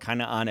through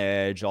kind of on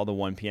edge all the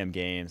 1 p.m.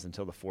 games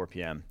until the 4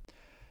 p.m.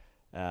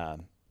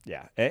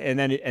 Yeah, and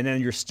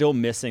then you're still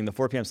missing the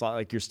 4 p.m.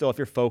 slot. If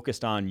you're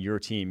focused on your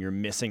team, you're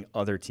missing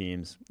other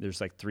teams. There's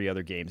 3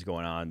 other games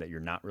going on that you're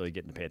not really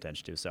getting to pay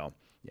attention to. So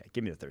yeah,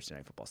 give me the Thursday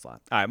night football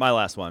slot. All right, my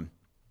last one.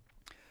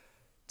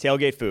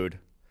 Tailgate food,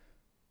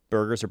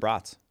 burgers or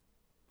brats,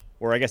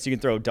 or I guess you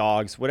can throw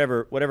dogs,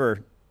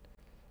 whatever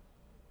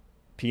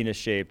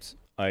penis-shaped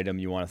item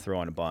you want to throw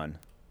on a bun.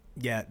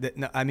 Yeah,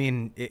 I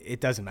mean, it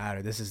doesn't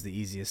matter. This is the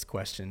easiest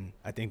question.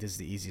 I think this is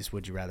the easiest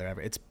would you rather ever.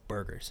 It's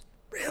burgers.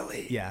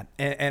 Really? Yeah.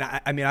 And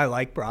I mean, I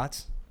like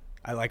brats.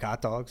 I like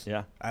hot dogs.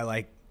 Yeah. I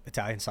like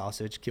Italian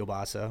sausage,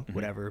 kielbasa,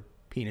 whatever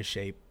penis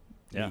shape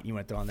you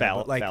want to throw on there.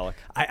 But phallic.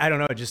 I don't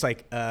know. Just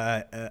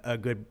a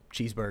good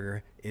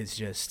cheeseburger is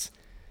just.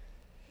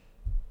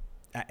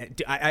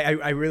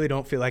 I really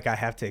don't feel like I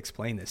have to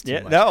explain this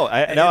too much.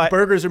 No.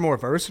 Burgers are more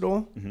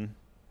versatile. Mm-hmm.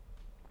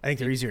 I think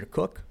they're easier to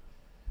cook.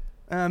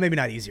 Maybe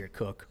not easier to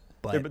cook,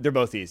 but they're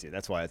both easy.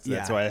 That's why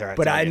that's why they're.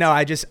 But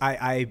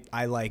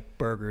I like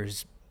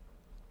burgers.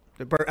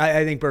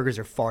 I think burgers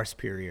are far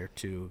superior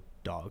to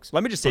dogs.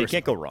 Let me just say, you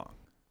can't go wrong.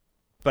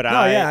 But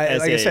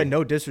I said,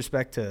 no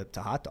disrespect to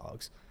hot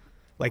dogs.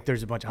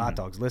 There's a bunch of hot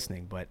dogs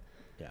listening, but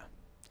yeah,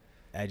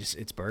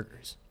 it's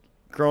burgers.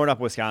 Growing up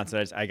in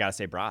Wisconsin, I gotta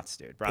say brats,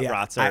 dude.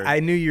 Brats are.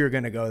 I knew you were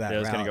gonna go that route. I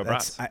was gonna go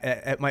brats.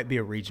 It might be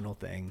a regional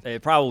thing.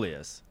 It probably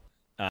is,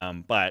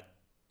 but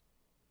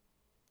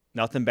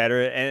nothing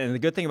better. And the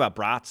good thing about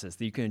brats is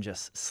that you can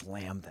just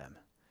slam them.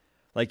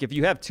 If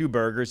you have 2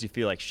 burgers, you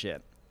feel like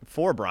shit.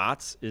 4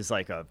 brats is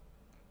a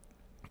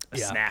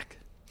snack.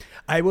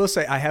 I will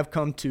say I have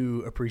come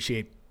to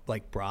appreciate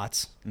like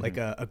brats, like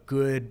a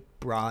good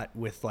brat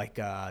with like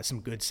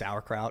some good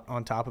sauerkraut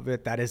on top of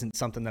it. That isn't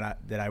something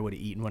that I would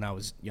have eaten when I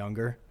was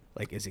younger,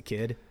 like as a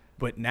kid.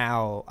 But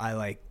now I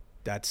like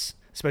that's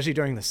especially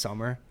during the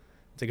summer.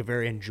 It's like a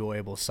very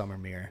enjoyable summer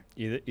meal.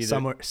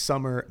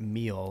 Summer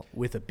meal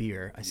with a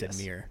beer. I said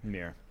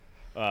meal.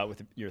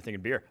 You're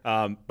thinking beer.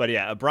 But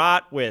yeah, a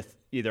brat with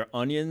either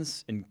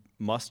onions and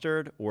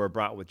mustard or a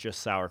brat with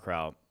just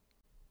sauerkraut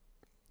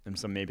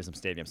and maybe some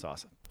stadium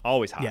sauce.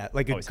 Always hot. Yeah,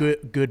 like a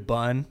good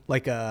bun,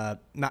 like a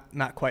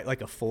not quite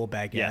like a full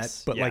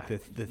baguette, but like the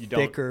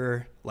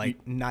thicker,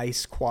 like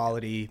nice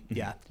quality.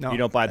 Yeah, no, you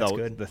don't buy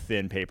the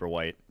thin paper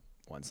white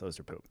ones. Those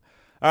are poop.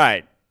 All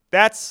right,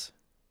 that's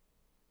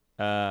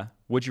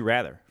Would You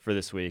Rather for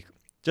this week.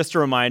 Just a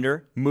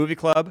reminder: Movie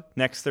Club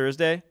next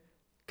Thursday,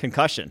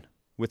 Concussion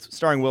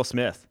starring Will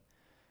Smith.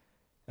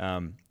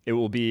 It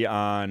will be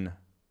on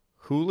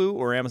Hulu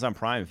or Amazon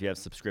Prime if you have a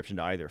subscription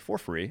to either for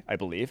free, I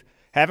believe.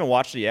 Haven't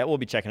watched it yet. We'll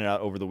be checking it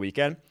out over the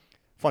weekend.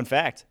 Fun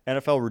fact,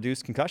 NFL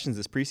reduced concussions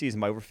this preseason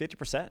by over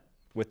 50%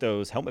 with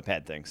those helmet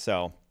pad things.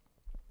 So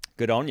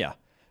good on ya,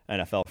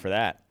 NFL, for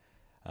that.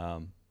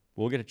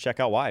 We'll get to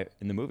check out why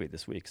in the movie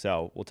this week.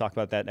 So we'll talk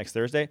about that next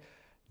Thursday.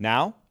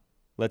 Now,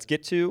 let's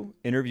get to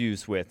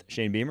interviews with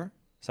Shane Beamer,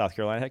 South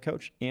Carolina head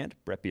coach, and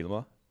Bret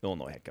Bielema,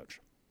 Illinois head coach.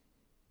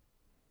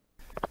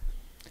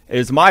 It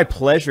is my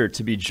pleasure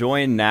to be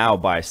joined now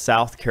by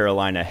South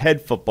Carolina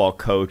head football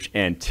coach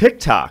and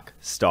TikTok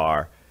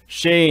star,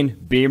 Shane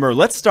Beamer.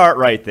 Let's start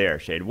right there,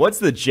 Shane. What's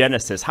the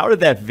genesis? How did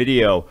that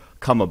video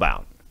come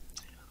about?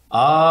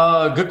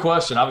 Good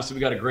question. Obviously, we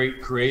got a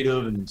great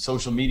creative and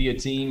social media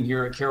team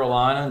here at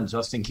Carolina, and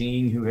Justin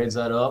King, who heads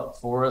that up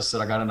for us,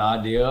 said, I got an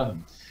idea,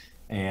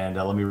 and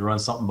let me run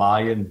something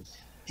by you. And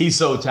he's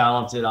so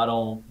talented, I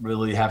don't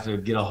really have to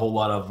get a whole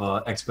lot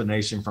of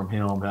explanation from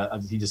him.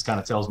 He just kind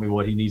of tells me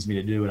what he needs me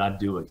to do, and I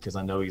do it because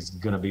I know he's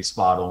going to be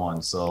spot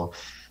on. So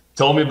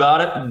told me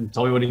about it and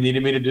told me what he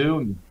needed me to do,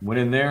 and went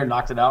in there,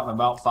 knocked it out in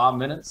about 5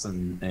 minutes,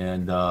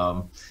 and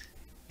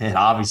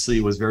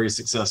obviously was very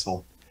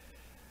successful.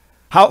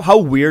 How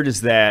weird is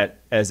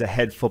that as a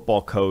head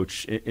football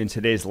coach in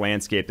today's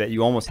landscape that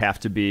you almost have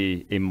to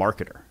be a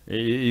marketer?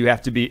 You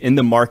have to be in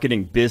the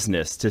marketing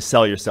business to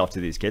sell yourself to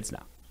these kids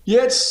now.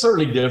 Yeah, it's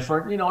certainly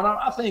different, and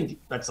I think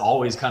that's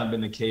always kind of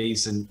been the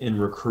case in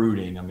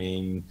recruiting. I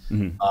mean,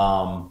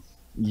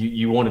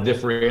 you want to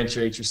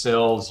differentiate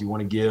yourselves. You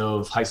want to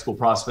give high school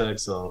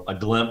prospects a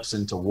glimpse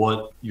into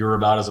what you're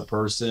about as a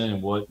person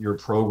and what your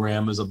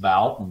program is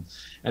about.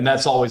 And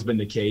that's always been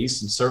the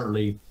case. And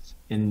certainly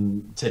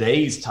in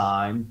today's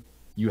time,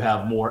 you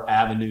have more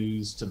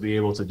avenues to be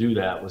able to do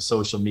that with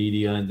social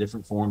media and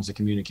different forms of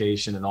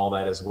communication and all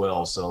that as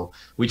well. So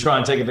we try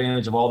and take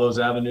advantage of all those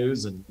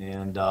avenues and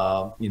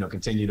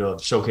continue to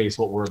showcase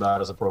what we're about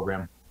as a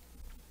program.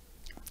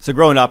 So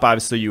growing up,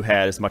 obviously you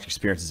had as much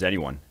experience as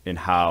anyone in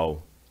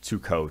how to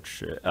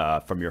coach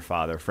from your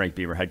father, Frank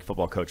Beamer, head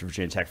football coach of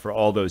Virginia Tech for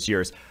all those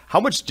years.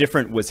 How much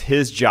different was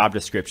his job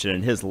description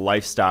and his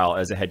lifestyle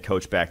as a head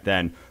coach back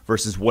then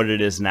versus what it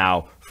is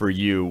now for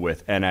you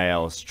with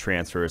NILs,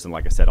 transfers, and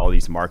like I said, all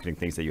these marketing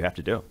things that you have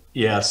to do?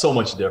 Yeah, so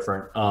much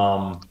different.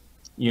 There's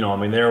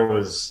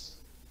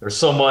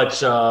so much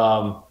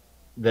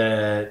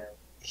that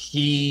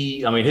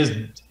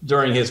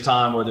during his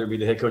time, whether it be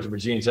the head coach of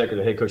Virginia Tech or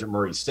the head coach at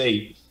Murray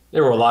State,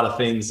 there were a lot of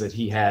things that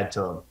he had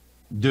to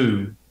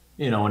do.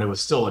 And it was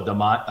still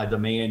a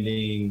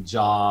demanding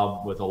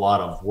job with a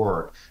lot of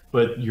work.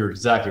 But you're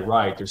exactly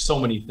right. There's so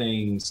many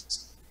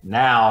things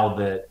now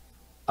that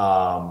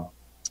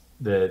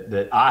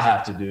that I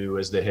have to do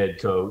as the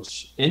head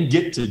coach and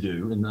get to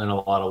do in a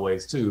lot of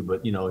ways too.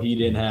 But, he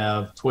didn't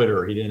have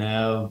Twitter. He didn't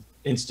have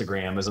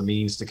Instagram as a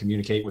means to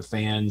communicate with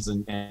fans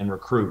and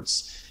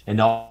recruits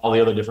and all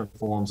the other different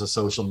forms of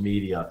social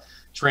media.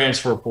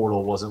 Transfer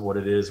portal wasn't what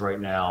it is right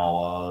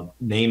now.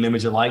 Name,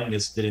 image, and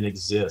likeness didn't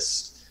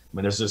exist. I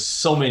mean, there's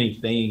just so many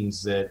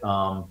things that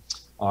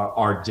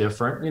are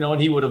different,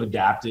 and he would have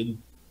adapted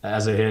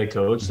as a head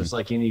coach, just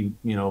like any,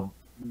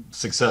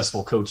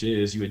 successful coach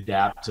is. You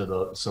adapt to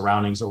the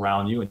surroundings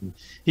around you, and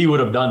he would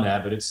have done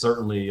that, but it's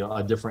certainly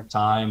a different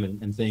time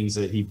and things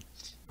that he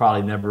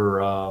probably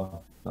never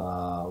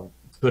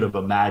could have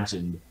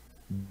imagined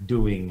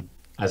doing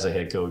as a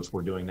head coach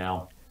we're doing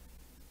now.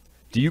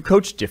 Do you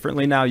coach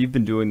differently now? You've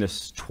been doing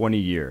this 20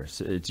 years.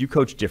 Do you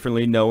coach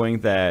differently knowing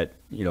that,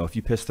 if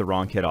you piss the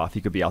wrong kid off,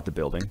 he could be out the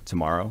building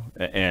tomorrow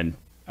and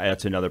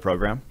that's another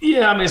program?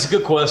 Yeah, it's a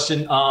good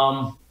question.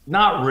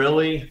 Not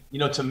really.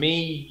 To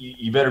me,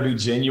 you better be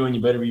genuine. You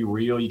better be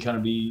real. You kind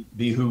of be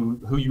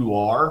who you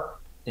are.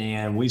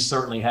 And we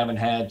certainly haven't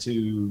had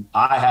to,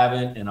 I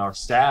haven't, and our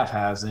staff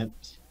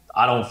hasn't.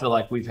 I don't feel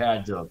like we've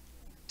had to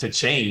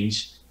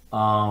change.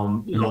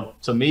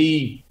 To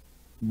me,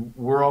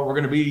 we're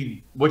going to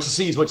be, what you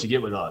see is what you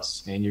get with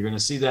us, and you're going to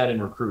see that in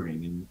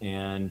recruiting.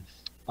 And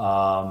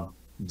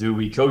do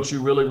we coach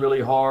you really,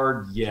 really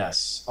hard?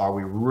 Yes. Are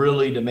we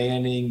really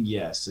demanding?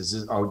 Yes.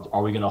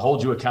 Are we going to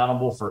hold you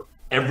accountable for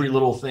every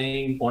little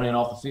thing on and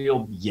off the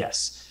field?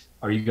 Yes.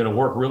 Are you going to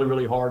work really,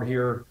 really hard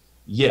here?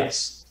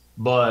 Yes.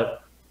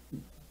 But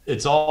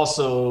it's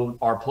also,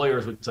 our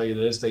players would tell you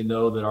this, they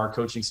know that our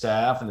coaching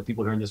staff and the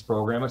people here in this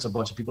program, it's a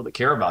bunch of people that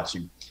care about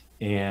you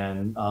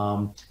and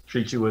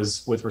treat you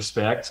with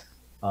respect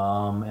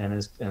and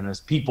as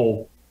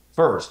people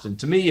first. And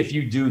to me, if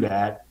you do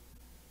that,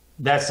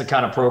 that's the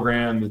kind of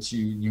program that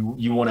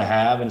you want to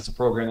have, and it's a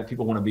program that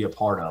people want to be a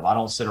part of. I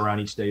don't sit around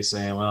each day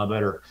saying, well, I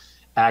better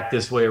act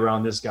this way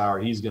around this guy or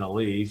he's going to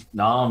leave.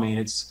 No, I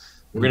mean,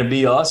 we're going to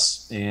be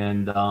us,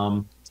 and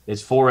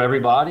it's for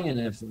everybody. And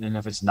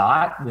if it's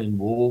not, then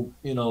we'll,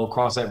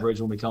 cross that bridge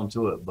when we come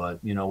to it.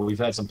 But, we've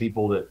had some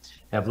people that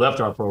have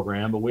left our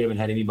program, but we haven't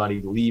had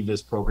anybody leave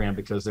this program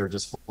because they're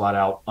just flat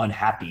out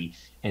unhappy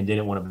and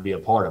didn't want to be a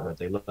part of it.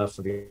 They left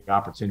for the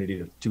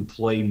opportunity to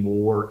play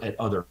more at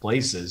other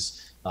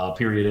places.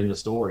 Period, in the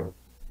story.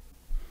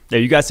 Now,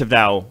 you guys have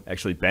now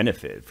actually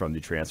benefited from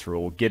the transfer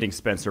rule, getting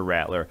Spencer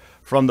Rattler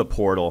from the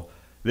portal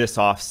this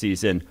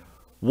offseason.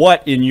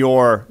 What in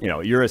you're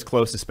as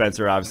close to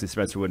Spencer, obviously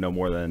Spencer would know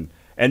more than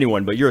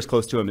anyone, but you're as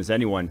close to him as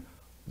anyone.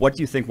 What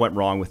do you think went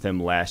wrong with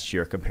him last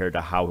year compared to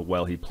how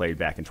well he played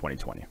back in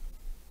 2020?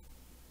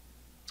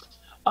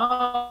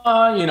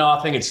 I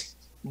think it's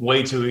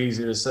way too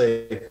easy to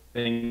say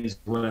things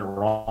went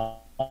wrong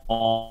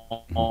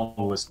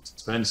with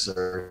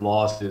Spencer. He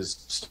lost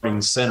his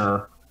starting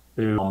center,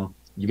 who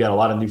you got a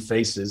lot of new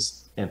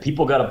faces, and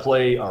people got to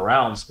play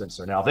around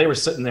Spencer. Now, if they were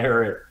sitting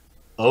there at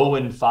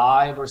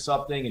 0-5 or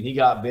something and he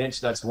got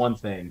benched, that's one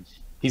thing.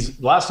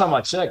 Last time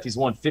I checked, he's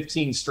won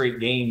 15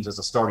 straight games as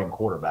a starting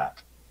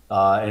quarterback,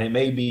 and it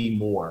may be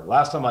more.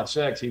 Last time I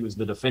checked, he was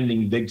the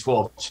defending Big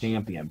 12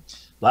 champion.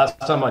 Last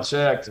time I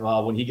checked,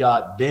 when he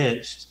got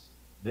benched,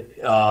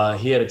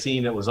 he had a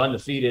team that was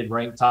undefeated,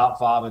 ranked top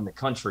 5 in the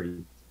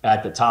country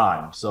at the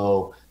time.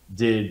 So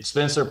did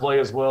Spencer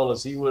play as well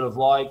as he would have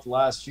liked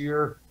last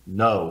year?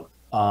 No.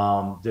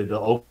 Did the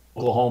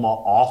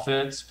Oklahoma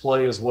offense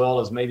play as well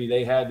as maybe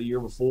they had the year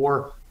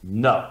before?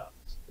 No.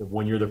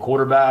 When you're the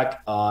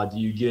quarterback, do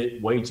you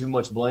get way too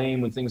much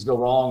blame when things go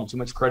wrong and too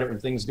much credit when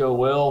things go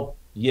well?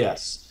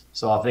 Yes.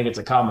 So I think it's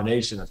a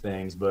combination of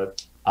things,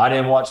 but I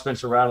didn't watch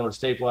Spencer Rattler's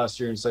tape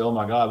last year and say, oh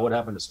my God, what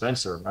happened to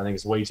Spencer? I think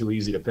it's way too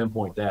easy to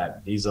pinpoint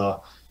that. He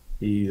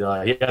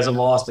hasn't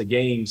lost a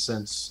game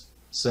since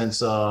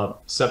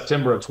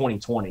September of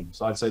 2020.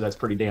 So I'd say that's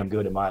pretty damn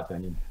good in my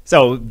opinion.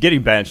 So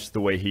getting benched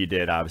the way he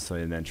did,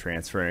 obviously, and then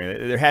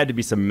transferring, there had to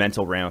be some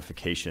mental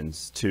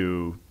ramifications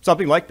to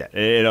something like that.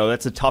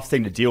 That's a tough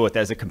thing to deal with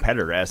as a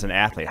competitor, as an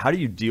athlete. How do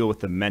you deal with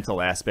the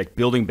mental aspect,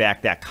 building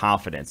back that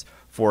confidence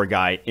for a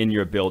guy in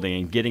your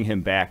building and getting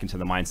him back into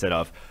the mindset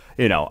of,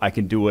 I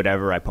can do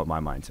whatever I put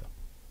my mind to?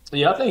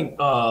 Yeah, I think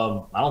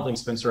I don't think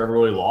Spencer ever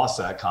really lost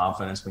that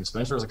confidence. I mean,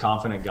 Spencer is a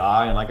confident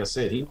guy, and like I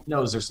said, he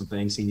knows there's some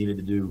things he needed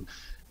to do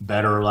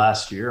better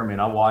last year. I mean,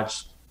 I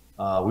watched.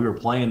 We were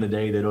playing the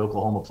day that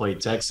Oklahoma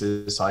played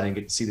Texas, so I didn't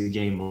get to see the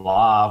game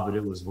live, but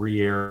it was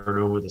re-aired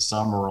over the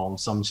summer on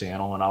some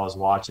channel, and I was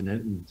watching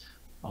it. And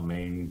I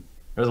mean,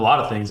 there's a lot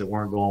of things that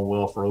weren't going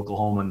well for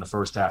Oklahoma in the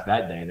first half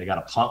that day. They got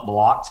a punt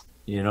blocked,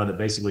 that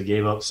basically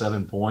gave up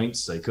 7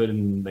 points. They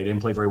didn't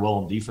play very well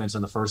on defense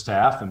in the first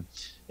half,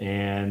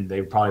 and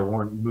they probably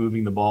weren't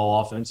moving the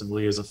ball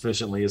offensively as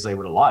efficiently as they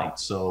would have liked.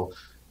 So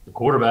the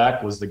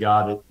quarterback was the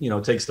guy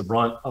that, takes the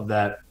brunt of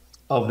that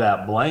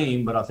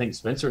blame. But I think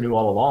Spencer knew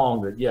all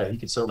along that, yeah, he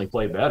could certainly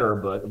play better,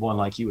 but it wasn't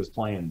like he was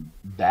playing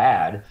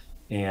bad.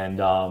 And,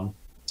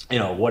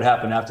 what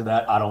happened after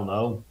that, I don't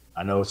know.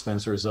 I know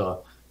Spencer's a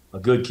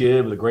good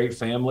kid with a great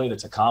family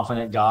that's a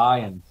confident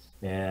guy.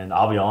 And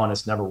I'll be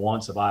honest, never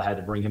once have I had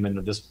to bring him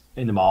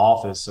into my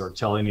office or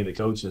tell any of the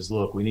coaches,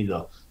 look, we need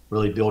to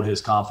really build his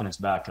confidence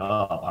back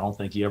up. I don't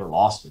think he ever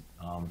lost it.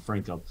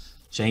 Frank, a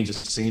change of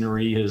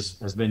scenery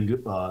has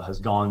been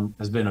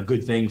a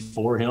good thing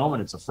for him,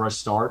 and it's a fresh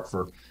start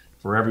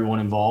for everyone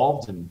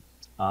involved. And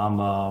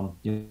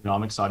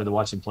I'm excited to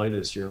watch him play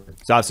this year.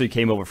 So obviously, he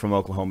came over from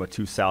Oklahoma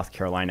to South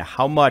Carolina.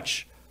 How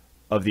much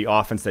of the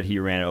offense that he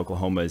ran at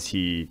Oklahoma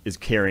is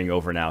carrying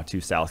over now to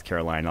South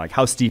Carolina? Like,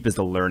 how steep is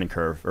the learning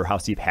curve, or how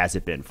steep has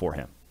it been for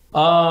him?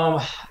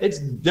 It's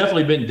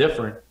definitely been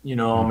different.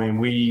 I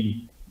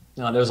mean,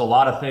 there's a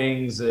lot of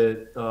things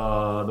that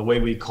the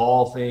way we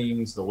call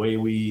things, the way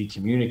we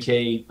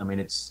communicate. I mean,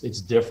 it's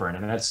different,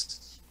 and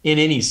that's in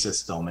any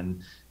system.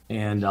 And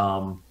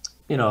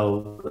it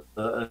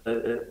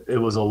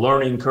was a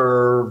learning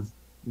curve.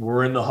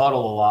 We're in the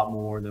huddle a lot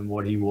more than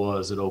what he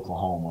was at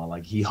Oklahoma.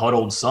 Like, he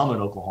huddled some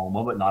at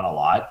Oklahoma, but not a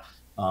lot.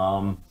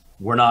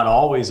 We're not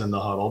always in the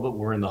huddle, but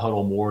we're in the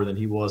huddle more than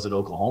he was at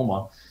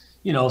Oklahoma.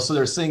 So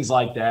there's things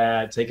like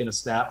that, taking a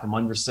snap from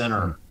under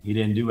center. He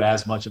didn't do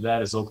as much of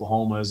that as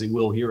Oklahoma as he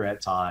will here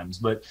at times.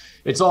 But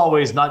it's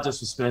always not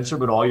just with Spencer,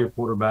 but all your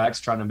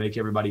quarterbacks trying to make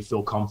everybody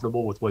feel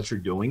comfortable with what you're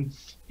doing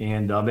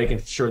and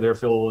making sure they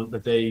feel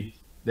that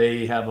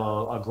they have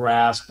a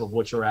grasp of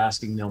what you're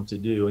asking them to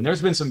do. And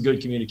there's been some good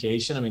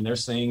communication. I mean,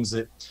 there's things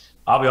that,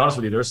 I'll be honest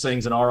with you, there's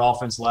things in our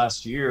offense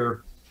last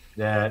year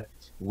that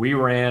we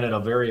ran at a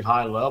very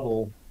high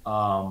level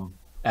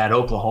at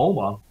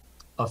Oklahoma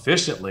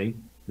efficiently,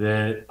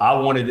 that I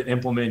wanted to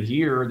implement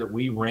here that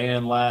we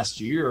ran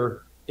last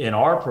year in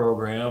our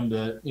program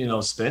that,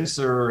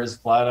 Spencer has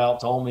flat out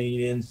told me he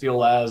didn't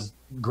feel as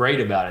great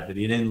about it, that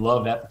he didn't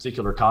love that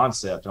particular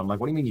concept. And I'm like,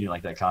 what do you mean you didn't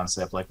like that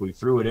concept? Like, we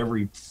threw it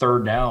every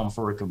third down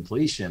for a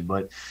completion.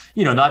 But,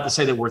 not to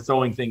say that we're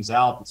throwing things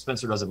out that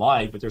Spencer doesn't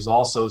like, but there's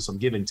also some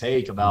give and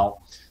take about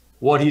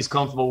what he's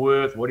comfortable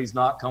with, what he's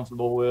not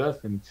comfortable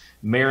with, and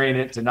marrying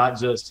it to not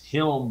just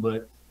him,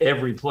 but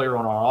every player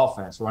on our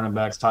offense, running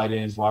backs, tight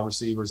ends, wide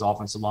receivers,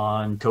 offensive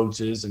line,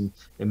 coaches, and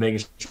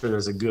making sure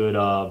there's a good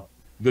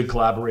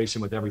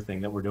collaboration with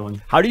everything that we're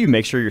doing. How do you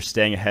make sure you're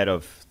staying ahead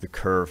of the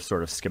curve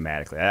sort of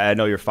schematically? I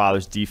know your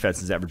father's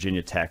defenses at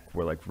Virginia Tech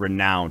were like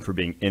renowned for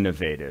being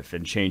innovative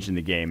and changing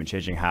the game and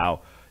changing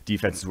how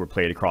defenses were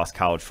played across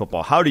college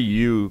football. How do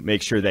you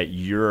make sure that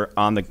you're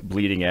on the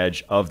bleeding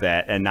edge of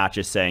that and not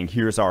just saying,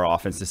 here's our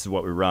offense, this is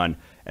what we run,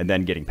 and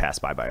then getting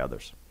passed by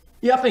others?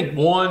 Yeah, I think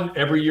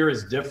every year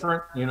is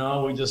different.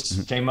 We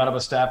just came out of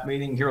a staff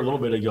meeting here a little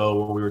bit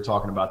ago where we were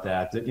talking about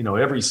that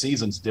every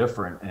season's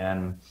different,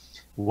 and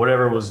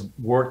whatever was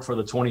worked for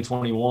the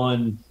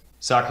 2021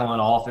 South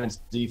Carolina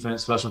offense,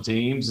 defense, special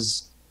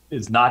teams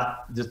is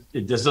not just,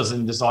 it just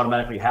doesn't just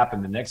automatically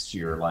happen the next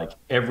year. Like,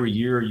 every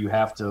year you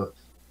have to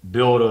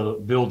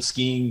build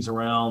schemes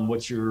around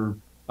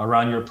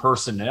around your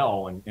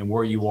personnel and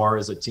where you are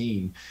as a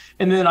team.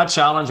 And then I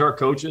challenge our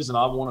coaches, and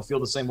I want to feel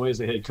the same way as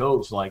the head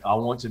coach. Like, I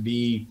want to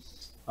be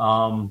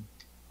the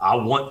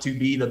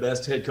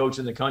best head coach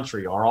in the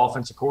country. Our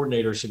offensive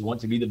coordinator should want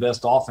to be the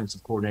best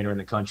offensive coordinator in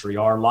the country.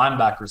 Our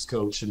linebackers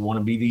coach should want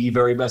to be the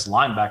very best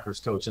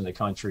linebackers coach in the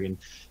country. And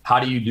how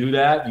do you do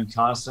that? You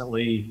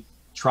constantly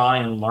try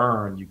and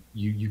learn.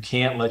 You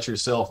can't let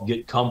yourself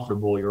get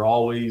comfortable. You're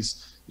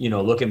always,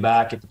 looking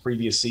back at the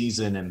previous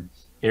season and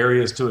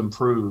areas to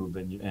improve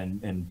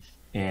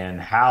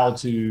and how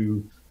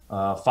to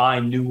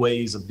find new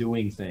ways of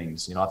doing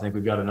things. I think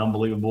we've got an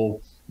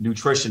unbelievable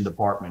nutrition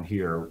department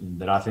here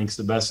that I think is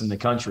the best in the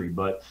country,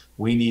 but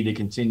we need to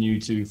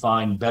continue to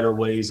find better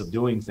ways of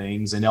doing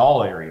things in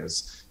all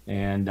areas,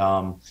 and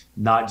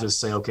not just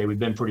say, okay, we've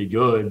been pretty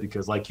good,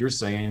 because like you're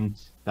saying,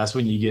 that's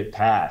when you get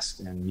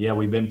past. And yeah,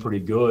 we've been pretty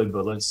good,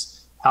 but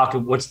what's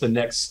the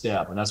next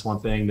step? And that's one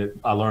thing that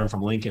I learned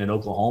from Lincoln in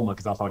Oklahoma,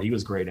 because I thought he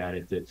was great at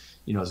it, that,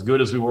 as good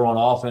as we were on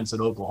offense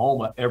at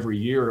Oklahoma, every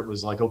year it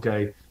was like,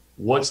 okay,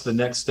 what's the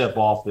next step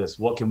off this?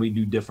 What can we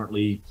do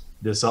differently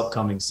this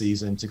upcoming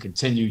season to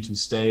continue to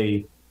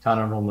stay kind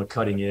of on the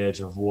cutting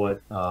edge of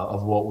what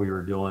we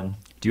were doing?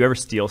 Do you ever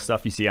steal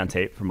stuff you see on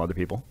tape from other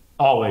people?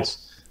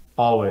 Always.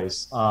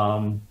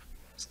 Especially,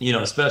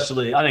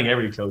 I think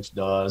every coach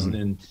does.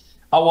 Mm-hmm. And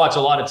I watch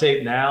a lot of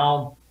tape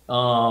now.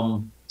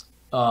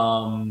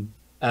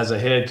 As a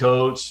head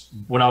coach,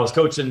 when I was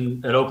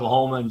coaching at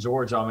Oklahoma and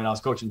Georgia, I was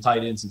coaching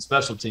tight ends and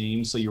special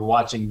teams. So you're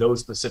watching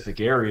those specific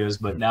areas.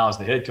 But now as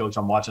the head coach,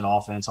 I'm watching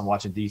offense, I'm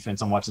watching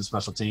defense, I'm watching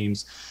special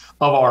teams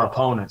of our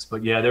opponents.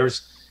 But yeah,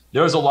 there's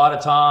a lot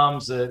of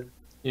times that,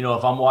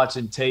 if I'm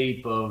watching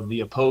tape of the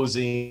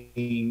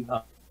opposing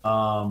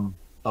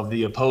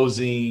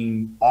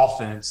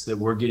offense that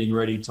we're getting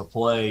ready to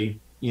play,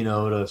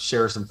 to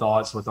share some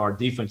thoughts with our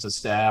defensive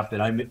staff,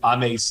 that I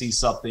may see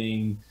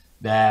something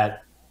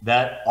that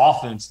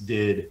offense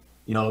did,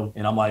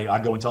 and I'm like,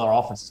 I go and tell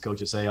our offensive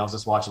coaches, say, I was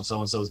just watching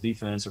so-and-so's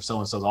defense or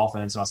so-and-so's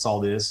offense, and I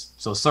saw this.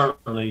 So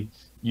certainly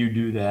you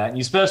do that. And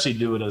you especially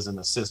do it as an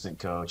assistant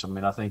coach.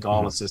 I think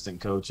all assistant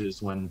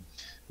coaches, when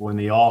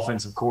the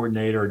offensive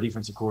coordinator or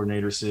defensive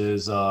coordinator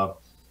says,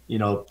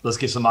 let's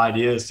get some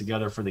ideas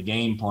together for the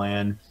game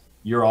plan,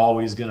 you're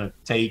always going to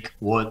take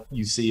what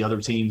you see other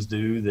teams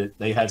do that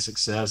they had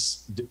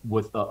success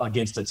with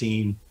against a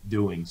team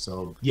doing.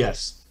 So,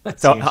 yes.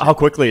 So how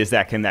quickly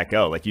can that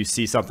go? Like, you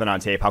see something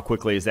on tape, how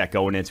quickly is that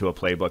going into a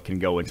playbook, can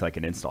go into like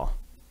an install?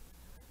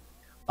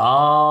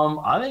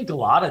 I think a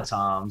lot of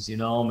times,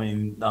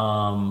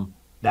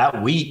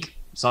 that week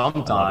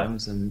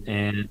sometimes.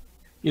 And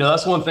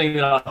that's one thing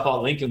that I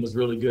thought Lincoln was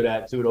really good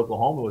at too at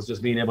Oklahoma, was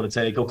just being able to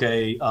take,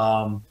 okay,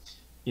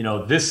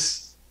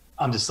 this,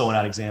 I'm just throwing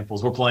out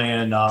examples. We're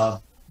playing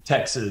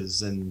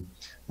Texas, and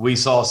we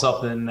saw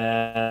something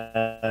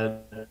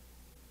that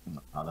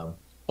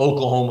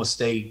Oklahoma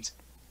State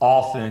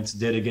offense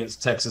did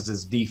against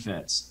Texas's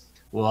defense.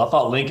 Well, I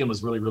thought Lincoln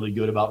was really, really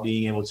good about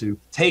being able to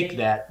take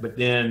that, but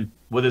then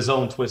with his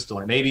own twist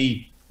on it.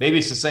 Maybe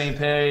it's the same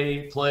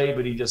play,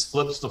 but he just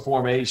flips the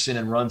formation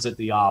and runs it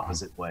the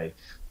opposite way.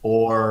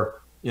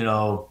 Or,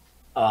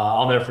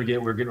 I'll never forget,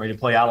 we were getting ready to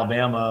play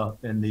Alabama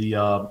in the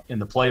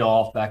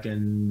playoff back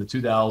in the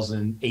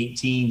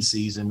 2018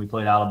 season. We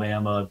played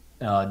Alabama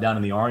down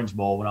in the Orange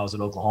Bowl when I was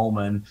at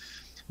Oklahoma, and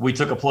we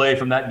took a play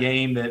from that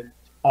game that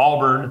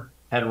Auburn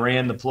had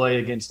ran the play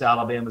against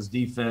Alabama's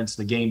defense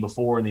the game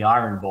before in the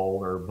Iron Bowl,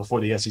 or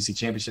before the SEC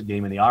championship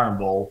game in the Iron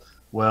Bowl.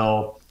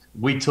 Well,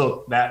 we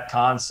took that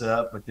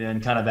concept, but then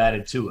kind of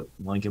added to it.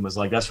 Lincoln was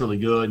like, that's really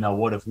good. Now,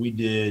 what if we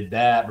did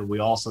that, but we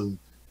also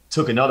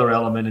took another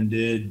element and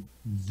did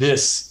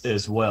this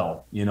as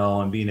well,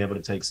 and being able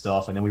to take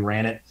stuff. And then we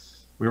ran it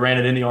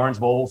in the Orange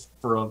Bowl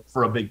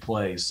for a big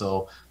play.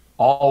 So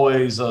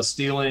always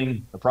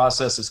stealing. The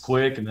process is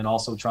quick, and then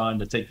also trying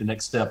to take the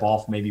next step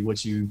off maybe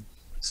what you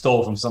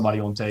stole from somebody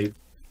on tape.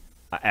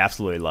 I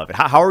absolutely love it.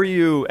 How are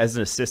you as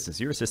an assistant?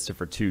 So you were assistant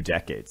for 2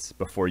 decades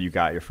before you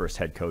got your first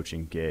head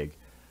coaching gig.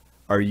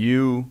 Are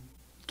you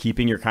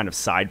keeping your kind of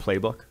side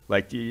playbook?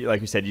 Like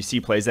you said, you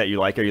see plays that you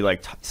like. Are you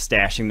like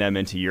stashing them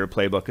into your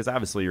playbook? Because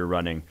obviously you're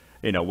running,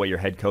 what your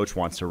head coach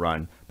wants to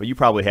run, but you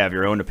probably have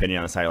your own opinion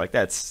on the side. Like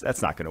that's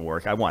not going to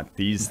work. I want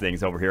these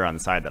things over here on the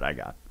side that I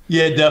got.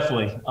 Yeah,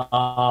 definitely.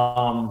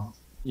 I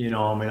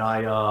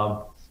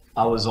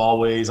was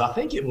always,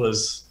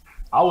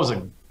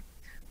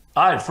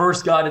 I had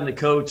first got into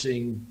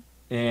coaching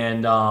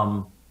and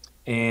I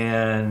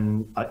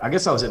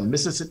guess I was at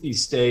Mississippi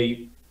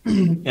State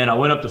and I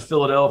went up to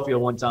Philadelphia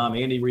one time.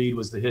 Andy Reid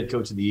was the head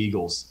coach of the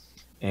Eagles.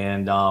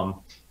 And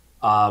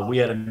we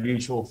had a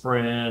mutual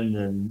friend,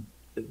 and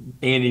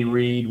Andy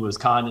Reid was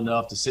kind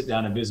enough to sit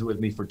down and visit with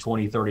me for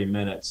 20, 30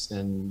 minutes.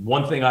 And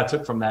one thing I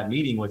took from that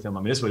meeting with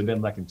him, this would have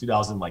been like in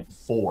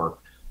 2004,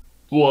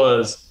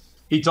 was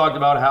he talked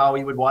about how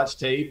he would watch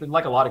tape, and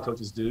like a lot of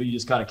coaches do, you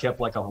just kind of kept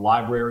like a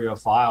library or a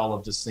file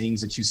of just things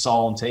that you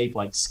saw on tape,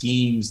 like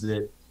schemes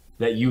that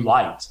you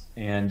liked.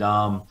 And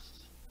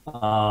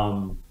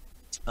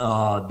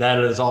that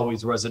has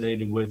always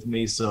resonated with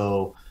me.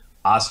 So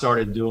I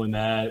started doing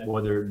that,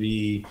 whether it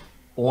be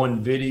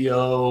on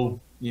video,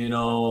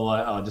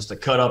 just a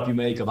cut up you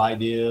make of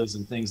ideas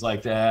and things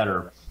like that,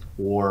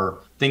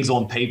 or things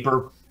on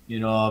paper.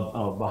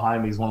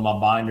 Behind me is one of my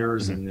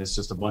binders, and it's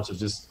just a bunch of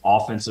just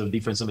offensive,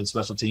 defensive, and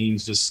special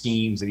teams, just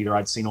schemes that either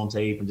I'd seen on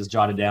tape and just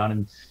jotted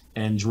down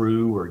and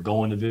drew, or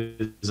going to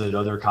visit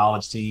other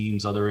college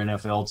teams, other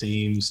NFL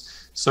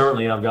teams.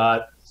 Certainly, I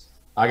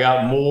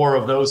got more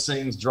of those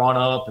things drawn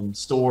up and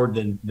stored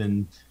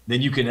than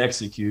you can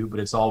execute.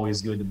 But it's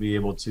always good to be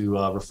able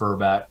to refer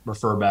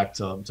back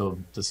to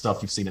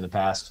stuff you've seen in the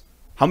past.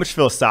 How much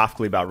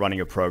philosophically about running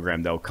a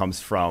program though comes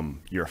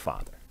from your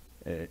father?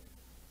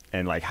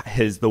 And like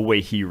the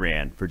way he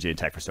ran Virginia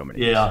Tech for so many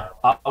years? Yeah,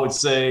 I would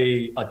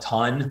say a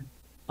ton.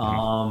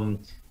 And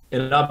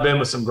I've been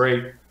with some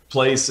great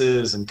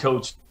places and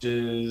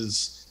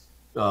coaches,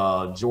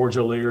 George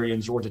O'Leary in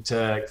Georgia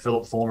Tech,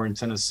 Philip Fulmer in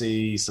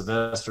Tennessee,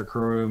 Sylvester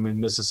Croom in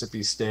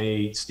Mississippi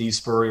State, Steve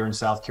Spurrier in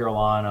South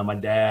Carolina, my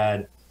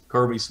dad,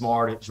 Kirby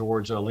Smart at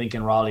Georgia,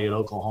 Lincoln Riley at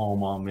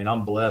Oklahoma.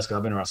 I'm blessed because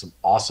I've been around some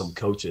awesome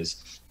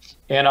coaches.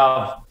 And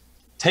I've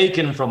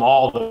taken from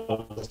all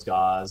those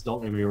guys,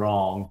 don't get me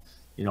wrong.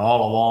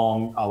 All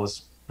along I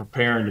was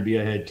preparing to be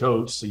a head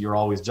coach. So you're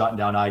always jotting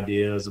down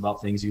ideas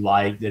about things you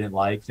like, didn't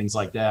like, things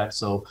like that.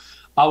 So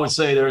I would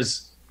say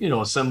there's,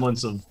 a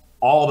semblance of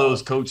all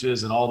those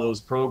coaches and all those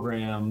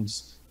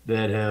programs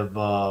that have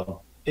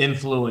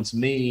influenced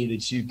me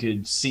that you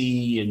could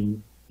see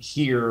and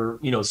hear,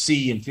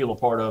 see and feel a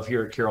part of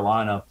here at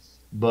Carolina.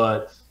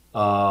 But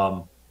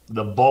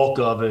the bulk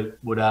of it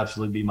would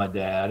absolutely be my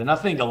dad. And I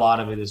think a lot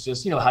of it is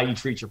just, how you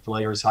treat your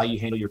players, how you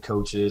handle your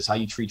coaches, how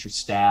you treat your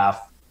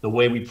staff, the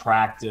way we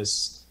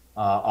practice.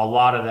 A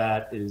lot of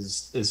that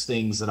is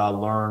things that I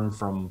learned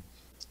from,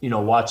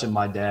 watching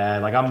my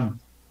dad. Like I'm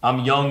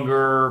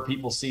younger.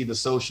 People see the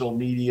social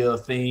media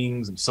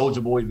things and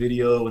Soulja Boy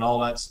video and all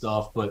that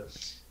stuff. But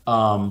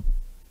our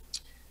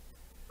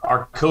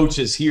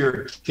coaches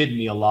here kid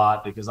me a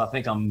lot because I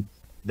think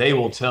they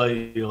will tell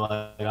you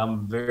like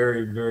I'm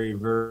very, very,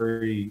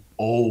 very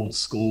old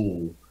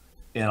school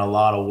in a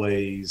lot of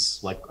ways,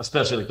 like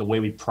especially like the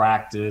way we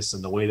practice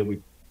and the way that we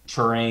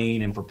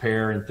train and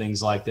prepare and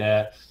things like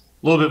that.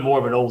 A little bit more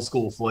of an old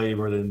school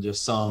flavor than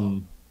just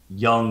some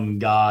young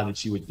guy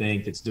that you would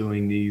think that's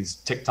doing these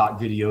TikTok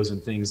videos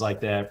and things like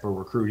that for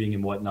recruiting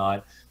and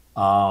whatnot.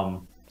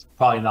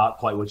 Probably not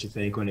quite what you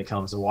think when it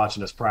comes to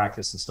watching us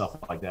practice and stuff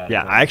like that.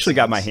 Yeah, I actually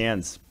got my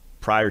hands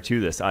prior to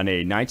this on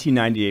a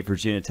 1998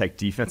 Virginia Tech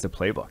defensive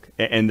playbook,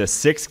 and the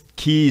 6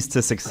 keys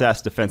to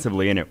success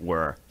defensively in it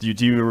were.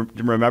 Do you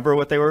remember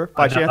what they were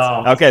by chance?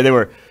 Okay, they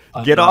were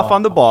get off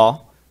on the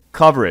ball,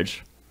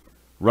 coverage,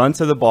 run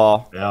to the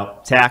ball,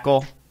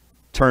 tackle,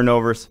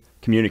 turnovers,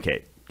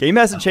 communicate. Game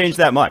hasn't changed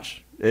that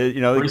much.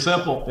 Pretty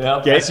simple.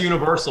 Yeah, it's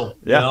universal.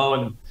 Yeah.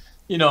 I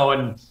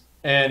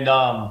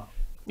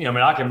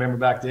can remember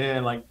back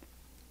then, like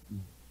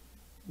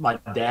my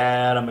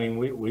dad.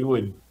 We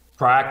would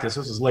practice.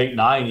 This was late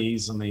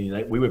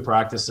 '90s. We would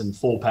practice in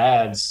full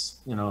pads.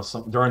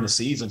 During the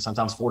season,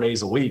 sometimes 4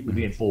 days a week, we'd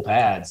be in full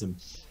pads. And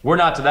we're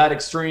not to that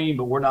extreme,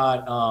 but we're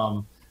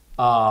not.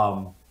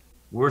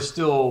 We're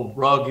still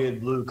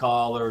rugged, blue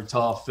collar,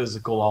 tough,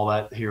 physical, all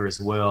that here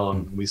as well,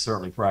 and we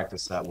certainly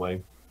practice that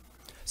way.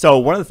 So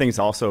one of the things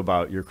also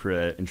about your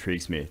career that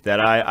intrigues me, that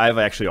I've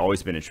actually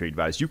always been intrigued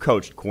by, is you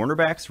coached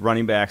cornerbacks,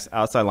 running backs,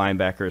 outside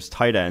linebackers,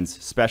 tight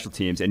ends, special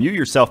teams, and you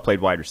yourself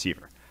played wide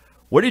receiver.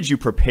 What did you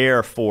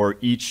prepare for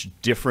each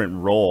different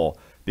role?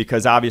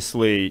 Because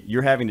obviously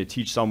you're having to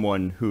teach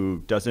someone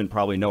who doesn't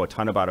probably know a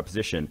ton about a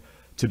position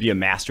to be a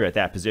master at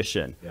that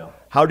position. Yeah.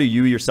 How do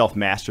you yourself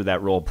master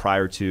that role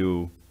prior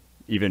to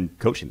even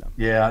coaching them?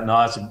 Yeah, no,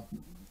 that's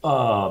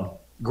a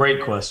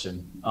great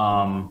question.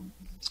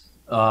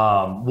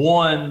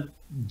 One,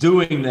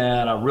 doing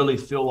that, I really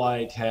feel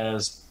like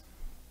has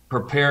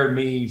prepared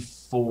me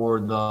for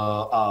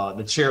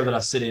the chair that I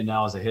sit in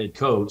now as a head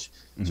coach.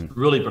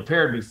 Really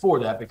prepared me for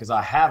that because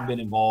I have been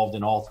involved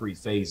in all three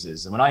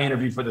phases. And when I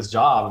interviewed for this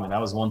job, I mean, that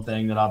was one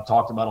thing that I've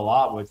talked about a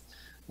lot with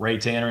Ray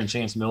Tanner and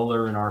Chance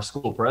Miller and our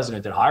school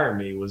president that hired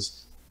me,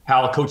 was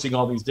how coaching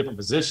all these different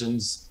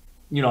positions.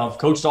 You know, I've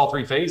coached all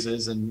three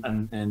phases and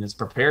it's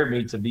prepared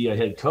me to be a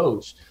head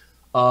coach.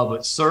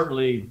 But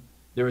certainly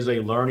there was a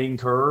learning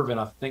curve. And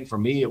I think for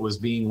me, it was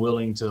being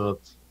willing to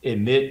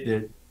admit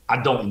that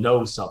I don't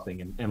know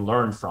something and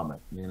learn from it.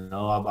 You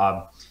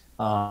know,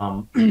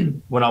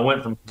 when I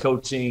went from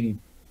coaching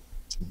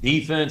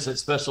defense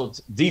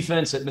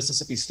at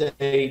Mississippi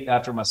State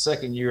after my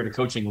second year to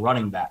coaching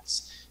running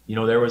backs, you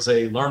know, there was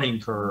a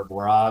learning curve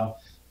where I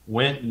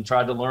went and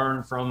tried to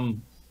learn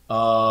from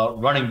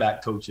running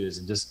back coaches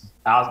and just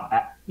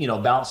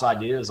bounce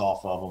ideas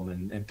off of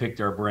them and pick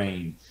their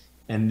brain.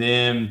 And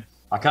then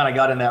I kind of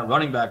got in that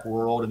running back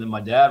world, and then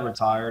my dad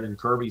retired, and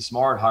Kirby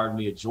Smart hired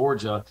me at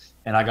Georgia,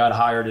 and I got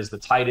hired as the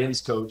tight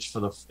ends coach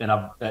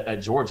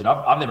at Georgia. And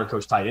I've never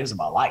coached tight ends in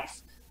my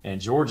life,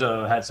 and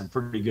Georgia had some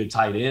pretty good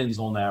tight ends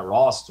on that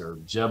roster: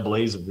 Jeb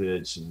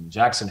Blazevich and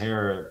Jackson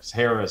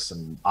Harris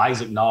and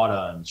Isaac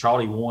Nauta and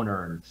Charlie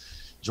Warner and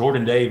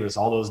Jordan Davis.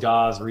 All those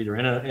guys were either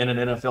in an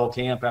NFL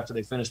camp after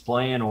they finished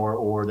playing,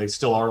 or they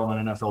still are on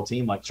an NFL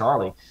team like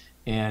Charlie.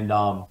 And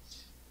I'm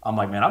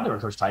like, man, I've never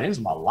coached tight ends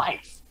in my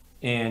life.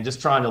 And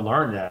just trying to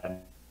learn that.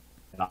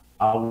 And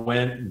I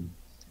went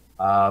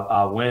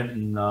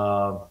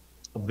and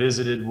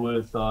visited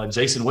with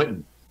Jason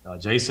Witten.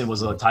 Jason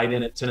was a tight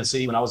end at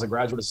Tennessee when I was a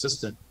graduate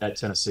assistant at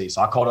Tennessee.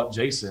 So I called up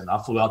Jason. I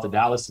flew out to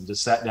Dallas and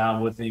just sat down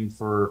with him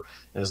for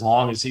as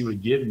long as he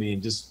would give me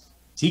and just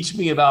teach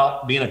me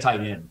about being a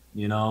tight end.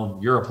 You know,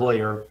 you're a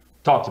player,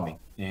 talk to me.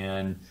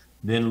 And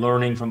then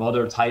learning from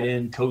other tight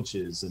end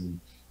coaches and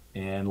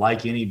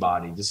like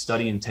anybody, just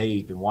studying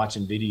tape and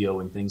watching video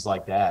and things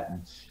like that.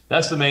 And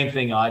that's the main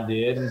thing I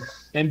did.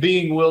 And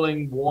being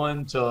willing,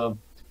 one, to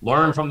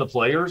learn from the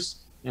players.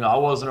 You know, I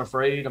wasn't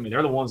afraid. I mean,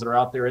 they're the ones that are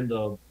out there in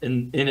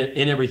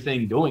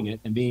everything doing it,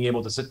 and being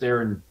able to sit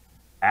there and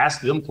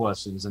ask them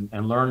questions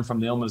and learn from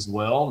them as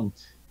well.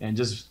 And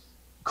just,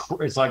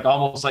 it's like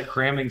almost like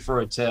cramming for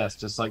a test,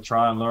 just like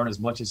try and learn as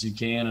much as you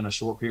can in a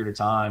short period of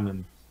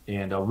time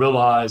and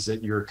realize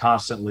that you're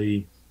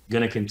constantly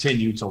going to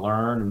continue to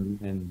learn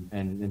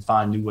and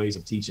find new ways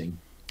of teaching.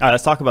 All right,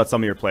 let's talk about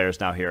some of your players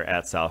now here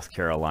at South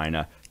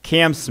Carolina.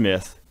 Cam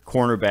Smith,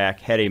 cornerback,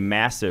 had a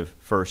massive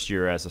first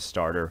year as a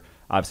starter,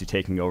 obviously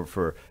taking over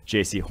for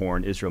J.C.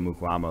 Horn. Israel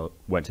Mukuama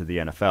went to the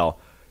NFL.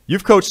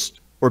 You've coached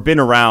or been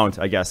around,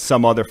 I guess,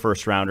 some other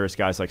first-rounders,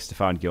 guys like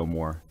Stephon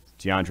Gilmore,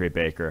 DeAndre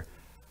Baker.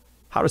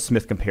 How does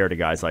Smith compare to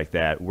guys like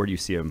that? Where do you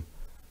see him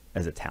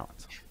as a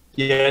talent?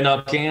 Yeah,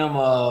 no, Cam,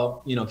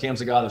 Cam's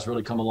a guy that's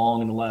really come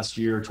along in the last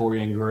year.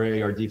 Torian Gray,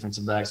 our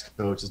defensive backs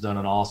coach, has done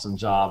an awesome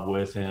job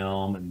with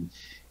him,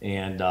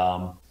 and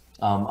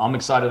I'm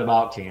excited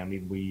about Cam.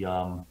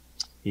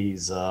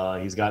 He's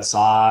got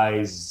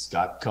size,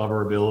 got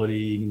cover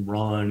ability, he can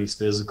run, he's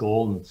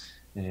physical,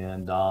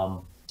 and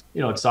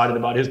excited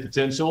about his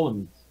potential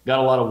and got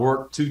a lot of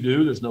work to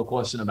do. There's no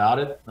question about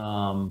it.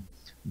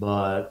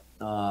 But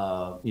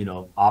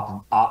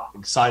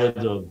excited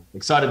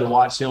to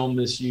watch him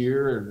this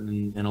year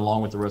and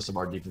along with the rest of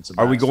our defensive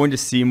backs. Are we going to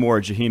see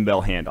more Jaheim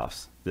Bell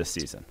handoffs this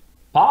season?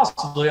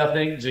 Possibly. I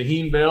think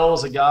Jaheim Bell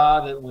is a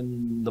guy that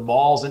when the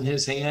ball's in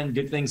his hand,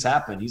 good things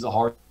happen. He's a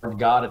hard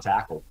guy to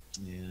tackle.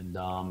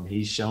 And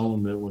he's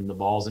shown that when the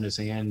ball's in his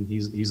hand,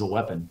 he's a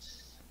weapon.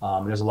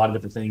 There's a lot of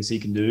different things he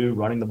can do: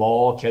 running the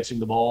ball, catching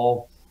the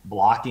ball,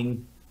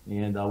 blocking.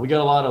 And we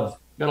got a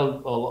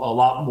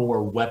lot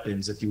more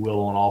weapons, if you will,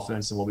 on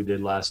offense than what we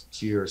did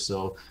last year.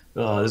 So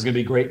there's going to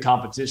be great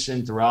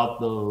competition throughout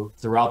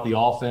the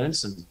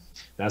offense, and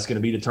that's going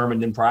to be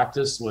determined in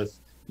practice with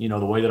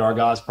the way that our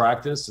guys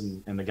practice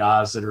and the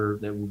guys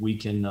that we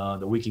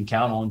can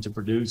count on to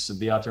produce and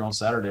be out there on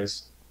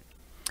Saturdays.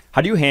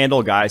 How do you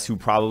handle guys who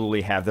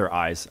probably have their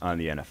eyes on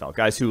the NFL?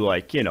 Guys who,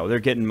 they're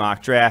getting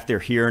mock draft, they're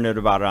hearing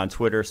about it on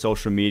Twitter,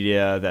 social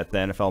media, that the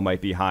NFL might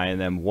be high on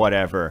them,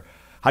 whatever.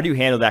 How do you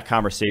handle that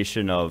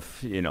conversation of,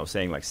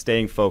 saying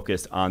staying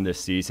focused on this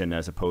season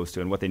as opposed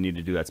to, and what they need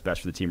to do that's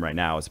best for the team right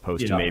now, as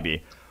opposed to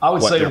maybe? I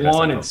would say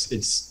one,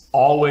 it's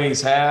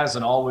always has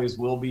and always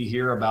will be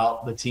here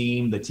about the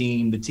team,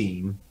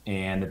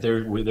 and that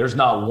there's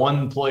not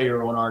one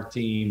player on our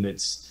team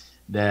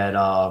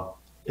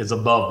that is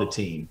above the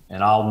team,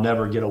 and I'll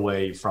never get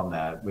away from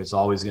that. It's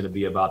always going to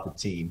be about the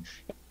team,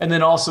 and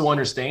then also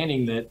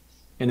understanding that.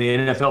 In the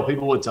NFL,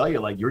 people would tell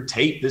you, your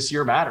tape this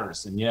year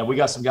matters. And, we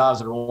got some guys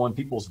that are on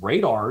people's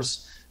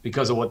radars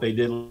because of what they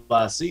did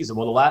last season.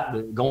 Well,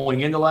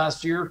 going into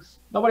last year,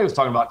 nobody was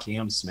talking about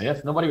Cam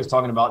Smith. Nobody was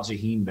talking about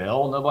Jaheim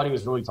Bell. Nobody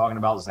was really talking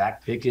about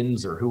Zach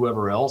Pickens or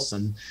whoever else.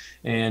 And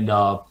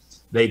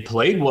they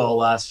played well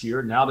last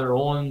year. Now they're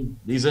on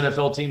these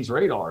NFL teams'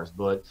 radars.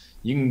 But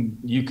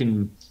you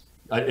can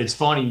it's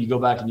funny, you go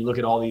back and you look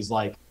at all these,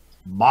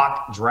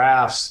 mock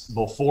drafts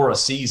before a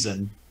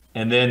season,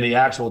 and then the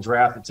actual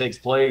draft that takes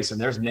place, and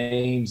there's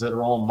names that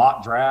are on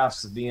mock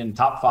drafts being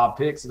top 5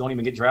 picks that don't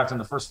even get drafted in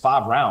the first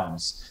 5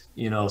 rounds,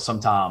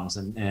 sometimes.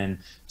 And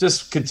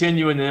just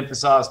continuing to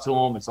emphasize to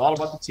them, it's all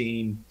about the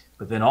team,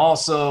 but then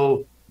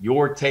also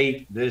your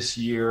tape this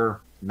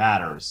year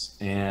matters,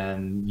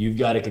 and you've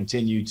got to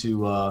continue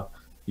to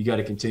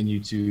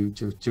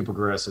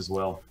progress as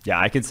well. Yeah,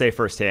 I can say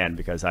firsthand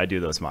because I do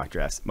those mock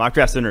drafts. Mock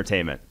drafts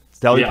entertainment.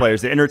 Tell the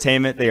players, the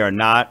entertainment, they are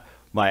not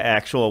my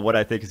actual what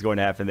I think is going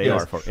to happen. They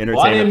are for entertainment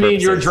purposes. I didn't mean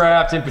your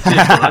draft in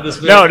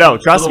particular. No,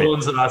 trust me.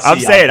 I'm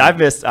saying I've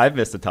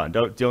missed a ton.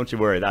 Don't you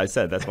worry. I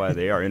said that's why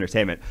they are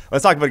entertainment.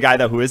 Let's talk about a guy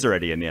though who is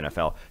already in the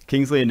NFL,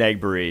 Kingsley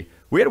Enagbare.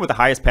 We had him with the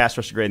highest pass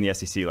rusher grade in the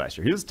SEC last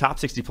year. He was a top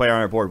 60 player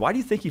on our board. Why do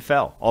you think he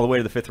fell all the way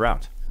to the 5th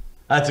round?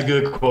 That's a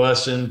good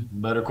question.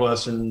 Better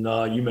question.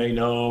 You may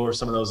know, or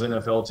some of those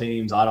NFL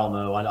teams. I don't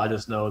know. I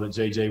just know that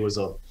JJ was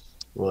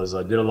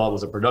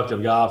a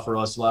productive guy for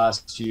us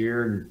last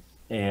year,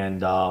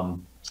 and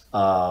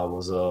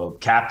was a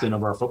captain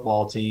of our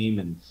football team,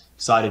 and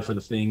excited for the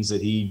things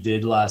that he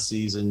did last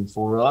season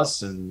for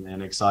us,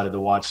 and excited to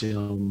watch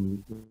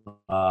him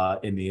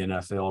in the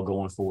NFL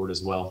going forward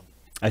as well.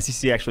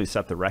 SEC actually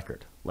set the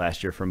record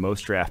last year for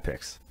most draft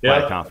picks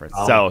by conference.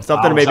 So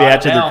something to maybe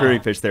add to the recruiting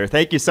pitch there.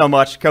 Thank you so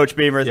much, Coach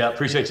Beamer. Yeah,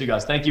 appreciate you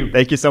guys. Thank you.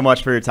 Thank you so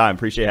much for your time.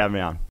 Appreciate having me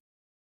on.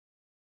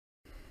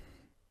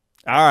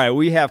 All right,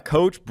 we have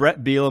Coach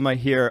Bret Bielema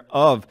here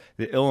of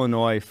the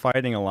Illinois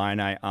Fighting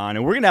Illini on,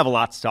 and we're going to have a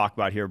lot to talk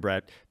about here,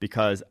 Bret,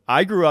 because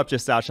I grew up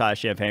just outside of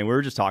Champaign. We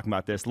were just talking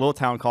about this, a little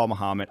town called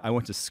Mahomet. I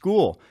went to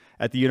school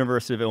at the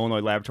University of Illinois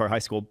Laboratory High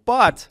School,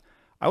 but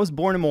I was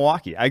born in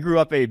Milwaukee. I grew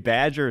up a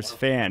Badgers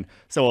fan,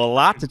 so a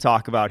lot to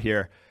talk about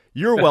here.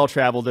 You're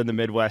well-traveled in the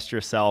Midwest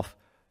yourself.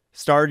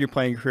 Started your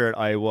playing career at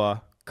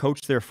Iowa,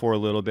 coached there for a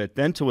little bit,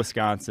 then to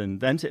Wisconsin,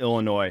 then to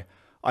Illinois.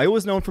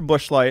 Iowa's known for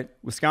Busch Light,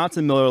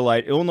 Wisconsin Miller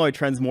Lite, Illinois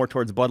trends more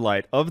towards Bud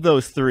Light. Of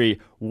those 3,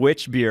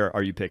 which beer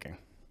are you picking?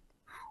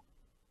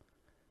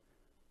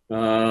 I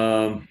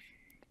don't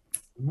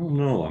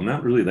know. I'm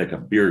not really like a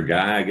beer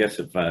guy. I guess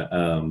if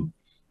I'm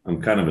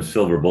kind of a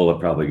Silver Bullet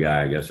probably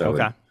guy. I guess I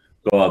would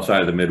go outside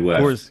of the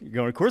Midwest.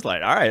 Going to Coors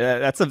Light. All right,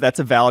 that's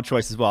a valid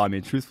choice as well. I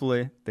mean,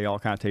 truthfully, they all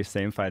kind of taste the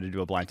same. If I had to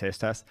do a blind taste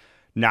test,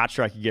 not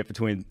sure I could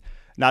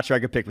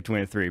pick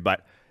between the 3.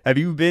 But have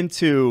you been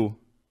to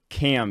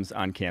Cam's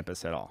on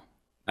campus at all?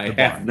 I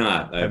have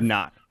not. I have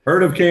not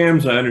heard of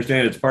Cam's. I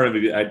understand it's part of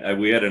it.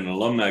 We had an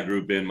alumni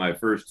group in my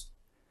first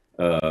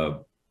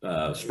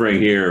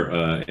spring here,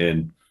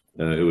 and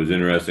it was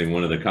interesting.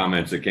 One of the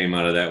comments that came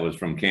out of that was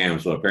from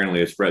Cam's. So apparently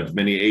it spreads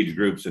many age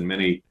groups and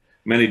many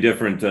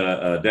different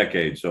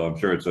decades. So I'm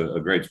sure it's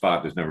a great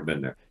spot that's never been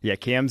there. Yeah,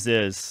 Cam's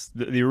is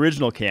the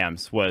original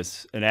Cam's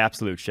was an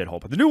absolute shithole,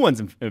 but the new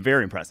one's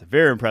very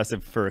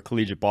impressive for a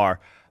collegiate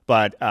bar.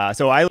 But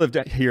so I lived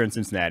here in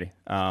Cincinnati.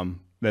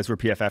 That's where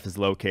PFF is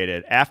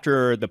located.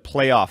 After the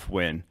playoff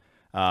win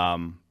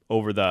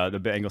over the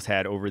Bengals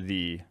had over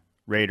the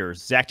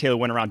Raiders, Zach Taylor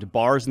went around to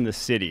bars in the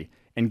city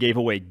and gave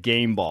away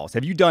game balls.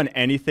 Have you done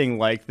anything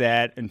like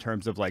that in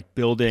terms of like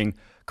building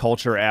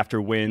culture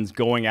after wins,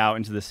 going out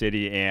into the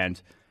city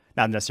and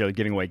not necessarily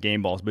giving away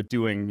game balls, but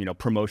doing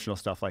promotional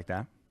stuff like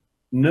that?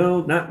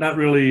 No, not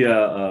really.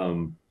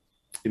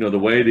 The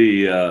way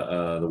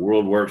the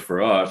world works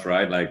for us,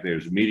 right? Like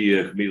there's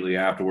media immediately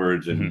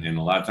afterwards, and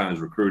a lot of times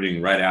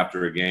recruiting right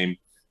after a game,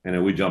 and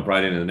then we jump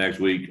right into the next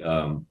week.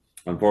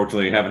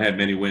 Unfortunately, haven't had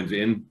many wins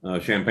in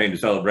Champaign to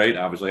celebrate.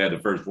 Obviously, had the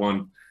first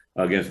one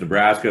against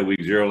Nebraska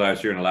week 0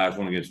 last year, and the last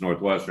one against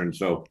Northwestern.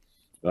 So,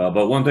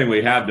 but one thing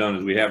we have done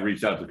is we have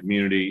reached out to the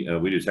community.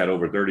 We just had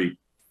over 30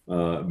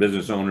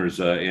 business owners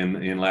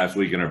in last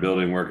week in our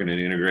building, working and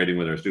integrating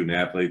with our student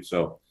athletes.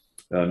 So.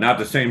 Not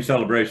the same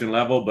celebration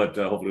level, but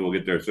hopefully we'll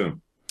get there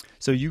soon.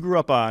 So you grew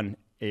up on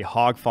a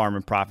hog farm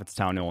in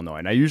Prophetstown, Illinois.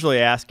 And I usually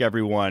ask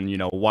everyone,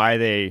 why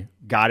they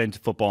got into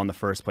football in the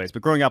first place.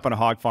 But growing up on a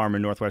hog farm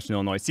in northwestern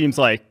Illinois seems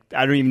like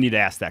I don't even need to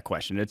ask that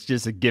question. It's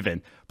just a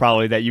given,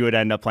 probably, that you would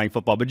end up playing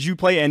football. But did you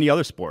play any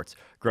other sports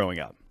growing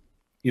up?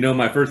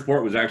 My first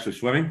sport was actually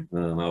swimming.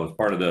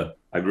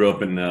 I grew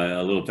up in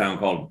a little town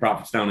called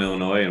Prophetstown,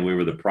 Illinois, and we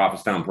were the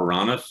Prophetstown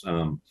Piranhas,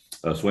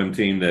 a swim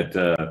team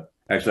that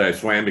actually I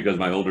swam because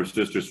my older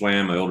sister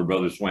swam, my older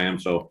brother swam,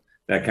 so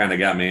that kind of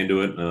got me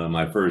into it.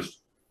 My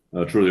first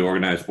truly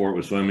organized sport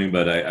was swimming,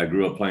 but I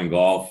grew up playing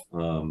golf.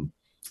 I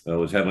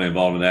was heavily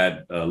involved in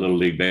that, Little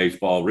League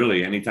Baseball.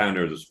 Really, anytime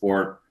there was a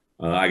sport,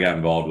 I got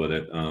involved with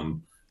it.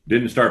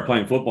 Didn't start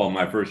playing football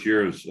my first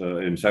year was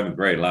in 7th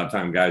grade. A lot of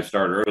times guys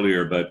start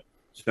earlier, but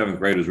 7th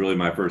grade was really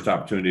my first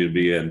opportunity to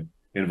be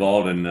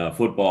involved in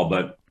football,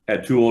 but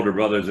had 2 older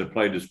brothers that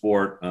played the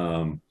sport,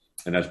 and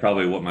that's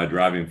probably what my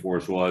driving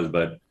force was.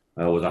 But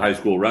I was a high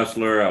school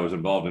wrestler. I was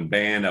involved in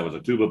band. I was a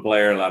tuba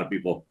player. A lot of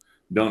people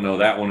don't know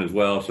that one as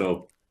well.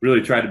 So really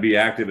tried to be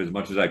active as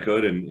much as I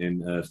could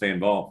and stay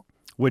involved.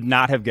 Would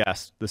not have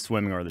guessed the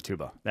swimming or the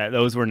tuba.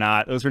 Those were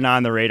not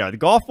on the radar. The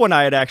golf one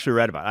I had actually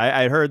read about.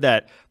 I heard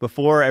that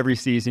before every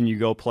season you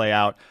go play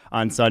out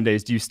on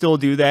Sundays. Do you still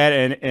do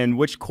that? And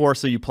which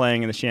course are you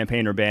playing in the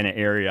Champaign-Urbana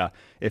area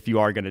if you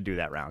are going to do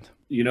that round?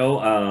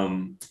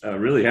 I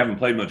really haven't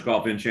played much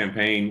golf in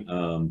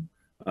Champaign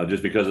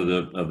just because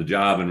of the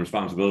job and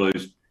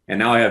responsibilities. And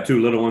now I have 2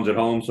 little ones at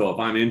home. So if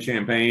I'm in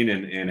Champaign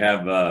and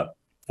have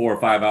 4 or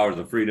 5 hours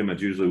of freedom,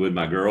 it's usually with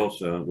my girls,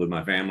 with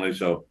my family.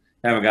 So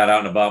haven't got out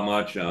and about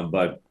much,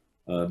 but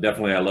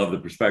definitely I love the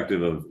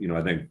perspective of,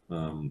 I think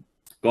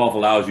golf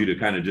allows you to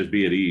kind of just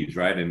be at ease,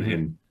 right?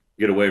 And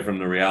get away from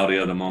the reality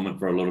of the moment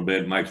for a little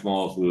bit. Mike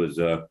Smalls, who has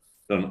done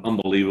an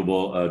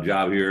unbelievable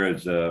job here, I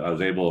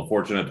was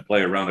fortunate to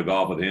play a round of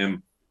golf with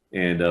him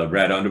and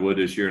Brad Underwood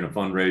this year in a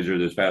fundraiser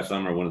this past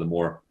summer, one of the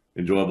more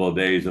enjoyable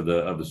days of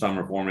the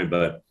summer for me.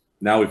 But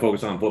now we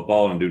focus on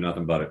football and do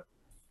nothing but it.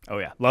 Oh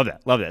yeah, love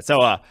that.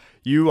 So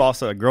you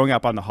also, growing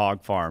up on the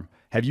hog farm,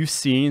 have you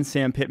seen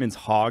Sam Pittman's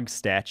hog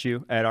statue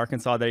at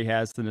Arkansas that he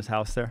has in his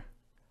house there?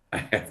 I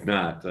have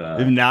not.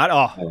 If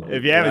not,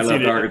 if you haven't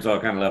seen it, Arkansas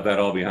kind of left that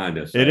all behind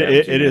us. It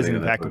is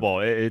impeccable.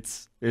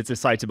 It's a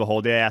sight to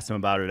behold. They asked him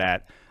about it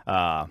at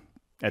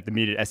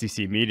the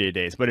SEC media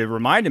days, but it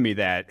reminded me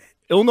that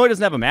Illinois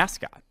doesn't have a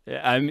mascot.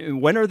 I mean,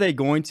 when are they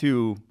going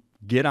to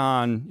get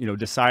on?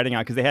 Deciding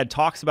on, because they had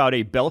talks about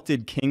a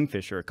belted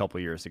kingfisher a couple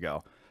years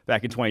ago.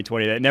 Back in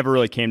 2020, that never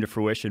really came to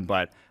fruition,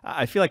 but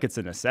I feel like it's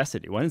a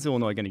necessity. When is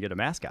Illinois going to get a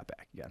mascot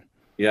back again?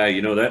 Yeah,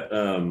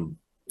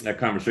 that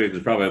conversation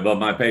is probably above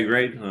my pay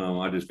grade.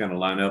 I just kind of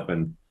line up,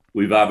 and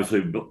we've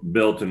obviously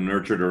built and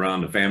nurtured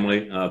around the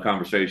family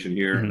conversation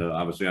here,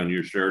 obviously on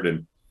your shirt,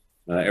 and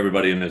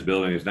everybody in this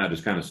building. It's not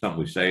just kind of something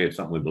we say, it's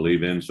something we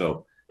believe in.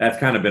 So that's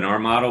kind of been our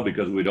model,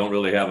 because we don't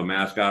really have a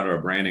mascot or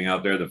a branding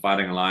out there. The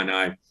Fighting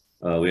Illini,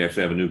 we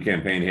actually have a new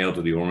campaign, Hail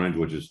to the Orange,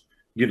 which is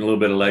getting a little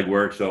bit of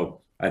legwork. So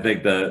I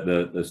think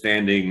the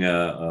standing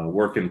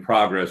work in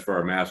progress for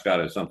our mascot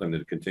is something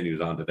that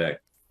continues on today.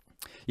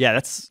 Yeah,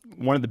 that's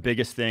one of the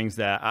biggest things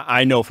that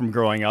I know from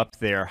growing up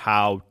there,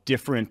 how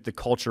different the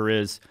culture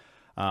is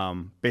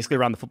basically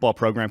around the football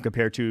program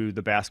compared to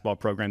the basketball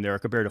program there,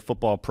 compared to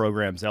football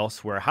programs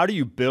elsewhere. How do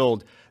you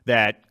build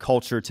that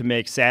culture to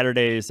make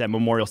Saturdays at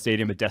Memorial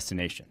Stadium a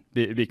destination?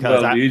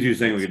 Because the easiest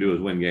thing we can do is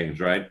win games,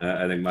 right?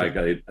 I think, Mike,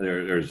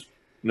 there's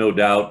no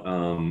doubt,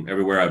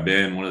 everywhere I've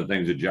been, one of the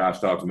things that Josh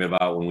talked to me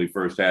about when we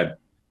first had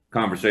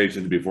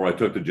conversations before I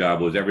took the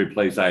job was every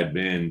place I had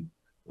been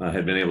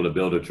able to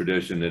build a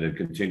tradition that had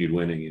continued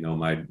winning.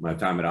 My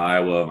time at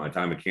Iowa, my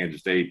time at Kansas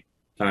State,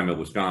 time at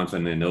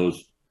Wisconsin, and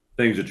those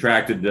things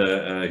attracted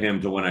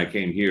him to when I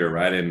came here,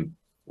 right? And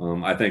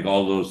I think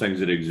all of those things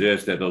that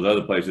exist at those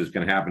other places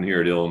can happen here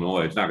at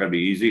Illinois. It's not going to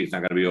be easy. It's not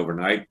going to be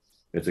overnight.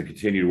 It's a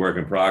continued work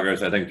in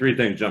progress. I think 3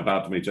 things jump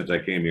out to me since I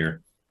came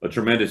here. A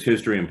tremendous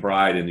history and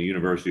pride in the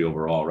university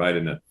overall, right?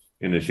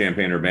 In the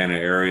Champaign-Urbana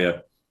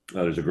area,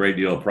 there's a great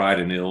deal of pride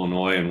in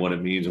Illinois and what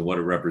it means and what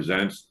it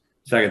represents.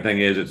 Second thing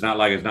is, it's not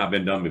like it's not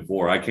been done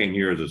before. I came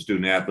here as a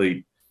student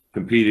athlete,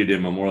 competed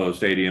in Memorial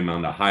Stadium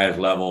on the highest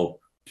level,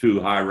 2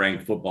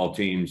 high-ranked football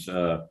teams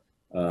that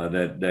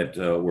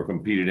were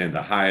competed in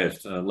the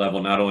highest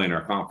level, not only in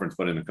our conference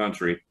but in the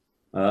country.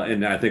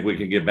 And I think we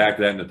can get back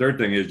to that. And the third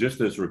thing is just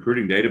this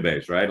recruiting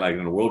database, right? Like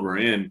in the world we're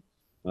in,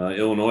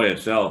 Illinois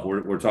itself,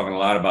 we're talking a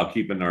lot about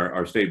keeping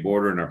our state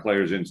border and our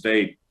players in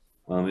state.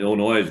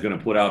 Illinois is going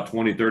to put out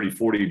 20, 30,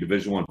 40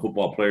 Division I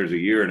football players a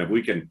year. And if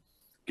we can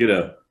get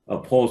a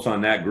pulse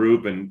on that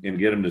group and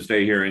get them to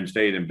stay here in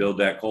state and build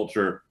that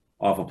culture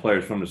off of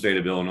players from the state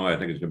of Illinois, I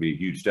think it's going to be a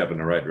huge step in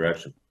the right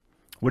direction.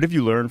 What have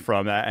you learned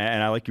from that?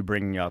 And I like you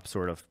bringing up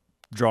sort of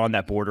drawing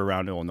that border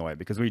around Illinois,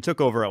 because when you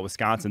took over at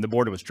Wisconsin, the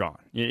border was drawn.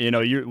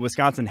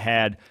 Wisconsin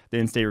had the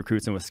in-state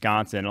recruits in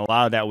Wisconsin, and a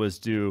lot of that was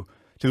due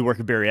to the work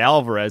of Barry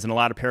Alvarez, and a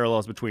lot of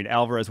parallels between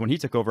Alvarez when he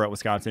took over at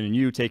Wisconsin and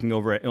you taking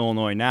over at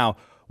Illinois now.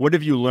 What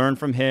have you learned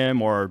from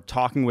him or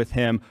talking with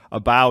him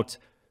about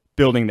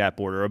building that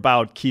border,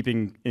 about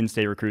keeping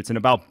in-state recruits, and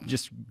about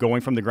just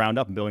going from the ground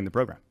up and building the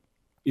program?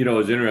 It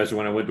was interesting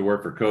when I went to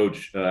work for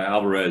Coach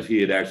Alvarez. He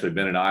had actually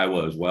been at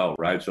Iowa as well,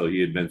 right? So he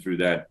had been through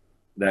that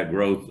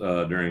growth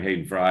during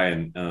Hayden Fry.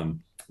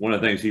 And one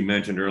of the things he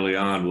mentioned early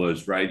on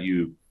was, right,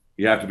 you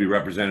have to be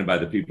represented by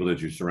the people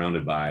that you're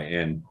surrounded by,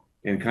 and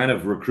kind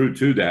of recruit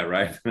to that,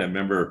 right? I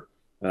remember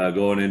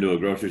going into a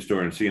grocery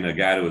store and seeing a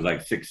guy that was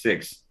like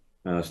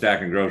 6'6",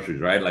 stacking groceries,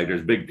 right? Like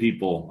there's big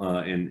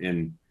people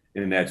in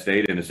that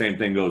state, and the same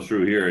thing goes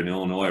through here in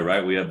Illinois,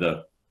 right? We have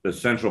the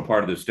central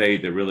part of the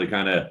state that really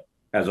kind of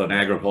has an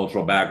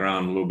agricultural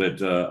background, a little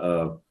bit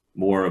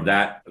more of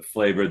that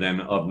flavor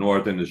than up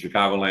north in the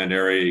Chicagoland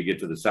area. You get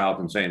to the south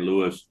in St.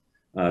 Louis,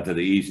 to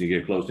the east, and you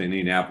get close to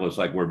Indianapolis.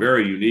 Like we're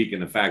very unique in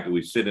the fact that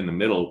we sit in the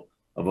middle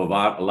of a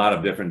lot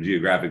of different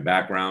geographic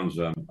backgrounds,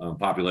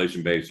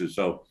 population bases.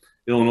 So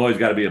Illinois has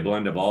got to be a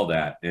blend of all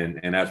that,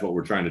 and that's what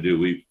we're trying to do.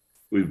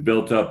 We've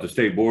built up the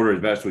state border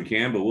as best we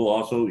can, but we'll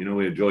also,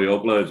 we have Joey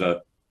Okla as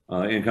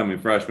a incoming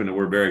freshman that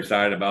we're very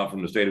excited about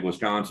from the state of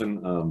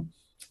Wisconsin.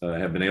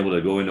 Have been able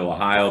to go into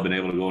Ohio, been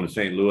able to go into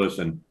St. Louis,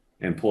 and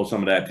and pull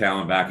some of that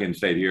talent back in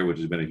state here, which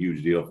has been a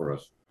huge deal for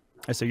us.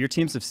 So your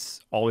teams have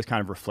always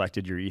kind of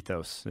reflected your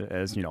ethos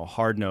as,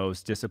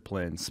 hard-nosed,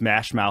 disciplined,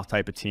 smash-mouth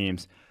type of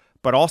teams.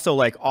 But also,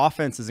 like,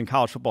 offenses in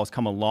college football has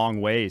come a long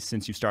way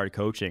since you started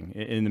coaching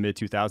in the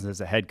mid-2000s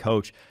as a head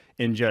coach,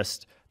 in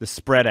just the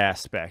spread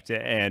aspect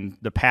and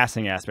the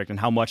passing aspect and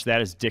how much that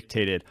has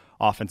dictated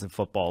offensive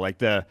football. Like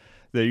the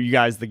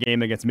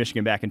game against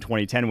Michigan back in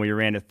 2010 where you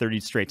ran it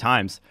 30 straight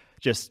times,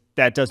 just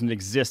that doesn't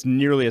exist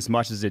nearly as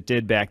much as it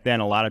did back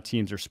then. A lot of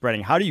teams are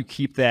spreading. How do you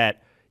keep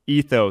that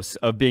ethos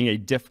of being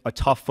a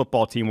tough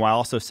football team while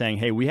also saying,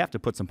 hey, we have to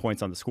put some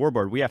points on the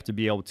scoreboard. We have to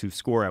be able to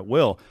score at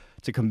will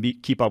to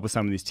keep up with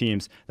some of these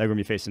teams that are going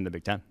to be facing the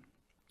Big Ten.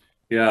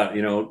 Yeah,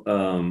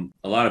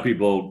 a lot of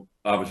people,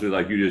 obviously,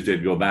 like you just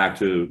did, go back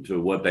to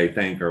what they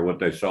think or what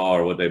they saw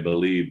or what they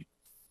believed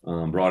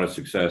brought us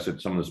success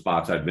at some of the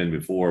spots I'd been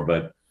before.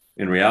 But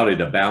in reality,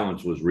 the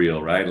balance was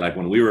real, right? Like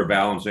when we were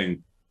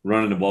balancing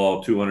running the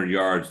ball 200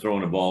 yards,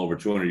 throwing the ball over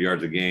 200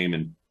 yards a game,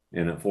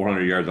 and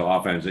 400 yards of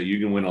offense, that you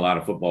can win a lot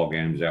of football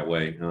games that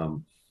way.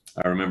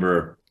 I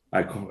remember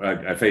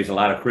I faced a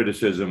lot of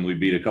criticism. We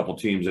beat a couple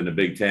teams in the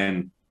Big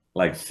Ten,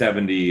 like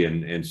 70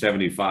 and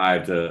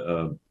 75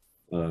 to,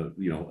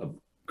 a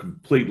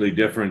completely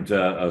different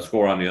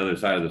score on the other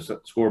side of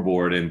the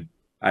scoreboard. And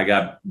I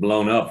got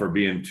blown up for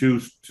being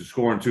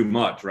scoring too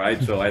much,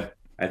 right? So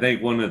I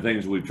think one of the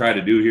things we've tried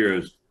to do here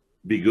is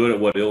be good at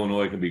what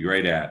Illinois can be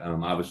great at.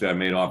 Obviously, I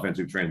made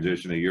offensive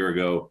transition a year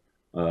ago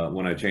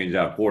when I changed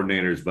out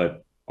coordinators,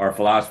 but our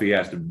philosophy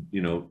has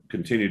to,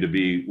 continue to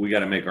be, we got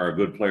to make our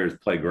good players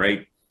play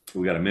great.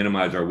 We got to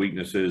minimize our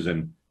weaknesses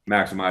and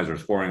maximize our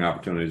scoring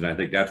opportunities. And I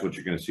think that's what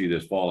you're going to see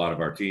this fall out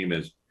of our team.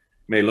 Is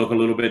may look a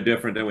little bit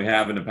different than we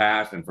have in the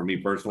past. And for me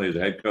personally as a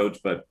head coach,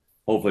 but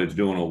hopefully it's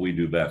doing what we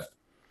do best.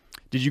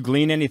 Did you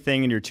glean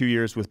anything in your 2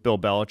 years with Bill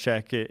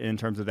Belichick in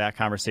terms of that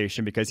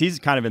conversation? Because he's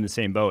kind of in the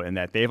same boat in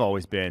that they've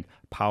always been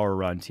power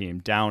run team,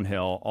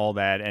 downhill, all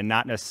that, and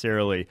not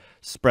necessarily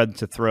spread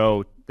to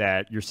throw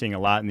that you're seeing a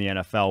lot in the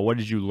NFL. What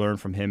did you learn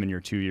from him in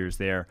your 2 years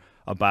there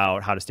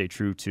about how to stay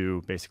true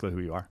to basically who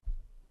you are?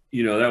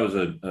 That was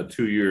a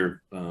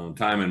 2-year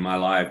time in my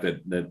life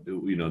that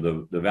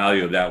the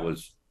value of that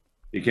was,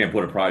 you can't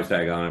put a price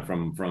tag on it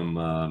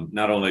from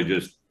not only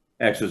just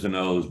X's and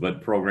O's,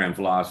 but program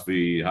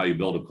philosophy, how you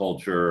build a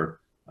culture,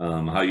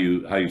 how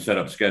you set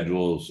up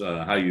schedules,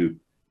 how you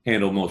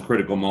handle most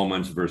critical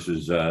moments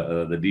versus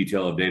the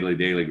detail of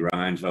daily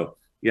grind. So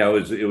yeah,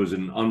 it was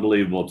an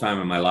unbelievable time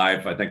in my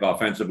life. I think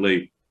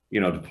offensively,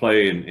 to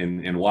play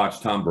and watch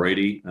Tom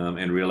Brady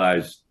and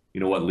realize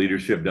what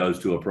leadership does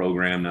to a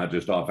program, not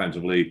just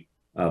offensively,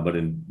 but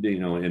in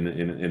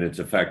its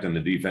effect in the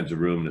defensive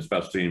room and the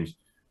special teams,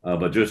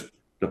 but just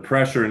the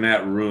pressure in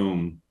that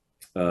room.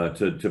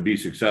 To be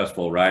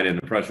successful, right? And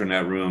the pressure in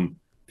that room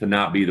to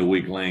not be the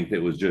weak link. It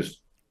was just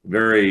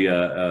very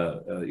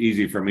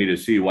easy for me to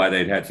see why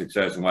they'd had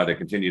success and why they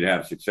continue to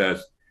have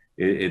success.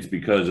 It's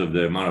because of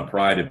the amount of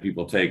pride that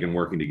people take in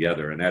working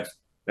together. And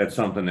that's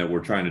something that we're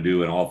trying to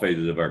do in all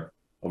phases of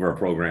our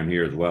program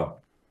here as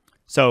well.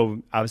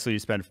 So obviously you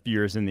spent a few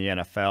years in the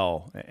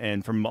NFL,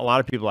 and from a lot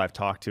of people I've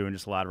talked to and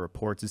just a lot of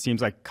reports, it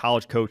seems like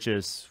college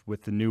coaches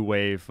with the new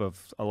wave of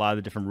a lot of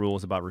the different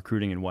rules about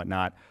recruiting and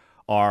whatnot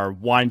are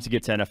wanting to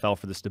get to NFL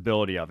for the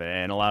stability of it.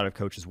 And a lot of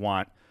coaches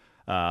want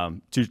to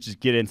just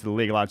get into the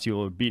league. A lot of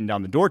people are beating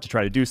down the door to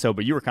try to do so,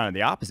 but you were kind of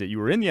the opposite. You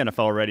were in the NFL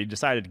already,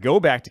 decided to go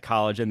back to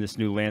college in this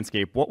new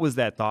landscape. What was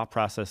that thought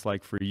process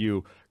like for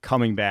you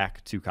coming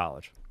back to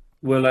college?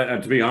 Well,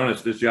 to be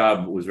honest, this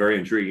job was very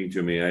intriguing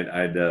to me.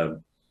 I'd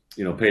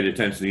paid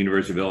attention to the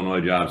University of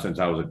Illinois job since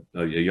I was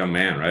a young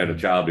man, right? A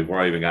child before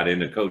I even got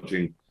into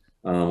coaching.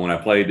 When I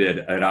played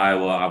at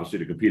Iowa, obviously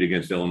to compete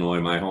against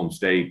Illinois, my home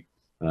state,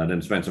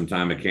 then spent some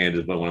time at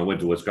Kansas. But when I went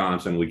to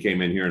Wisconsin, we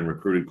came in here and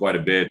recruited quite a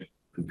bit,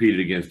 competed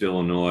against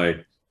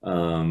Illinois.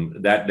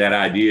 That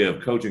idea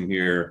of coaching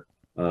here,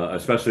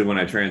 especially when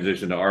I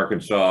transitioned to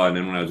Arkansas and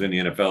then when I was in the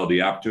NFL,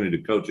 the opportunity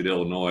to coach at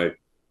Illinois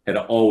had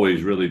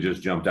always really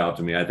just jumped out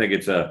to me. I think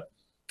it's a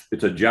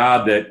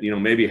job that,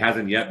 maybe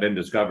hasn't yet been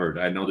discovered.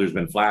 I know there's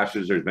been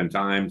flashes, there's been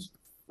times,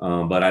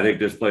 but I think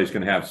this place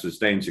can have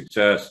sustained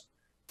success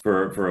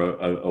for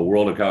a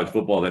world of college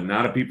football that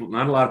not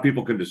a lot of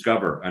people can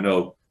discover. I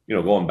know,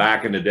 going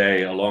back in the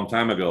day, a long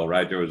time ago,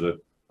 right, there was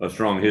a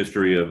strong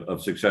history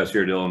of success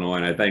here at Illinois.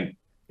 And I think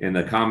in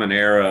the common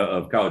era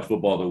of college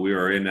football that we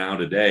are in now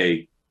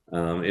today,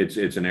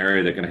 it's an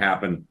area that can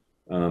happen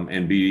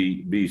and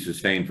be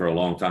sustained for a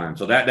long time.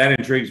 So that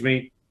intrigues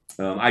me.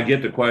 I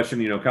get the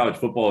question, college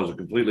football is a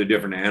completely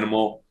different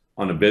animal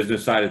on the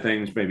business side of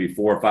things, maybe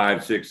 4,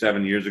 5, 6,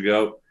 7 years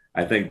ago.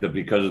 I think that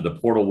because of the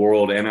portal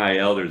world,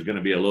 NIL, there's going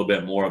to be a little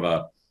bit more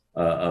of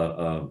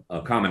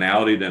a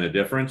commonality than a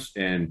difference.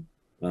 And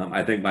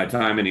I think my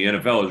time in the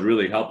NFL is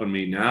really helping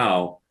me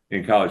now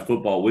in college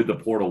football with the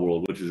portal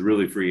world, which is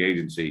really free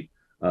agency.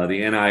 The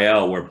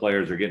NIL, where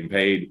players are getting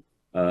paid,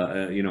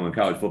 in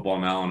college football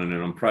now on an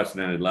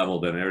unprecedented level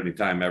than any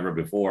time ever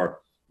before.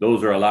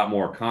 Those are a lot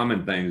more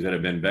common things that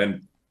have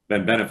been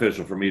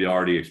beneficial for me to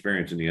already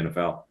experience in the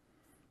NFL.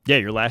 Yeah,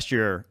 your last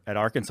year at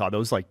Arkansas,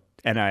 those like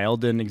NIL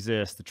didn't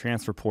exist, the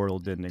transfer portal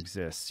didn't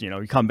exist.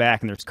 You come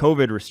back and there's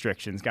COVID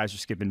restrictions, guys are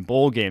skipping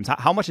bowl games.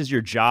 How much has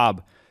your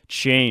job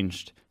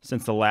changed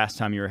since the last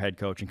time you were head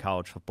coach in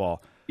college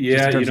football?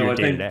 Yeah, I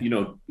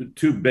think,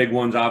 two big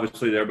ones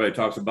obviously that everybody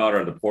talks about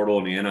are the portal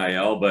and the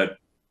NIL, but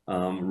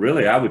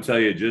really I would tell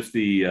you just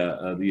the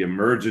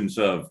emergence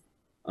of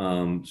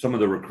some of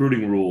the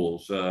recruiting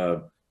rules.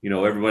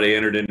 Everybody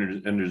entered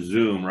into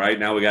Zoom, right?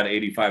 Now we got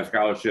 85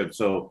 scholarships,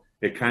 so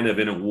it kind of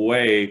in a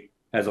way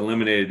has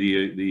eliminated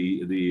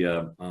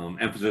the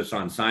emphasis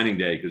on signing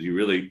day, because you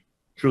really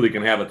truly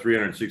can have a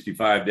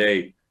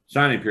 365-day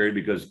signing period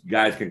because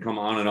guys can come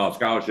on and off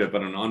scholarship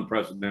at an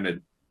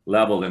unprecedented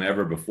level than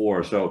ever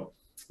before. So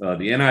the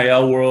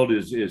NIL world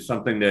is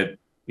something that,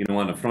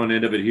 on the front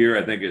end of it here,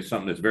 I think is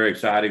something that's very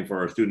exciting for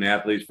our student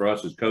athletes, for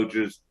us as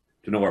coaches,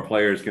 to know our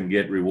players can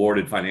get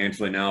rewarded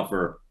financially now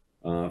for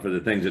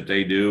the things that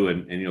they do.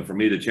 And for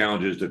me, the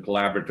challenge is to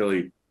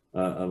collaboratively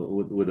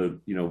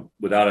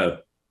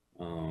without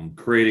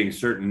creating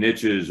certain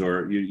niches,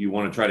 or you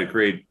want to try to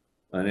create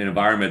an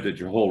environment that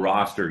your whole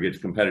roster gets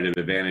competitive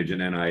advantage in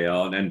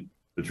NIL. And then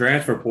the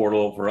transfer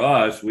portal for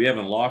us, we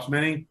haven't lost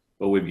many,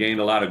 but we've gained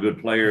a lot of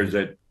good players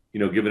that,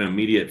 give an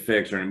immediate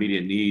fix or an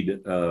immediate need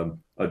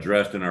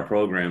addressed in our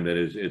program.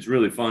 It's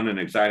really fun and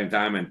exciting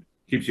time and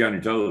keeps you on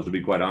your toes, to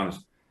be quite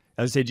honest.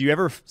 I would say, do you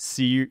ever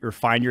see or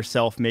find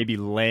yourself maybe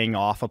laying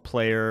off a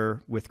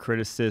player with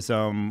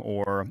criticism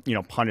or,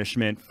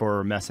 punishment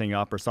for messing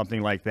up or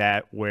something like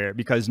that,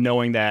 because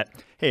knowing that,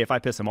 hey, if I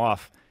piss him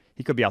off,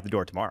 he could be out the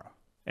door tomorrow,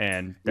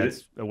 and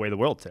that's the way of the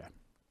world today?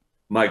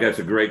 Mike, that's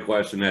a great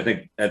question. I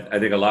think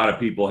a lot of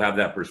people have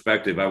that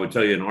perspective. I would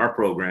tell you in our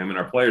program, and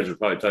our players would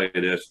probably tell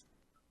you this,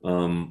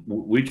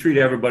 we treat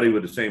everybody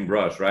with the same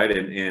brush, right?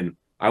 And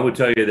I would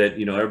tell you that,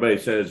 everybody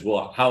says,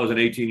 well, how is an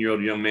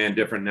 18-year-old young man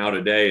different now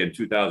today in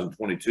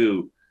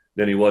 2022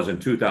 than he was in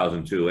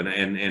 2002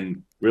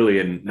 and really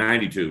in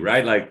 92,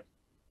 right? Like,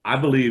 I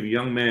believe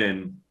young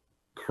men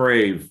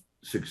crave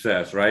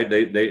success, right?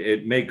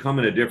 It may come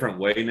in a different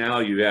way now.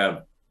 You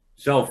have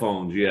cell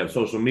phones, you have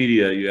social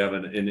media, you have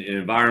an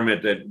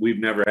environment that we've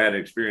never had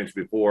experience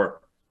before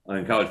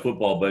in college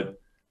football. But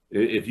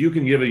if you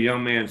can give a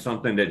young man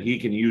something that he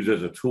can use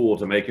as a tool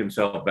to make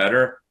himself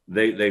better,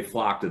 they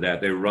flock to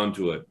that. They run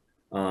to it.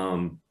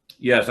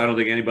 Yes, I don't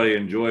think anybody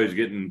enjoys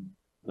getting,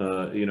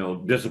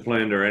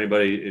 disciplined, or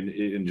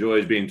anybody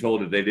enjoys being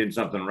told that they did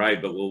something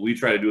right. But what we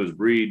try to do is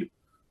breed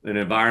an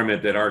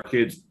environment that our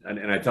kids,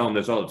 and I tell them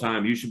this all the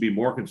time, you should be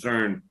more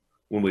concerned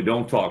when we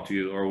don't talk to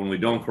you or when we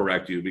don't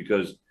correct you,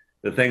 because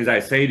the things I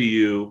say to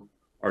you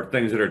are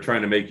things that are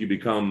trying to make you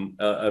become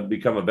a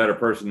better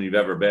person than you've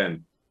ever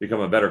been,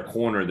 become a better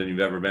corner than you've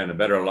ever been, a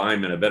better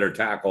lineman, a better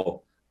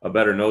tackle, a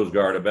better nose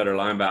guard, a better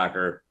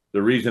linebacker.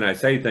 The reason I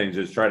say things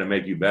is try to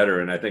make you better.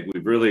 And I think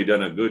we've really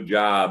done a good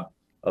job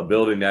of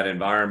building that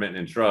environment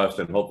and trust,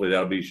 and hopefully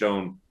that'll be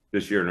shown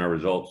this year in our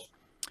results.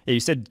 Yeah, you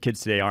said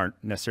kids today aren't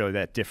necessarily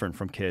that different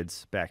from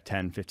kids back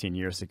 10, 15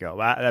 years ago.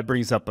 That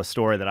brings up a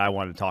story that I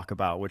wanted to talk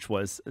about, which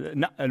was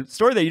a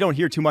story that you don't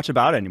hear too much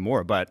about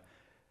anymore, but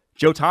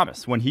Joe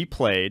Thomas, when he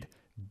played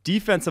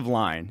defensive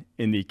line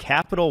in the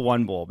Capital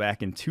One Bowl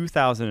back in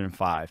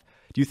 2005,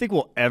 do you think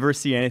we'll ever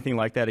see anything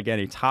like that again?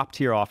 A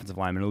top-tier offensive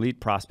lineman, elite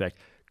prospect,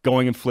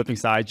 going and flipping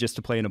sides just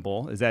to play in a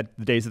bowl? Is that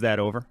the days of that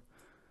over?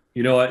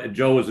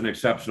 Joe was an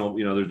exceptional,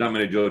 there's not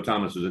many Joe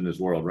Thomases in this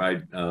world,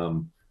 right?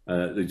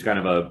 He's kind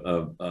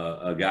of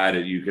a guy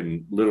that you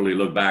can literally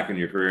look back in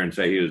your career and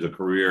say he was a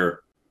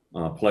career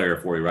player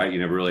for you, right? You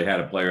never really had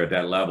a player at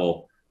that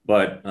level.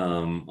 But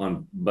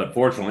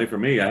fortunately for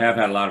me, I have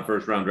had a lot of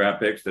first-round draft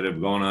picks that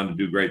have gone on to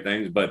do great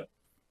things. But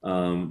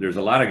there's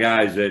a lot of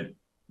guys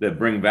that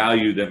bring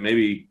value that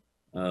maybe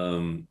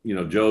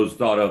Joe's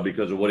thought of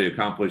because of what he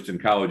accomplished in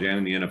college and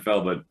in the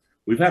NFL. But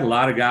we've had a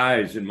lot of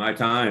guys in my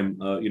time,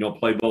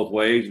 play both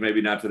ways,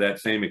 maybe not to that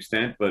same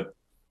extent, but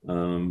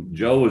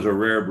Joe was a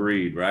rare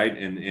breed, right?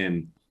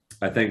 And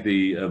I think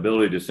the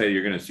ability to say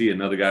you're going to see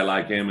another guy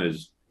like him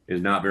is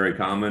not very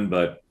common.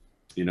 But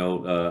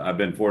I've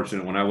been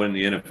fortunate when I went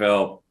in the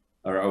NFL,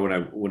 or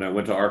when I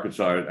went to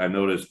Arkansas, I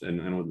noticed,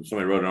 and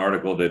somebody wrote an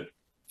article that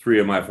 3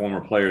 of my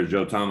former players,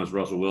 Joe Thomas,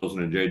 Russell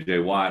Wilson, and J.J.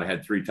 Watt,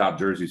 had 3 top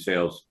jersey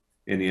sales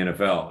in the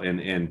NFL.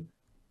 And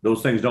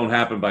those things don't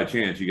happen by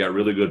chance. You got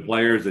really good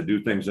players that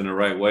do things in the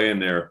right way,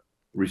 and they're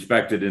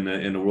respected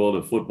in the world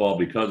of football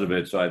because of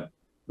it. So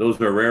those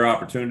are rare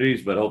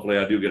opportunities, but hopefully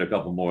I do get a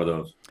couple more of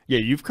those. Yeah,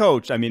 you've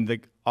coached. I mean,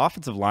 the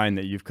offensive line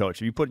that you've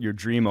coached, if you put your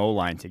dream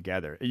O-line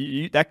together,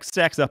 that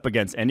stacks up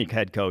against any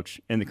head coach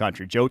in the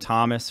country. Joe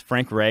Thomas,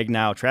 Frank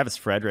Ragnow, Travis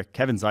Frederick,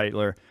 Kevin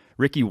Zeitler,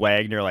 Ricky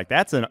Wagner, like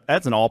that's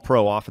an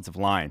all-pro offensive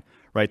line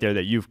right there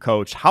that you've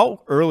coached.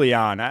 How early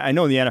on? I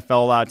know in the NFL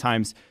a lot of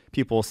times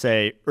people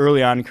say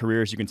early on in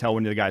careers you can tell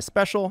when the guy's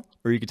special,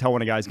 or you can tell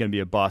when a guy's going to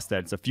be a bust. That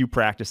it's a few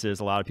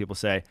practices. A lot of people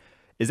say.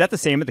 Is that the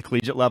same at the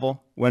collegiate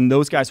level? When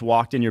those guys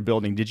walked in your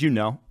building, did you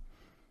know?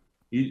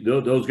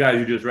 Those guys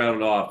you just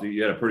rattled off,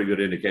 you had a pretty good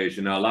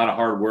indication. Now, a lot of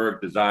hard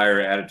work, desire,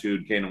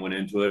 attitude kind of went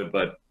into it,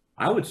 but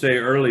I would say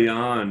early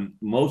on,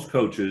 most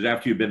coaches,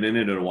 after you've been in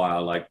it a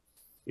while, like,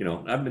 you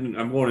know,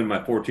 I'm going in my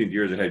 14th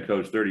year as a head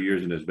coach, 30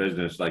 years in this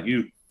business. Like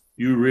you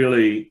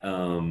really,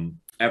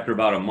 after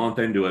about a month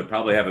into it,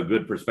 probably have a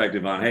good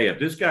perspective on, hey, if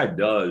this guy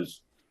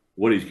does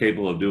what he's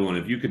capable of doing,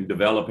 if you can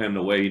develop him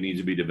the way he needs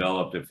to be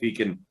developed, if he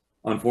can,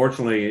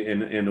 unfortunately,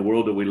 in the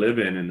world that we live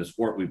in the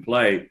sport we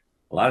play,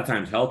 a lot of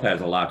times health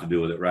has a lot to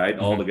do with it, right?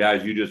 Mm-hmm. All the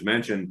guys you just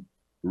mentioned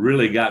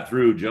really got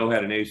through. Joe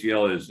had an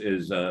ACL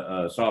his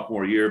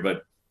sophomore year,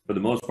 but for the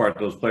most part,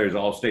 those players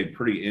all stayed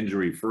pretty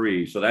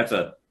injury-free. So that's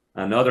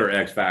another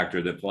X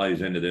factor that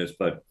plays into this.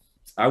 But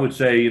I would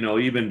say, you know,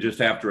 even just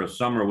after a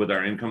summer with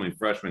our incoming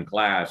freshman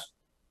class,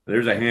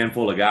 there's a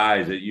handful of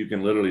guys that you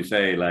can literally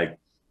say, like,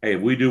 hey,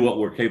 if we do what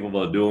we're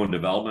capable of doing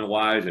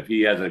development-wise, if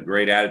he has a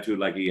great attitude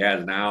like he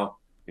has now,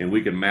 and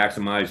we can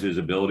maximize his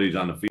abilities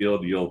on the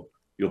field, you'll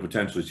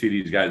potentially see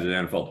these guys as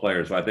NFL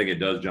players. So I think it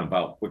does jump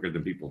out quicker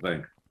than people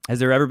think. Has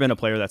there ever been a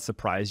player that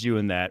surprised you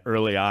in that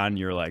early on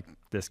you're like,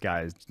 this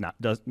guy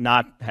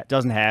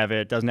doesn't have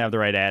the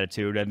right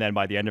attitude, and then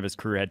by the end of his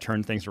career had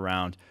turned things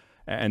around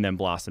and then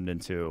blossomed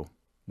into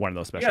one of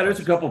those special players?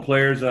 There's a couple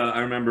players.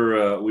 I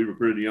remember we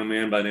recruited a young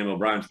man by the name of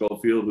Brian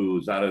Schofield, who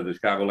was out of the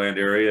Chicagoland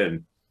area,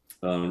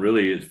 and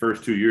really his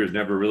first 2 years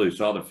never really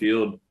saw the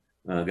field.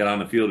 Got on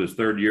the field his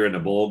third year in the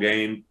bowl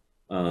game,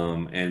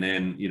 and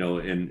then, you know,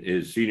 in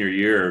his senior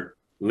year,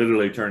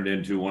 literally turned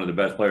into one of the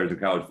best players in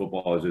college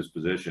football as his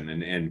position.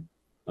 And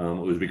it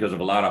was because of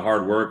a lot of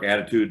hard work,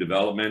 attitude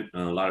development, a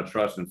lot of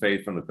trust and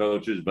faith from the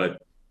coaches,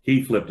 but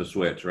he flipped the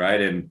switch,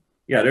 right? And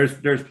yeah,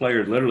 there's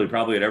players literally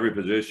probably at every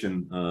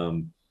position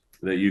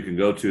that you can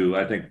go to.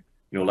 I think,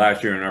 you know,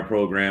 last year in our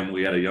program,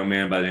 we had a young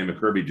man by the name of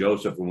Kirby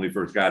Joseph when we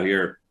first got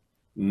here.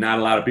 Not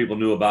a lot of people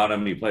knew about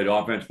him. He played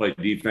offense, played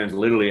defense,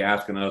 literally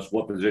asking us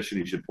what position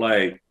he should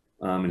play.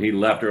 And he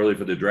left early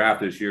for the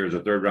draft this year as a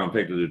third-round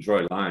pick to the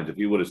Detroit Lions. If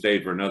he would have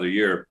stayed for another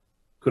year,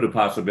 could have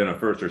possibly been a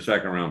first- or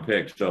second-round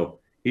pick. So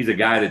he's a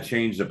guy that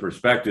changed the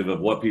perspective of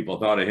what people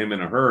thought of him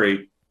in a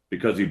hurry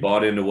because he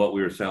bought into what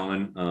we were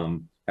selling,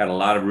 had a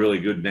lot of really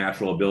good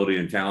natural ability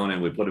and talent,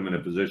 and we put him in a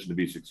position to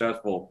be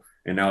successful,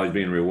 and now he's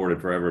being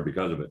rewarded forever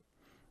because of it.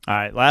 All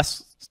right,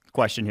 last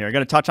question here. I'm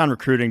going to touch on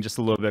recruiting just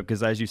a little bit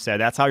because, as you said,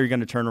 that's how you're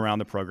going to turn around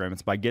the program.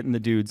 It's by getting the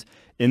dudes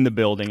in the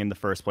building in the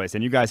first place.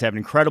 And you guys have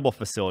incredible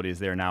facilities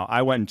there now.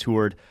 I went and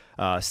toured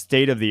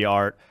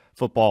state-of-the-art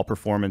football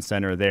performance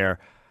center there.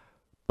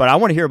 But I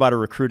want to hear about a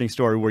recruiting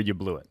story where you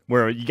blew it,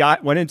 where you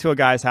went into a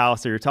guy's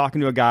house or you're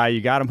talking to a guy,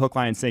 you got him hook,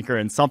 line, and sinker,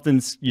 and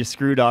you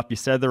screwed up, you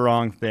said the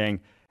wrong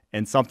thing,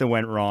 and something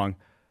went wrong.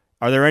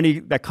 Are there any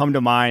that come to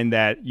mind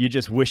that you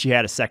just wish you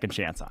had a second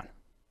chance on?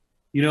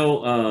 You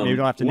know, you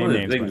don't have to one name of the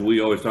names, things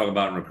we always talk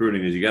about in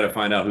recruiting is you got to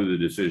find out who the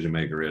decision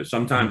maker is.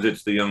 Sometimes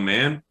it's the young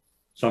man.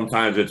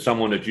 Sometimes it's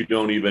someone that you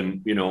don't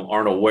even, you know,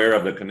 aren't aware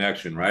of the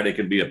connection, right? It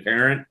could be a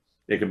parent.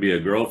 It could be a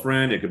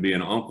girlfriend. It could be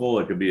an uncle.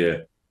 It could be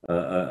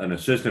an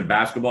assistant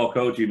basketball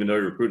coach, even though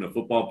you're recruiting a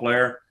football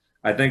player.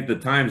 I think the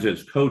times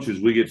as coaches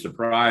we get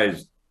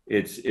surprised,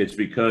 it's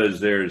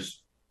because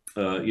there's,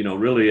 you know,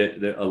 really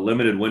a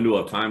limited window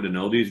of time to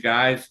know these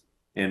guys.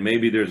 And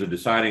maybe there's a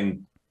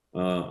deciding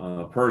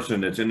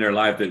person that's in their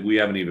life that we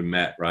haven't even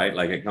met, right?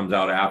 Like it comes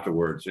out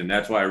afterwards. And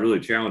that's why I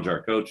really challenge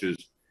our coaches.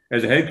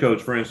 As a head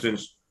coach, for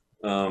instance,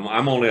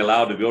 I'm only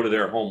allowed to go to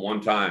their home one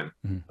time.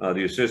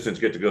 The assistants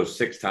get to go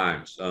 6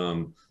 times.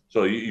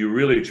 So you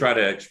really try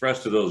to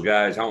express to those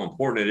guys how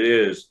important it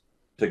is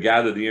to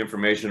gather the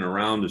information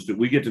around us.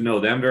 We get to know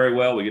them very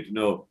well. We get to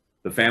know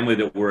the family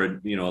that we're,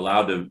 you know,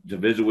 allowed to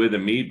visit with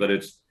and meet, but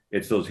it's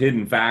those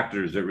hidden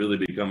factors that really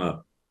become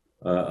a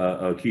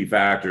key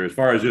factor. As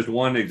far as just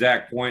one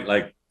exact point,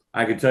 like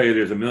I can tell you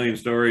there's a million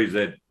stories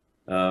that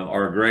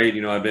are great.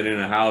 You know, I've been in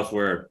a house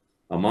where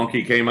a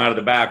monkey came out of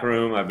the back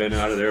room. I've been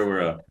out of there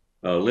where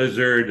a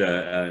lizard,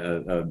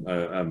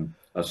 a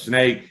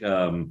snake,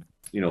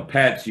 you know,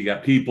 pets. You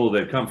got people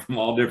that come from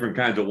all different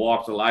kinds of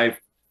walks of life.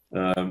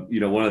 You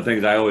know, one of the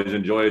things I always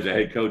enjoy as a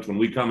head coach, when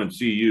we come and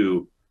see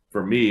you,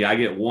 for me, I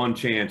get one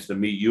chance to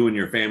meet you and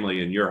your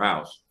family in your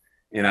house.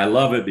 And I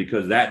love it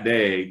because that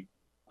day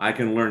I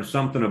can learn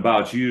something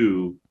about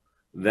you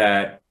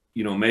that,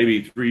 you know,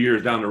 maybe 3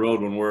 years down the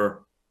road when we're,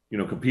 you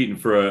know, competing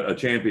for a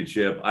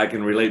championship, I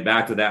can relate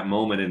back to that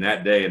moment in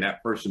that day and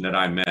that person that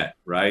I met,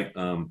 right?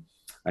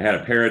 I had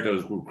a parent that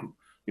was,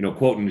 you know,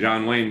 quoting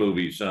John Wayne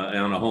movies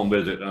on a home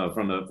visit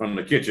from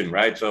the kitchen,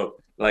 right? So,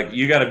 like,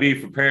 you got to be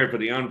prepared for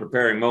the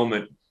unpreparing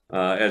moment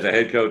as a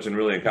head coach and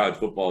really in college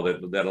football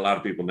that a lot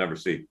of people never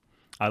see.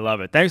 I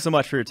love it. Thanks so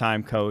much for your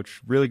time, Coach.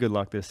 Really good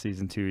luck this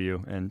season to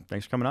you, and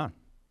thanks for coming on.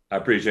 I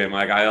appreciate it,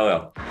 Mike.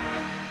 ILL.